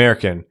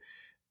 American.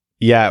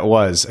 Yeah, it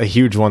was. A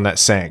huge one that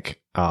sank.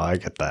 Oh, I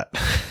get that.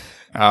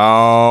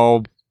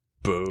 Oh,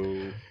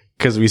 boo.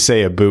 Because we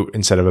say a boot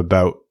instead of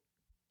about.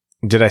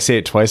 Did I say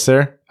it twice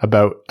there?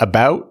 About? I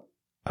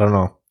don't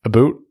know. A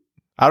boot?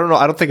 I don't know.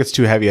 I don't think it's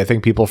too heavy. I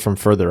think people from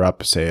further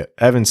up say it.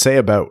 Evan, say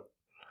about.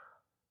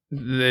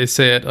 They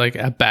say it like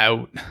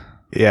about.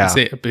 Yeah. They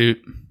say a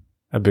boot.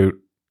 A boot.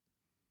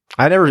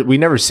 We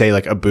never say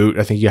like a boot.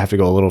 I think you have to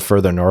go a little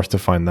further north to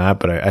find that,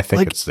 but I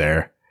think it's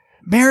there.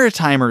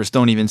 Maritimers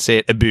don't even say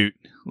it a boot.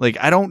 Like,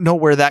 I don't know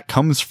where that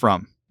comes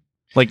from.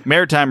 Like,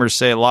 Maritimers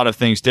say a lot of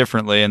things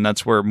differently, and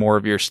that's where more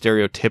of your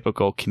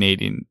stereotypical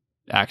Canadian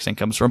accent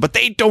comes from, but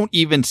they don't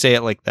even say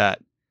it like that.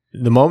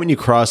 The moment you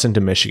cross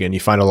into Michigan, you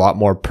find a lot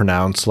more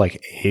pronounced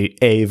like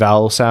a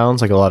vowel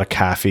sounds, like a lot of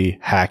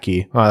caffy,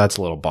 hacky. Oh, that's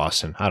a little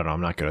Boston. I don't know.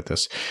 I'm not good at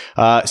this.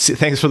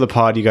 Thanks for the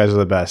pod. You guys are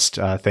the best.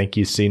 Thank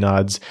you,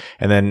 C-Nods.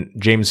 And then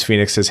James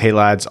Phoenix says, hey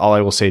lads, all I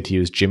will say to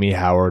you is Jimmy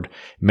Howard,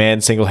 man,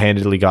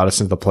 single-handedly got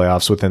us into the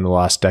playoffs within the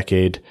last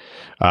decade.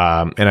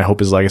 And I hope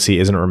his legacy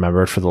isn't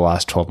remembered for the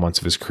last 12 months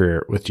of his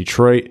career with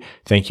Detroit.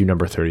 Thank you,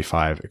 number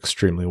 35.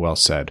 Extremely well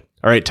said.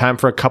 All right, time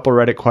for a couple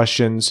Reddit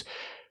questions.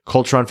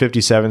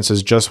 Coltron57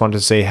 says, just wanted to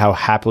say how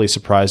happily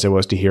surprised I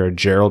was to hear a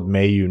Gerald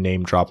Mayu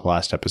name drop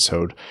last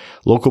episode.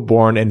 Local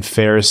born and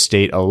Ferris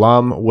State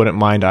alum. Wouldn't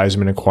mind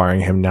Yzerman acquiring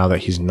him now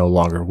that he's no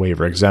longer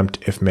waiver exempt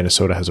if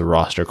Minnesota has a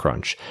roster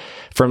crunch.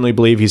 Firmly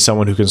believe he's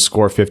someone who can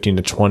score 15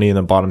 to 20 in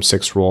the bottom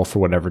 6 role for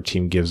whatever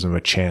team gives him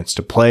a chance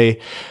to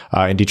play.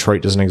 And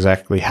Detroit doesn't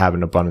exactly have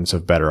an abundance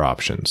of better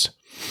options.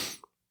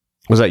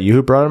 Was that you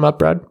who brought him up,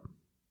 Brad?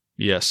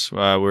 Yes, we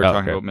were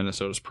talking about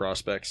Minnesota's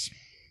prospects.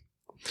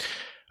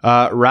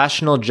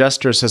 Rational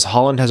Jester says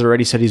Holland has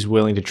already said he's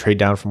willing to trade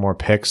down for more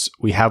picks.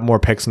 We have more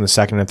picks in the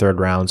second and third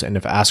rounds, and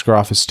if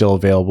Askarov is still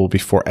available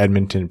before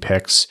Edmonton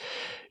picks,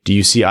 do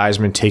you see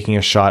Yzerman taking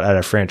a shot at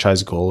a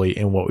franchise goalie,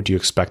 and what would you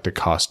expect the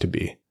cost to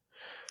be?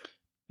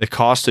 The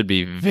cost would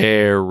be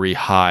very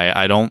high.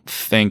 I don't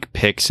think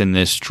picks in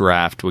this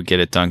draft would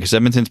get it done because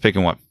Edmonton's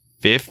picking, what,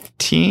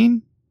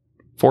 15?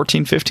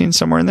 14, 15,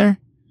 somewhere in there?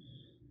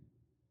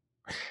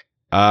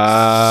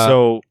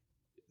 So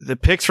the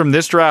picks from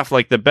this draft,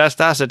 like the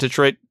best asset to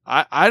Detroit,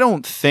 I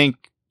don't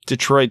think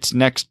Detroit's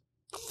next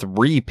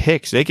 3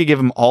 picks, they could give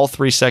them all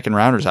 3 second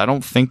rounders. I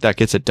don't think that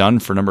gets it done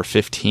for number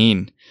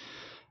 15.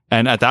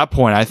 And at that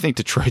point, I think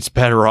Detroit's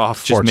better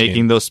off just 14.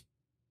 making those.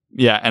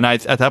 Yeah, and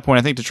at that point,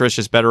 I think Detroit's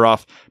just better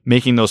off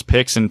making those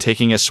picks and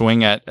taking a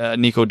swing at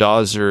Nico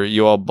Dawes or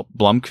Yoel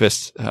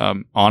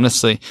Blomqvist,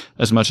 honestly,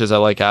 as much as I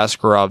like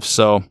Askarov.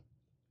 So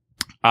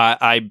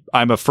I'm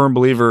a firm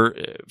believer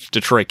if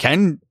Detroit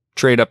can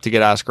trade up to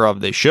get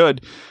Askarov, they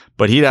should,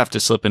 but he'd have to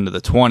slip into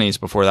the 20s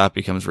before that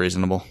becomes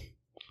reasonable.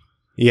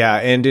 Yeah,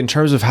 and in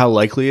terms of how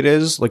likely it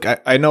is, like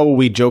I know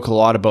we joke a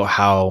lot about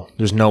how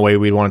there's no way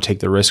we'd want to take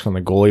the risk on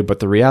the goalie, but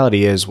the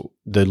reality is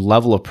the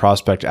level of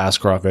prospect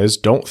Askarov is,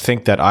 don't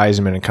think that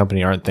Yzerman and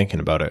company aren't thinking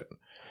about it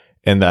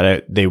and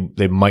that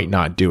they might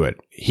not do it.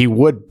 He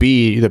would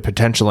be the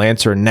potential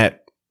answer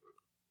net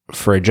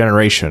for a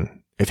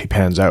generation if he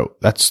pans out.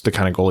 That's the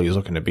kind of goalie he's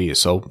looking to be.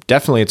 So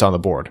definitely it's on the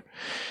board.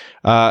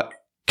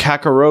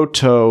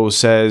 Kakaroto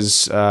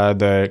says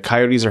the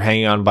Coyotes are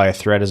hanging on by a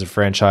thread as a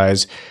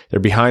franchise. They're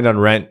behind on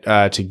rent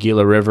to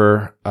Gila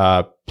River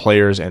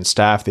players and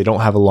staff. They don't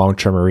have a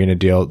long-term arena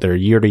deal. They're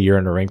year to year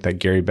in a rink that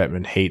Gary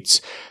Bettman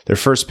hates. Their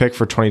first pick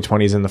for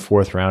 2020 is in the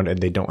 4th round, and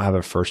they don't have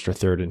a first or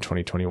third in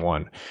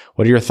 2021.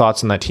 What are your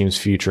thoughts on that team's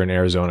future in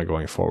Arizona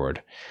going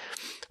forward?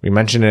 We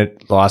mentioned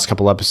it the last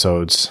couple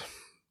episodes.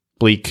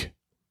 Bleak.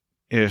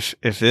 If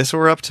this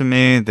were up to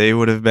me, they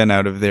would have been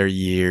out of there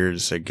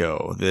years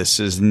ago. This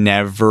has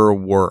never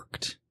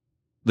worked.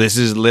 This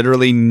has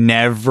literally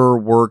never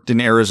worked in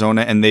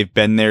Arizona, and they've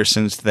been there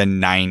since the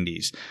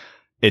 90s.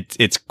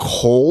 It's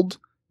cold,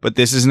 but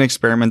this is an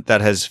experiment that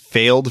has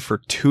failed for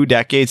 2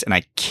 decades, and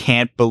I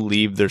can't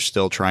believe they're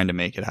still trying to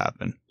make it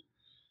happen.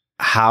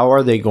 How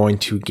are they going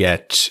to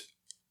get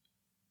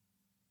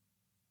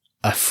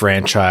a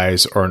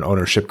franchise or an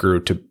ownership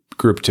group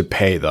to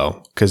pay,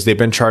 though? Because they've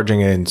been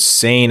charging an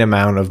insane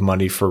amount of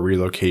money for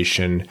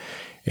relocation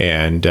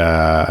and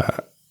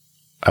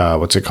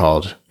what's it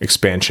called?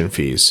 Expansion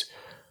fees.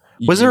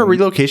 Was there a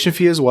relocation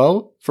fee as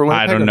well for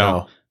Winnipeg? I don't know.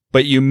 No?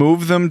 But you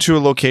move them to a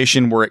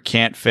location where it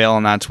can't fail,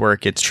 and that's where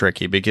it gets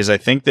tricky, because I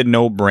think the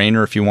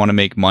no-brainer if you want to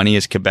make money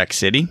is Quebec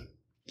City.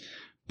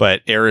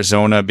 But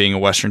Arizona, being a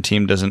Western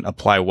team, doesn't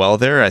apply well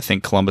there. I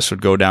think Columbus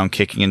would go down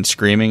kicking and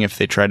screaming if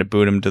they try to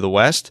boot him to the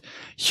West.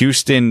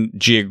 Houston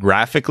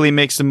geographically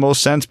makes the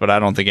most sense, but I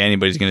don't think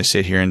anybody's going to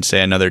sit here and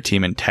say another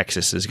team in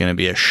Texas is going to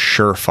be a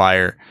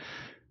surefire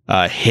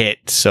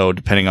hit. So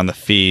depending on the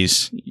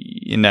fees,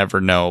 you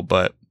never know.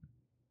 But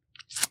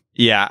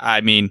yeah, I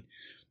mean,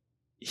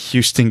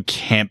 Houston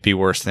can't be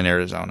worse than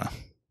Arizona.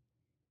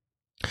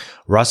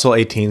 Russell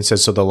 18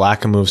 says, so the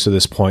lack of moves to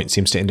this point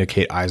seems to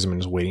indicate Yzerman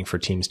is waiting for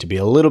teams to be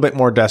a little bit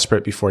more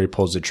desperate before he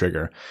pulls the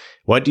trigger.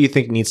 What do you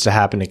think needs to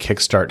happen to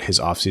kickstart his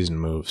offseason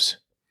moves?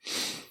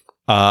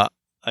 A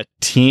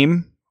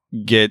team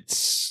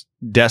gets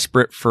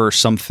desperate for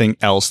something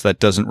else that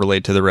doesn't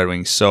relate to the Red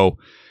Wings. So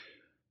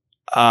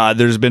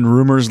there's been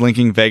rumors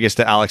linking Vegas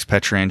to Alex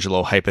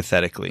Pietrangelo,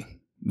 hypothetically.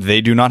 They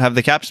do not have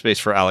the cap space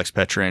for Alex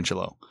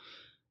Pietrangelo.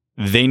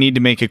 They need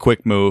to make a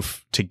quick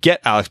move to get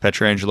Alex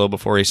Pietrangelo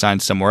before he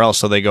signs somewhere else.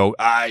 So they go,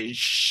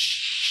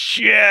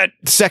 shit,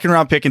 2nd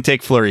round pick and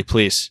take Fleury,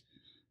 please.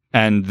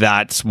 And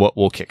that's what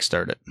will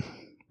kickstart it.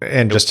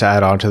 And just to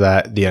add on to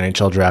that, the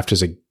NHL draft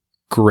is a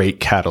great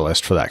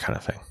catalyst for that kind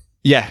of thing.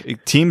 Yeah,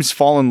 teams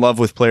fall in love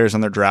with players on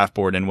their draft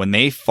board. And when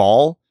they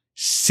fall,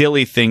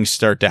 silly things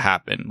start to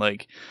happen.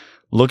 Like,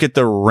 look at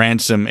the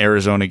ransom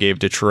Arizona gave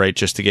Detroit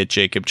just to get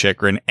Jacob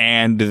Chychrun,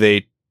 and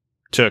they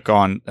took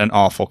on an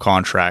awful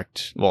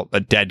contract, well, a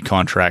dead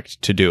contract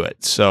to do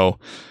it. So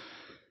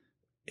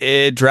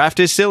draft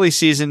is silly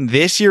season.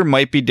 This year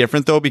might be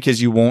different though,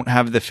 because you won't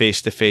have the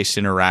face-to-face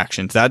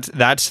interactions.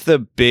 That's the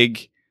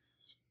big,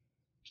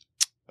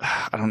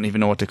 I don't even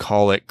know what to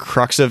call it,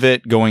 crux of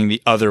it going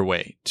the other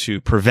way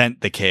to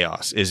prevent the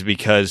chaos, is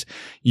because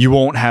you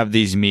won't have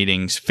these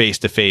meetings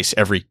face-to-face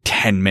every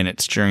 10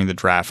 minutes during the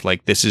draft.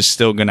 Like, this is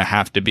still going to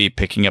have to be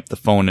picking up the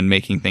phone and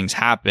making things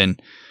happen,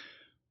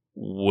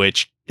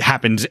 which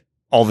happens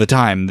all the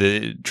time.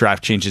 The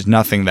draft changes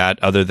nothing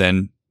that other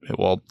than,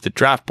 well, the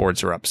draft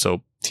boards are up,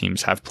 so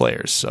teams have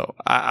players. So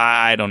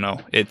I don't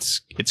know.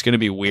 It's going to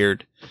be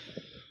weird.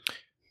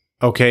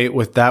 Okay,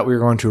 with that, we're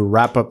going to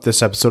wrap up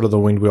this episode of the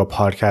Winged Wheel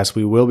podcast.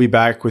 We will be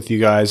back with you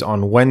guys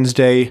on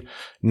Wednesday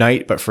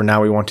night, but for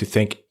now, we want to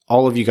thank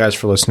all of you guys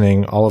for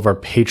listening, all of our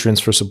patrons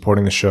for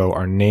supporting the show,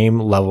 our name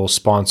level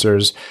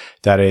sponsors.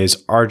 That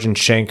is Arjun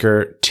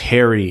Shanker,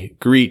 Terry,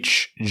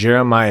 Greach,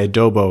 Jeremiah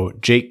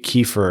Dobo, Jake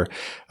Kiefer,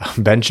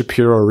 Ben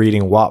Shapiro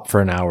reading WAP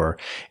for an hour,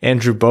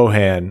 Andrew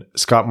Bohan,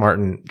 Scott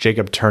Martin,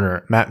 Jacob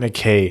Turner, Matt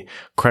McKay,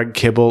 Craig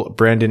Kibble,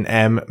 Brandon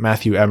M.,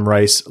 Matthew M.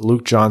 Rice,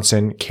 Luke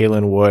Johnson,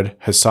 Kaylin Wood,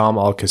 Hassam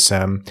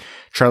Al-Qassem,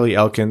 Charlie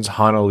Elkins,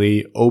 Hana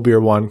Lee,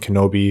 Obeer1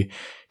 Kenobi,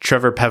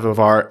 Trevor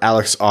Pevavar,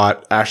 Alex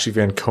Ott, Ashley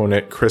Van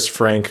Conant, Chris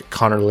Frank,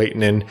 Connor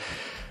Leightonen,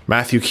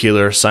 Matthew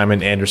Keeler,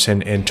 Simon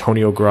Anderson,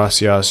 Antonio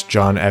Gracias,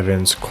 John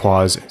Evans,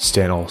 Quaz,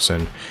 Stan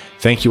Olsen.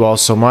 Thank you all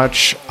so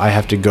much. I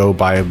have to go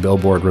buy a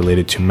billboard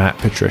related to Matt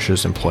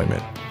Patricia's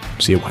employment.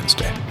 See you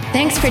Wednesday.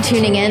 Thanks for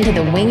tuning in to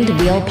the Winged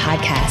Wheel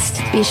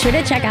Podcast. Be sure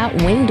to check out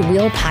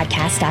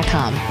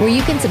wingedwheelpodcast.com, where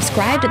you can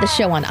subscribe to the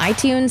show on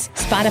iTunes,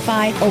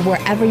 Spotify, or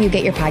wherever you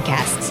get your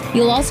podcasts.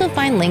 You'll also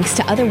find links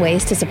to other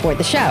ways to support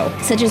the show,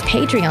 such as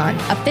Patreon,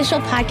 official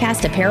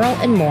podcast apparel,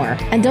 and more.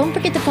 And don't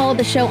forget to follow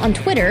the show on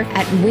Twitter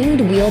at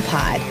Winged Wheel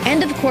Pod.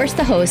 And of course,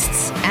 the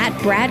hosts at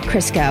Brad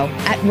Crisco,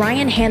 at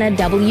Ryan Hanna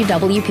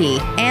WWP,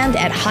 and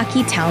at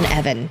Hockey Town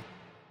Evan.